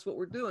comics, and that's what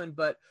we're doing,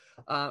 but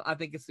I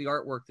think it's the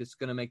artwork that's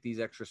going to make these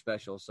extra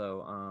special.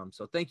 So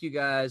so thank you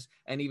guys,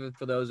 and even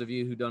for those of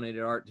you who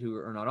donated art who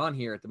are not on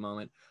here at the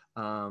moment,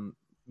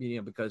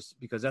 because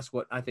that's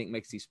what I think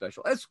makes these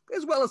special, as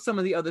well as some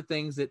of the other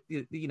things that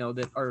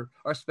that are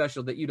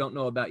special that you don't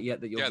know about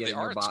yet that you'll get in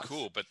your box. The art's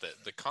cool, but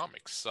the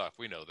comics suck.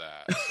 We know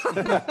that.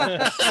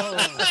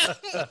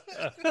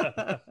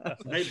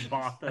 They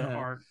bought the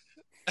art.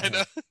 I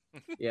know.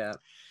 Yeah.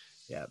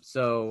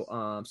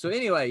 So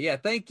anyway,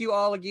 thank you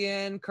all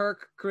again,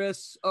 Kirk,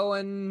 Chris,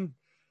 Owen,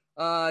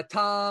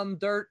 Tom,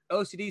 Dirt,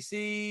 OCD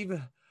Steve,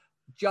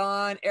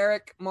 John,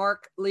 Eric,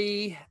 Mark,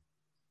 Lee.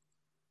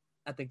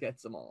 I think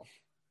that's them all.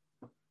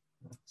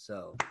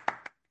 So,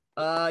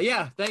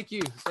 thank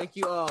you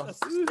all. Yes,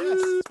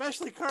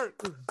 especially Kurt.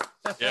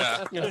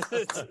 Yeah.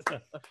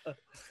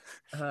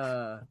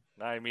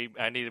 I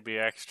need to be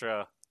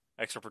extra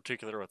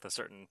particular with a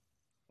certain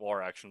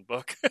war action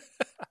book.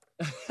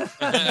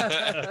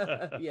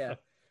 Yeah.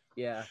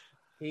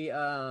 He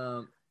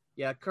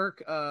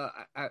Kirk.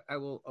 I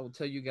will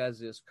tell you guys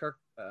this.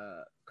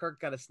 Kirk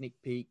got a sneak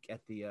peek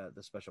at the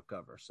special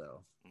cover,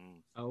 so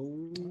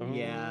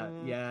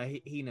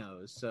he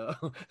knows. So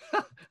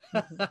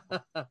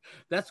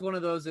that's one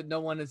of those that no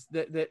one is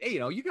that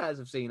you guys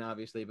have seen,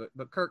 obviously,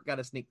 but Kirk got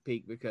a sneak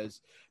peek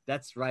because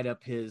that's right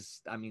up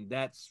his. I mean,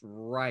 that's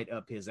right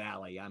up his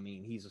alley. I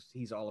mean,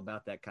 he's all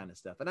about that kind of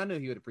stuff, and I knew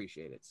he would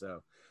appreciate it.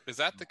 So is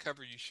that the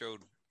cover you showed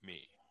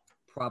me?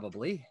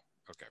 Probably.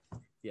 Okay.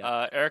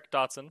 Yeah. Eric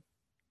Dotson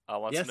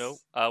wants to know,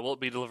 will it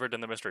be delivered in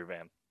the mystery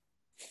van?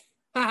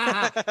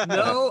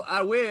 No,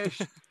 I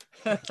wish.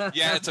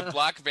 Yeah, it's a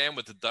black van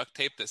with the duct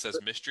tape that says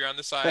mystery on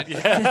the side.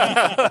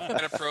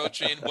 And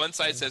approaching. One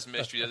side says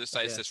mystery, the other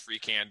side says free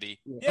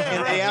candy. Yeah,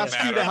 and they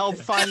ask you to help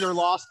find their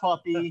lost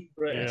puppy.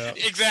 Yeah.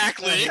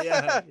 Exactly.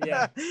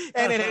 Yeah.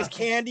 And it has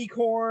candy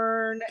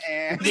corn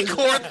and candy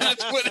corn.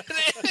 That's what it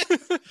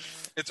is.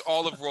 It's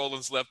all of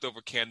Roland's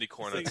leftover candy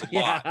corn. It's a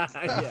lot.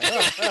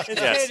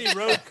 It's candy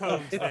road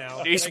cones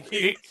now.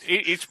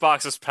 Each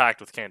box is packed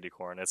with candy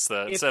corn.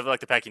 Instead of like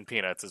the packing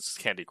peanuts, it's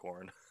candy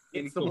corn.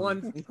 It's the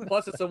ones.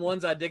 Plus, it's the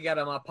ones I dig out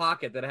of my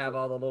pocket that have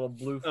all the little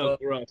blue fluff.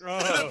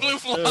 The blue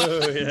fluff.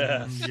 Oh,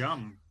 yeah.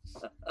 Yum.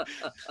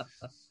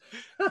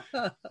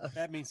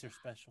 That means they're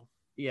special.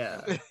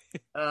 Yeah.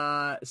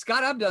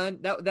 Scott, I'm done.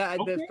 That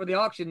for the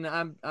auction.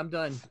 I'm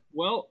done.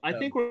 Well, I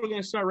think we're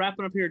going to start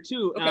wrapping up here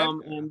too.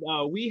 Okay.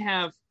 We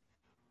have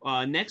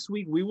next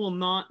week. We will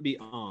not be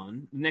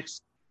on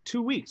next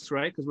 2 weeks,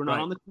 right? Because we're not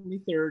on the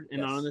 23rd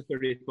and not on the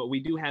 30th, but we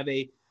do have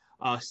a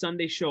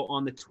Sunday show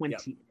on the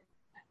 20th. Yep.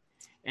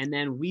 And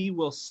then we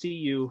will see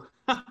you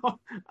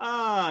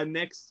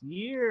next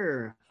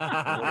year. Before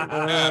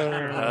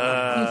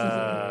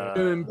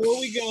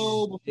we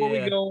go,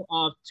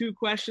 2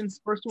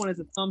 questions. First one is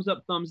a thumbs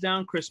up, thumbs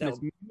down. Christmas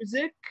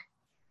music.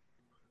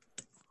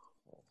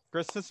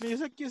 Christmas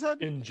music, you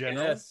said? In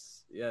general?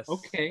 Yes.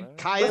 Okay.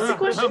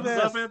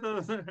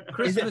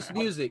 Christmas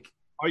music.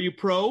 Are you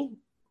pro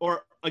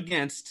or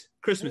against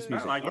Christmas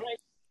music? Like All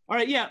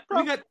right. Yeah.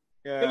 Pro. We got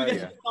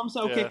thumbs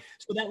up. Okay.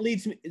 So that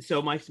leads me.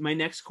 So my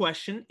next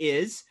question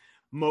is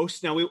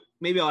most. Now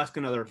maybe I'll ask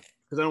another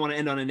because I don't want to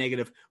end on a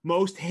negative.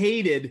 Most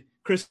hated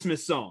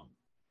Christmas song.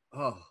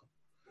 Oh,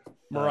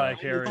 Mariah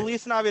Carey.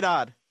 Feliz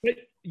Navidad.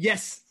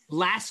 Yes.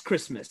 Last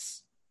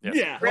Christmas. Yes.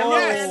 Yeah.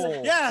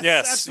 Oh.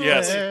 Yes.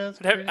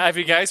 Have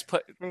you guys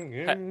played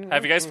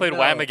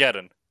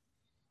Whamageddon?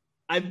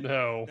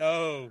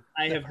 No.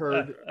 I have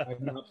heard.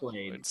 I've not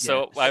played.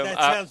 So that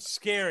sounds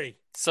scary.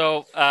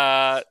 So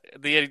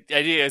the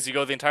idea is you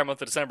go the entire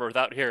month of December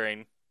without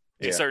hearing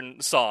a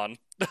certain song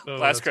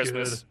last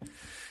Christmas. Good.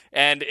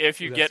 And if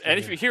you That's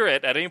if you hear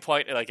it at any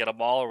point, like at a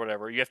mall or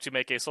whatever, you have to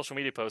make a social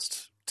media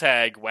post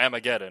tag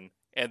Whamageddon.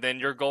 And then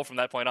your goal from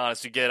that point on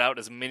is to get out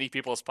as many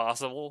people as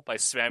possible by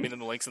spamming them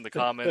the links in the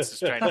comments.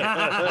 Just trying to.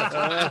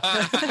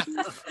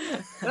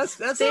 That's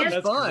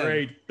fun.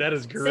 Great. That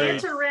is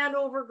great. Santa ran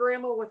over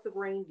Grandma with the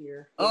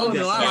reindeer. Oh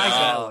no, I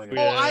like that.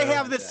 Oh, I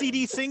have the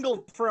CD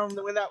single from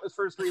when that was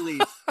first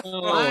released. You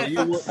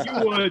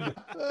would.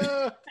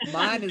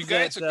 Mine is you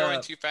guys that, are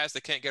going too fast. They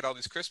can't get all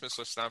these Christmas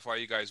lists on for all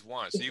you guys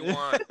want. So you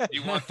want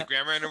the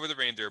Grandma Ran Over the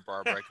Reindeer,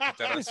 Barbara. I can put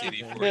that on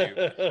CD for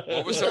you.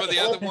 What were some of the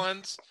other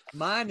ones?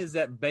 Mine is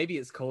that Baby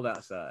It's Cold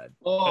Outside.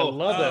 I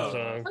love that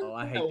song. Oh,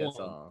 I hate that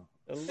song.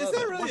 Is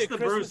that really a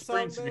Christmas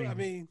song, though? I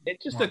mean,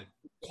 it's just a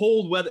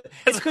cold weather.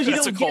 It's because you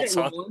It's don't a cold get it,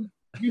 song. Roland.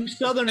 You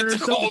Southerners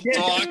It's a don't cold get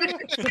song. it.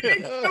 It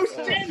makes no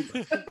sense.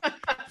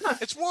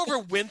 It's more of a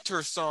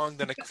winter song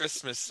than a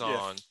Christmas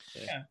song.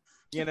 Yeah.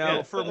 You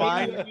know, for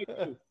mine,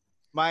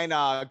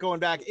 going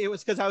back, it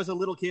was because I was a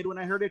little kid when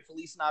I heard it.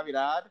 Feliz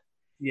Navidad.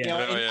 Yeah. You know,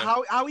 Oh, and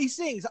yeah. how he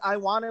sings, I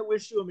want to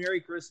wish you a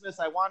Merry Christmas.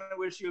 I want to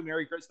wish you a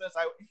Merry Christmas.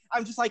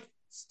 I'm just like,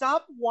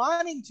 stop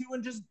wanting to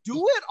and just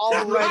do it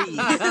already.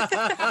 So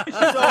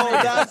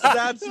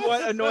that's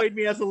what annoyed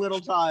me as a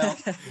little child.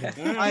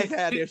 I've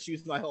had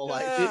issues my whole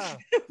life.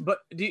 But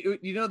do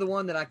you know the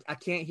one that I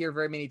can't hear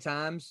very many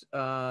times?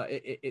 I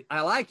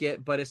like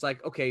it, but it's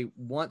like, okay,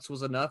 once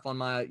was enough on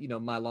my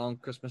my long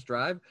Christmas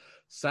drive.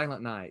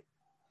 Silent Night.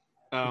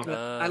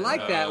 I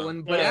like that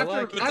one, but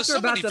after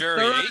about the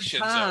third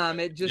time,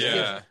 it just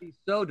gets to be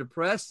so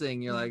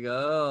depressing. You're like,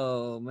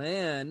 oh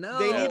man, no.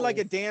 They need like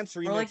a dance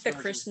remix. Or like the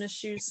Christmas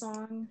shoe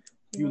song.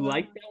 You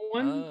like that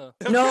one?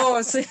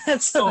 No, see,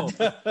 that's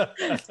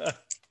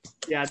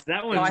yeah,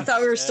 that one. Oh, I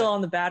thought we were still on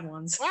the bad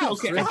ones. Wow,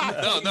 okay. No,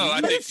 I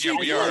think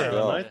we are. I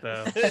like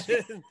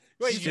that.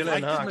 Wait, you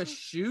like Christmas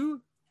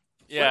shoe?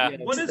 Yeah.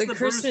 What is the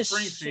Christmas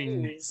Bruce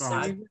Springsteen shoes? song?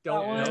 I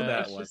don't know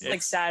that It's one. just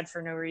like sad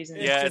for no reason.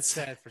 Yeah, it's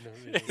sad for no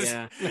reason.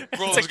 Yeah.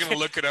 Roland's going to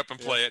look it up and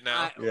play it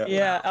now.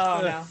 Yeah.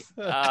 Oh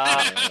no.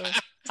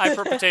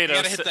 Hyper Potato. You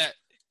gotta hit that.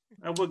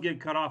 I will get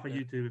cut off of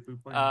YouTube if we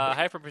play.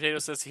 Hyper Potato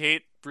says he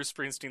hates Bruce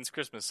Springsteen's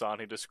Christmas song.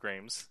 He just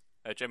screams.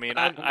 Which, I mean,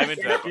 I'm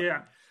into that.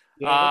 Yeah.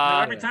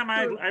 Every time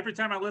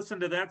I listen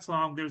to that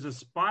song, there's a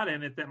spot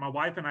in it that my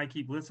wife and I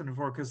keep listening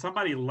for because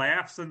somebody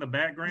laughs in the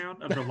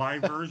background of the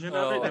live version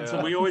of it, and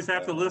so we always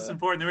have to listen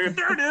for it. And then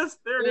there it is.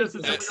 And so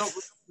we don't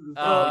listen to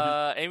the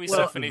song. Amy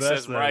Stephanie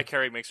says Mariah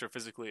Carey makes her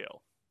physically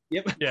ill.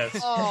 Yep. Yes.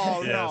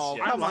 Oh Yes. no!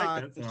 Yeah. Come I like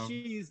on, that song.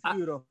 she's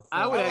beautiful.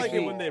 I would I like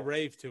actually it when they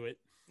rave to it.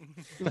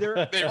 They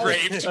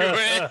rave to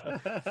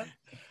it.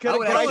 I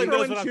would Probably actually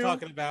knows what I'm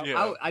talking about.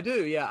 Yeah. I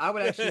do, yeah. I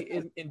would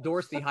actually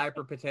endorse the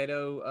Hyper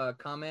Potato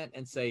comment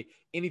and say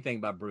anything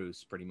by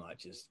Bruce, pretty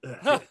much is.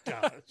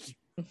 Gosh.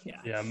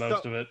 Yeah,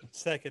 most of it.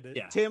 Seconded.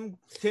 Yeah. Tim,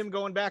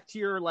 going back to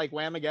your like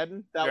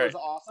Whamageddon, that Right. was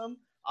awesome.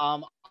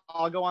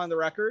 I'll go on the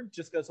record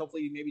just because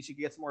hopefully maybe she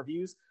can get some more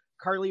views.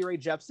 Carly Rae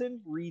Jepsen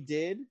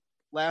redid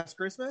Last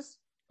Christmas,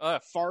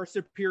 far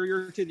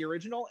superior to the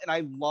original, and I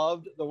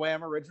loved the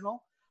Wham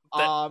original.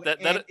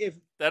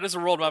 That is a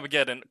World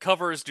Whamageddon.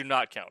 Covers do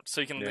not count.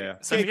 So you can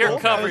so Okay, if you hear cool.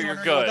 a cover, I was you're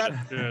wondering good.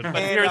 about that. But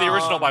if you hear the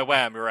original by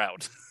Wham, you're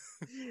out.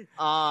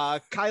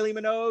 Kylie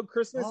Minogue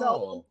Christmas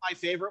album, my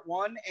favorite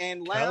one,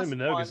 and last Kylie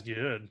Minogue one, is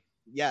good.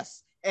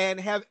 yes. And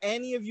have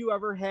any of you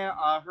ever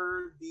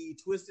heard the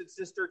Twisted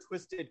Sister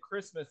Twisted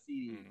Christmas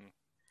CD?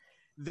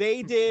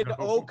 They did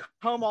 "Oh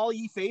Come All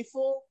Ye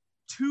Faithful"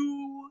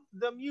 to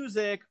the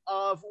music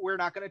of "We're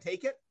Not Gonna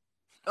Take It."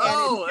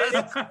 Oh, And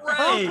that's it's great.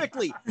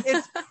 perfectly.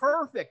 It's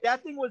perfect.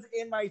 That thing was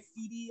in my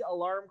CD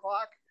alarm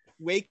clock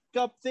wake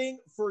up thing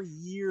for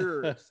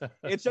years.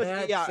 It's just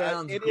That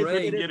sounds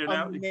great. It Get is it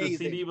out because the amazing.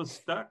 CD was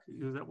stuck.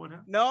 Is that what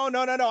happened? No.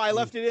 I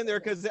left it in there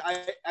because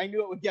I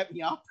knew it would get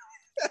me up.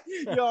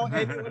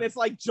 And when it's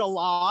like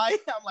July,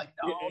 I'm like,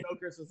 no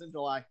Christmas in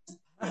July.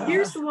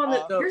 Here's the one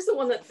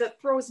that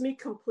throws me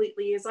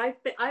completely. Is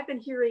I've been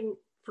hearing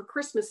for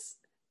Christmas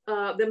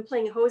them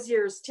playing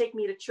Hosier's "Take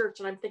Me to Church,"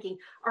 and I'm thinking,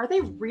 are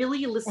they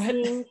really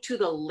listening to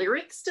the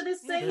lyrics to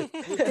this thing?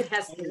 It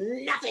has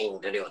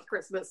nothing to do with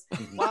Christmas.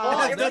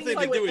 Wow, It has nothing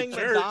to do with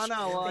church.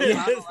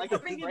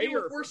 Nothing to do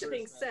with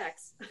worshiping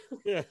sex.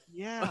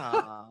 Yeah.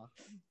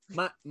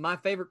 My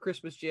favorite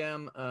Christmas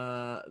jam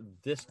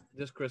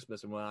this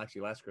Christmas, and well,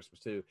 actually last Christmas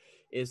too,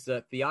 is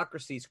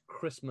Theocracy's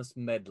Christmas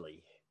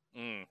medley.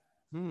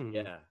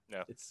 Yeah,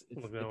 it's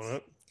Look that one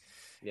up.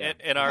 yeah.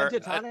 In our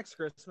Tectonic's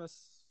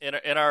Christmas. in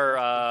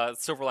our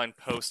Silverline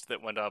post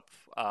that went up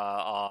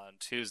on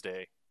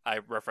Tuesday, I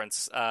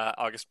reference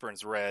August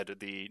Burns Red,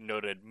 the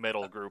noted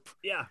metal group.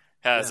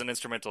 Has an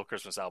instrumental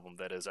Christmas album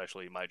that is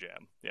actually my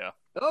jam. Yeah.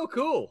 Oh,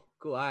 cool.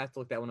 I have to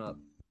look that one up.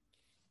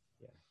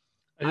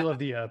 I do love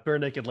the Bare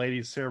Naked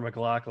Ladies, Sarah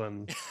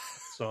McLachlan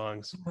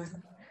songs.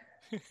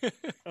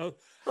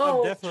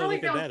 Oh, Charlie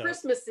Brown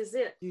Christmas is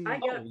it. I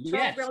got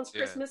Charlie Brown's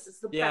Christmas is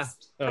the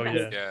best.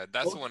 Yeah,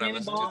 that's the one I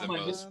listen to the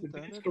most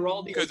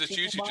because it's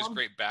usually just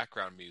great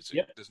background music.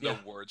 Yep. There's no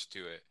words to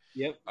it.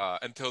 Yep.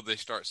 Until they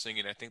start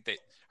singing, I think they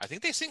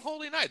sing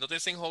Holy Night. Don't they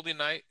sing Holy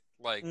Night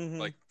like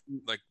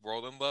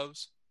Roland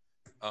loves?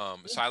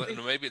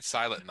 Maybe it's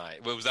Silent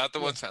Night. Was that the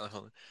one? Silent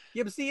Holy?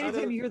 Yeah, but see,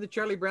 anytime you hear the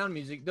Charlie Brown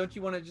music, don't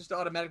you want to just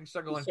automatically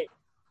start going?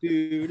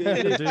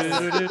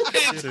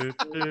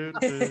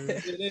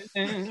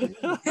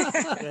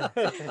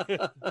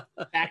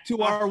 Back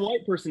to our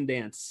white person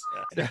dance.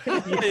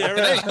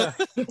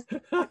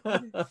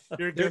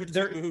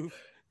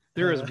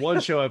 There is one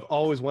show I've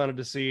always wanted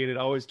to see, and it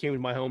always came to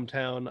my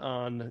hometown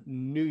on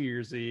New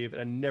Year's Eve,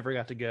 and I never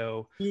got to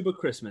go. Tuba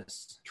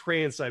Christmas.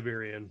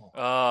 Trans-Siberian.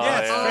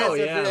 Oh,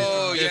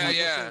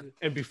 yeah.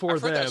 And before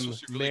them,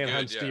 really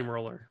Manhunt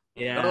Steamroller.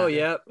 Yeah. Oh,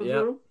 yep.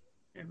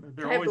 And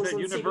they're always at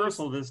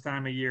Universal this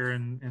time of year,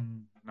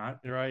 and not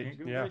right.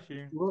 Yeah.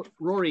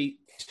 Rory,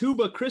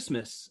 Tuba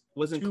Christmas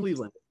was in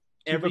Cleveland.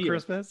 Every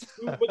Christmas.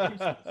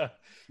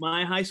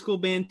 My high school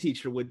band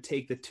teacher would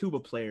take the tuba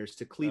players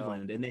to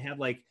Cleveland, and they had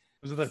like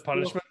was it that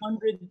punishment?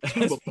 100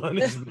 tuba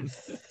punishment,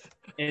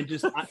 and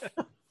just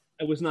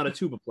I was not a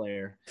tuba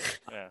player.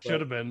 Should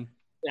have been.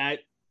 I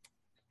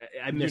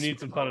you need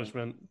some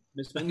punishment.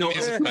 No,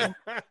 the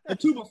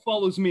tuba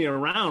follows me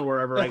around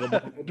wherever I go.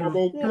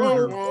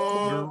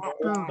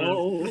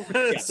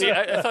 See,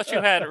 I thought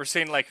you were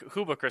saying like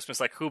Huba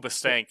Christmas, like Huba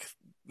Stank.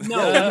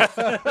 No,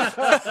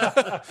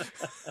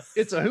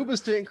 it's a Huba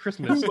Stank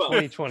Christmas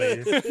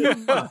 2020.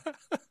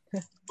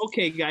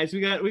 Okay, guys,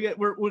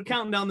 we're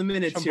counting down the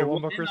minutes here.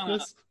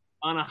 Christmas.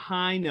 On a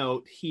high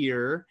note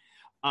here,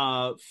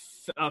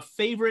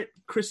 favorite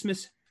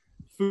Christmas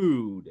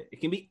food. It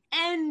can be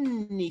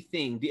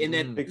anything. And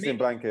then pigs in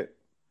blanket.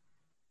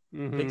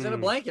 Pigs in a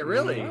blanket,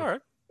 really? All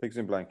right. Pigs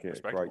in blanket,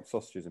 right?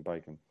 Sausages and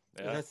bacon.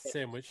 Yeah, that's a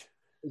sandwich.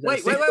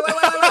 Wait. Back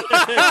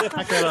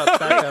that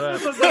up.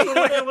 It's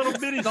like a little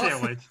mini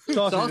sandwich.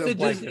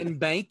 Sausages and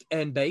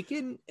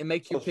bacon. It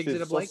makes you pigs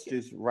in a blanket.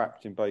 Sausages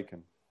wrapped in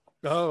bacon.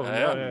 Oh,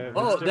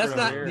 that's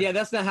not. Here. Yeah,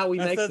 that's not how we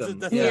make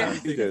them. You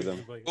do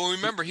them. Well,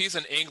 remember, he's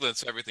in England,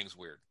 so everything's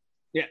weird.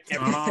 Yeah.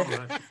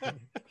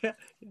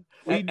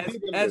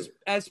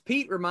 As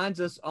Pete reminds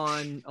us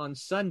on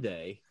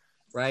Sunday,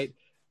 right?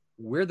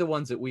 We're the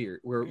ones that we're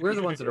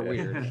the ones that are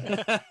weird.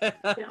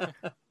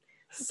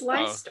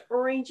 Sliced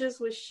oranges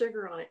with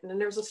sugar on it, and then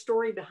there's a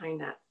story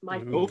behind that. My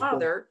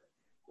father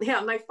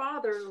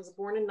was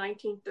born in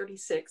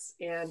 1936,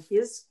 and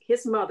his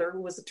mother,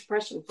 who was a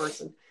Depression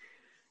person,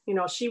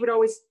 she would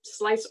always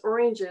slice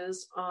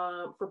oranges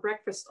for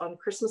breakfast on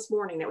Christmas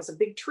morning. That was a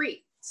big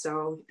treat.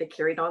 So they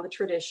carried on the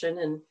tradition,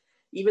 and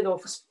even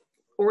though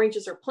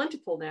oranges are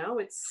plentiful now,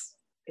 it's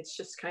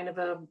just kind of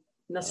a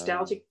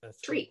nostalgic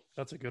treat.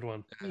 That's a good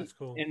one. That's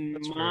cool.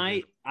 And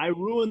I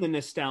ruin the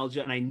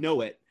nostalgia, and I know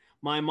it.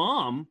 My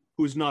mom,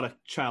 who's not a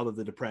child of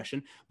the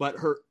Depression, but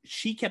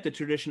she kept a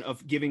tradition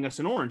of giving us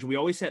an orange.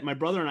 My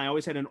brother and I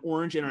always had an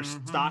orange in our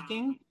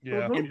stocking.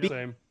 Yeah, and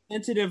being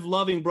sensitive,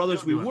 loving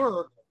brothers we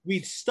were,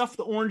 we'd stuff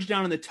the orange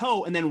down in the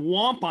toe and then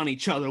womp on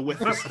each other with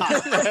the stocking.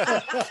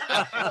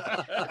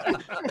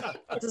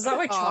 Is that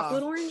why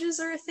chocolate oranges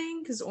are a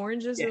thing? Because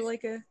oranges are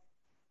like a...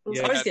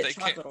 Yeah, I always get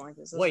chocolate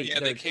oranges. Wait,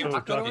 they came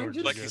like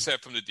you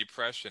said from the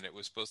Depression. It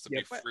was supposed to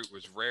be fruit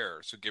was rare,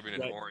 so giving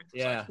it an orange.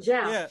 Yeah.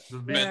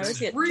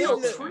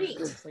 Real treat.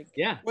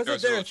 Yeah.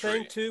 Wasn't there a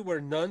thing too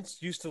where nuns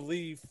used to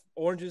leave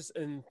oranges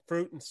and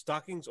fruit and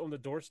stockings on the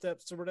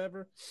doorsteps or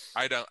whatever?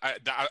 I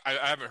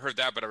haven't heard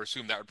that, but I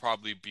assume that would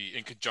probably be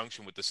in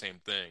conjunction with the same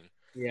thing.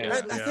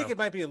 Yeah, I think it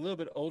might be a little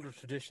bit older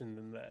tradition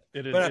than that.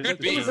 It is. But it could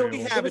be. We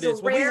have it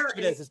as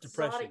this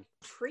Depression.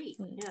 Treat.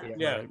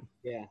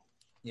 Yeah.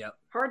 Yep.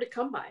 Hard to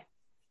come by.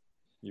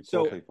 You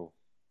poor people.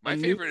 My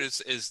favorite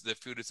is the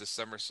food is the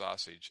summer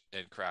sausage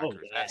and crackers.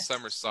 That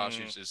summer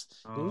sausage is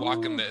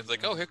walking the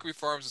like Hickory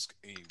Farms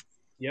is.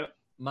 Yep.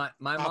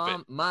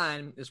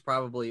 Mine is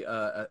probably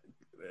a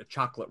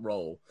chocolate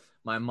roll.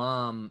 My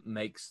mom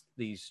makes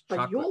these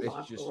chocolate.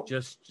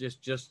 It's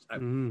just. I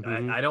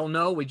don't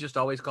know. We just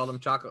always call them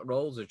chocolate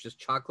rolls. It's just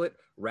chocolate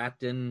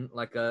wrapped in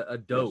like a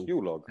dough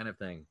kind of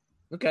thing.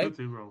 Okay.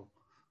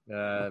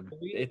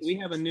 We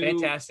have a new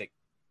fantastic.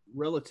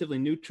 Relatively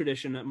new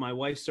tradition that my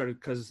wife started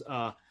because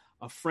a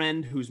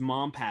friend whose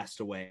mom passed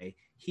away,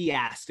 he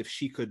asked if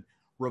she could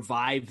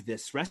revive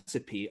this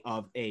recipe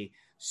of a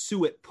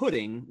suet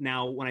pudding.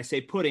 Now, when I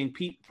say pudding,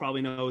 Pete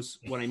probably knows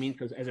what I mean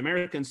because as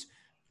Americans,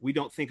 we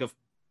think of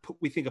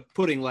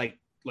pudding like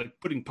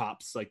pudding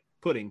pops, like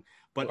pudding,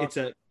 but it's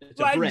a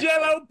bread.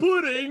 Jello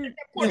pudding.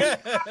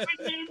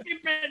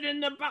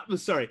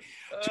 Sorry,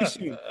 too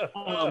soon.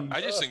 I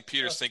just think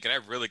Peter's thinking I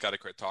really got to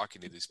quit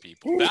talking to these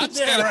people.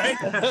 That's right.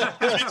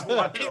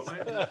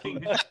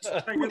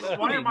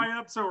 Why am I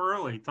up so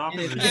early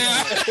talking to you?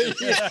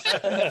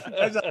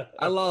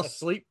 I lost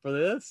sleep for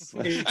this.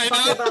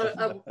 Talk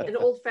about an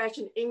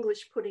old-fashioned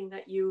English pudding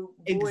that you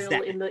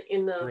boil in the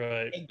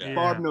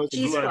Barb knows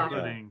cheese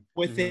pudding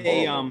with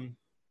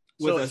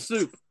a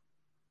soup.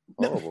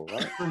 Horrible,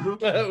 right?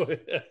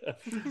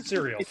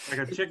 Cereal. Like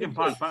a chicken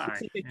pot pie.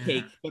 It's like a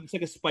cake, but it's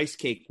like a spice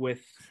cake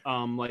with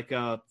like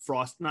a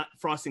not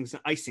frosting,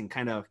 icing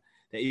kind of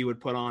that you would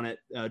put on it,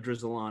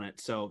 drizzle on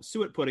it. So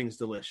suet pudding is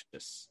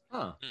delicious.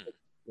 Huh.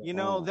 You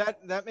know,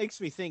 that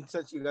makes me think,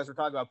 since you guys were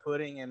talking about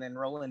pudding and then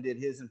Roland did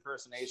his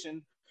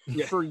impersonation.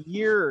 Yeah. For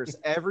years,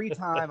 every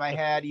time I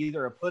had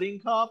either a pudding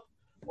cup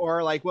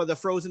or like the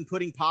frozen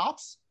pudding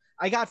pops,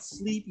 I got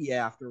sleepy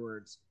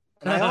afterwards.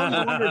 And I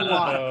always wondered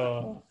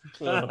why.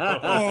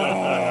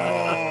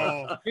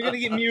 You're gonna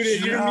get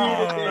muted. You're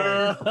muted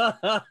there.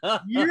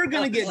 You're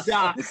gonna get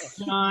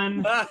doxxed,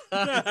 John.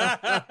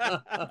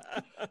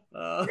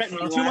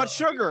 Too much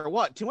sugar.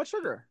 What? Too much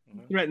sugar?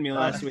 Threatened me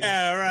last week.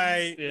 Yeah,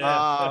 right.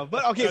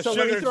 But okay, so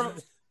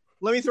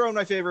let me throw in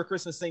my favorite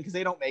Christmas thing because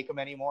they don't make them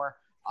anymore.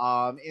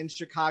 In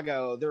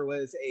Chicago, there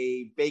was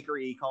a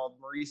bakery called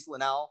Maurice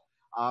Linnell.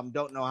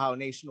 Don't know how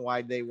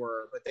nationwide they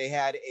were, but they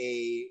had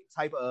a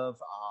type of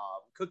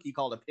cookie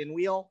called a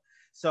pinwheel.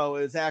 So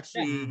it was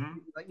actually,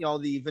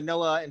 the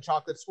vanilla and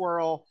chocolate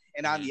swirl,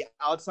 and on the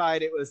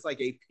outside it was like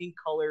a pink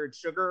colored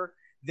sugar.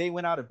 They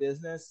went out of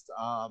business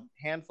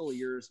handful of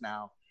years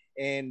now,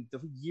 and the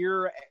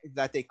year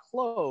that they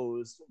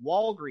closed,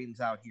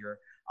 Walgreens out here,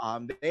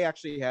 they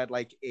actually had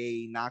like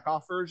a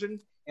knockoff version.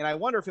 And I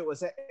wonder if it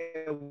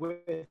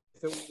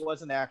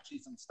wasn't actually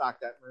some stock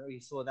that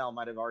Maurice Linnell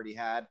might have already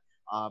had.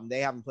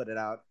 They haven't put it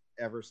out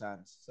ever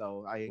since.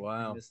 So I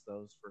missed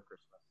those for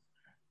Christmas.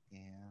 Yeah.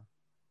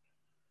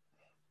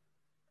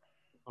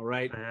 All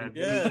right.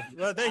 Yeah.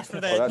 Well, thanks for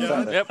that,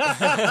 John. Yep.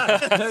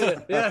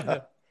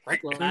 Yeah.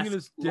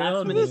 This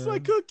is my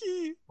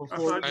cookie. I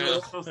thought you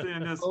were supposed to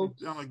end this on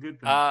a good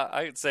thing.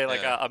 I'd say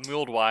like a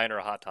mulled wine or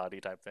a hot toddy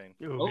type thing.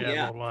 Ooh,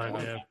 yeah, mulled wine.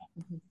 Yeah.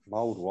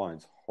 Mulled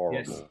wine's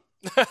horrible.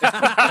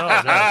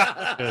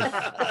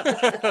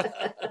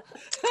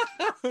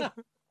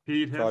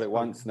 Pete tried it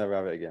once, never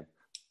have it again.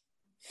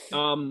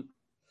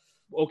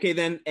 Okay,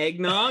 then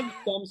eggnog,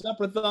 thumbs up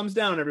or thumbs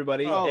down,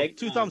 everybody. Oh,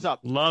 2 thumbs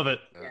up. Love it.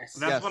 Yes.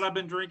 That's what I've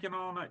been drinking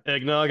all night.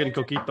 Eggnog and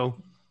coquito.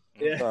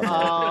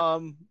 Yeah.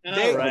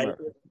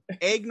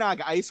 Eggnog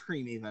ice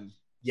cream, even.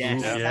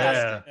 Yes.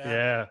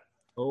 Yeah.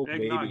 Oh,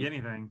 eggnog, baby.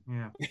 anything.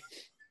 Yeah.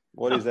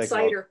 What is eggnog?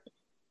 Cider.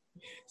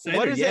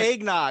 What is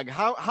eggnog?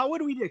 How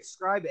would we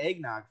describe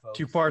eggnog, folks?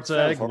 2 parts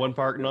egg, 1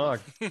 part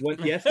nog.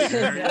 Yes.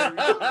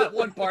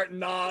 1 part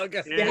nog.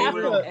 You have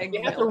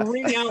to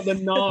wring out the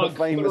nog.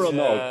 Famous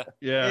nog.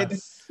 Yeah.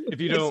 If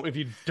you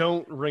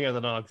don't wring out the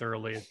nog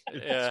thoroughly,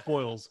 it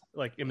spoils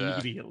like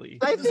immediately.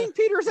 I think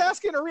Peter's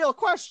asking a real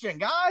question,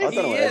 guys. I don't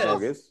know what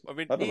eggnog is. I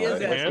mean,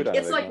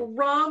 It's like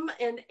rum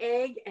and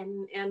egg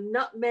and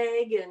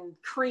nutmeg and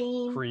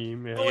cream.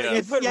 Cream, yeah.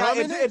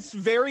 It's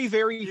very,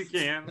 very. You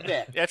can.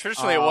 Yeah,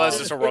 traditionally it was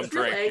just a rum It's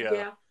real drink.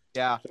 egg,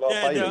 Yeah. No,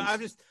 I'm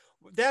just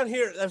down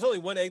here. There's only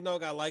one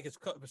eggnog I like. It's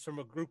from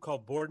a group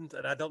called Borden's,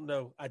 and I don't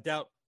know. I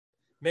doubt.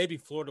 Maybe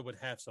Florida would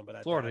have some, but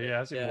I Florida, doubt it.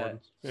 yeah, I see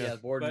Borden's. Yeah,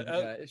 Borden.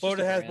 But,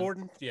 Florida has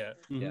Borden's, yeah.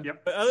 Mm-hmm.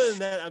 Yep. But other than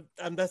that,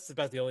 that's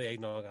about the only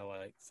eggnog I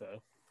like.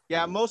 So.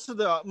 Yeah, most of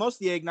the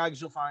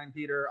eggnogs you'll find,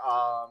 Peter,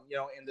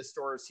 in the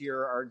stores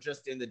here are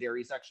just in the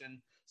dairy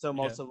section. So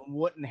most of them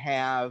wouldn't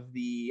have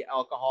the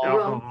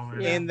alcohol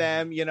in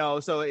them,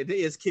 so it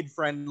is kid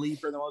friendly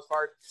for the most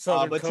part.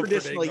 But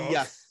traditionally,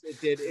 yes,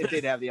 it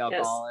did have the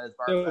alcohol as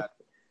part of that.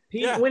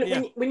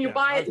 When you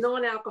buy it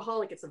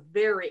non-alcoholic, it's a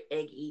very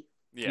eggy.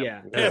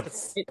 Yeah. I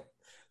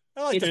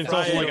like it's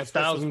also like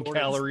 1,000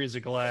 calories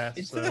a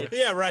glass. So.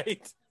 Yeah,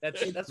 right.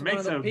 That's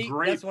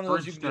makes one of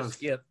those you can just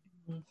skip.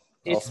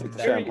 It's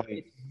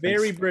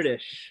very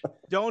British.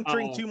 Don't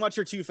drink too much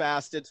or too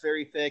fast. It's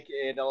very thick.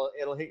 It'll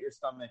hit your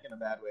stomach in a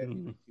bad way.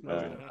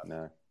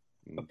 No.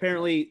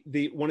 Apparently,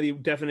 one of the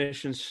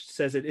definitions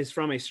says it is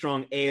from a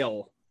strong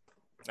ale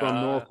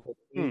from Norfolk,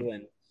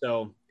 England.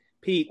 So,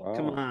 Pete,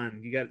 come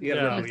on, you got. get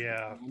on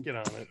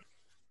it.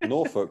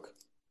 Norfolk.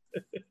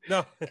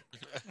 No.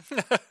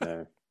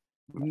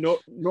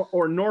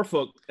 Or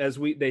Norfolk, as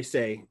they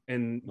say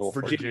in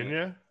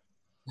Virginia.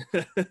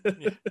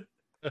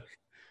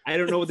 I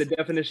don't know what the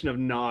definition of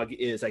nog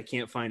is. I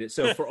can't find it.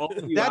 So for all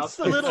of you, that's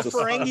the little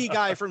Ferengi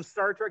guy from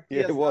Star Trek.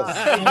 Yeah, it was.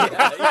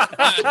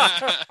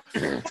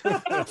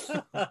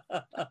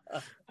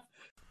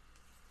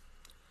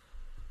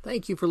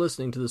 Thank you for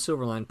listening to the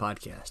Silverline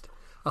Podcast.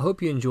 I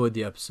hope you enjoyed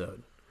the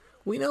episode.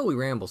 We know we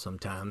ramble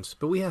sometimes,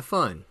 but we have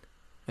fun.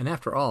 And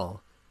after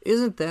all,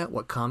 isn't that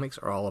what comics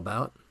are all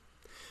about?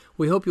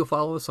 We hope you'll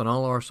follow us on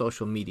all our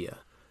social media.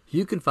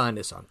 You can find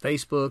us on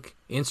Facebook,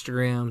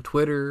 Instagram,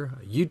 Twitter,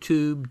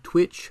 YouTube,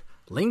 Twitch,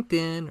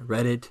 LinkedIn,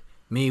 Reddit,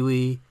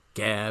 MeWe,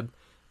 Gab,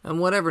 and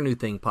whatever new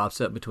thing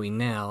pops up between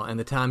now and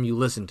the time you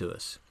listen to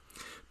us.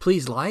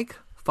 Please like,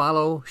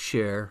 follow,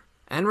 share,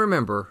 and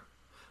remember,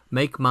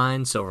 make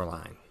mine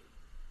Silverline.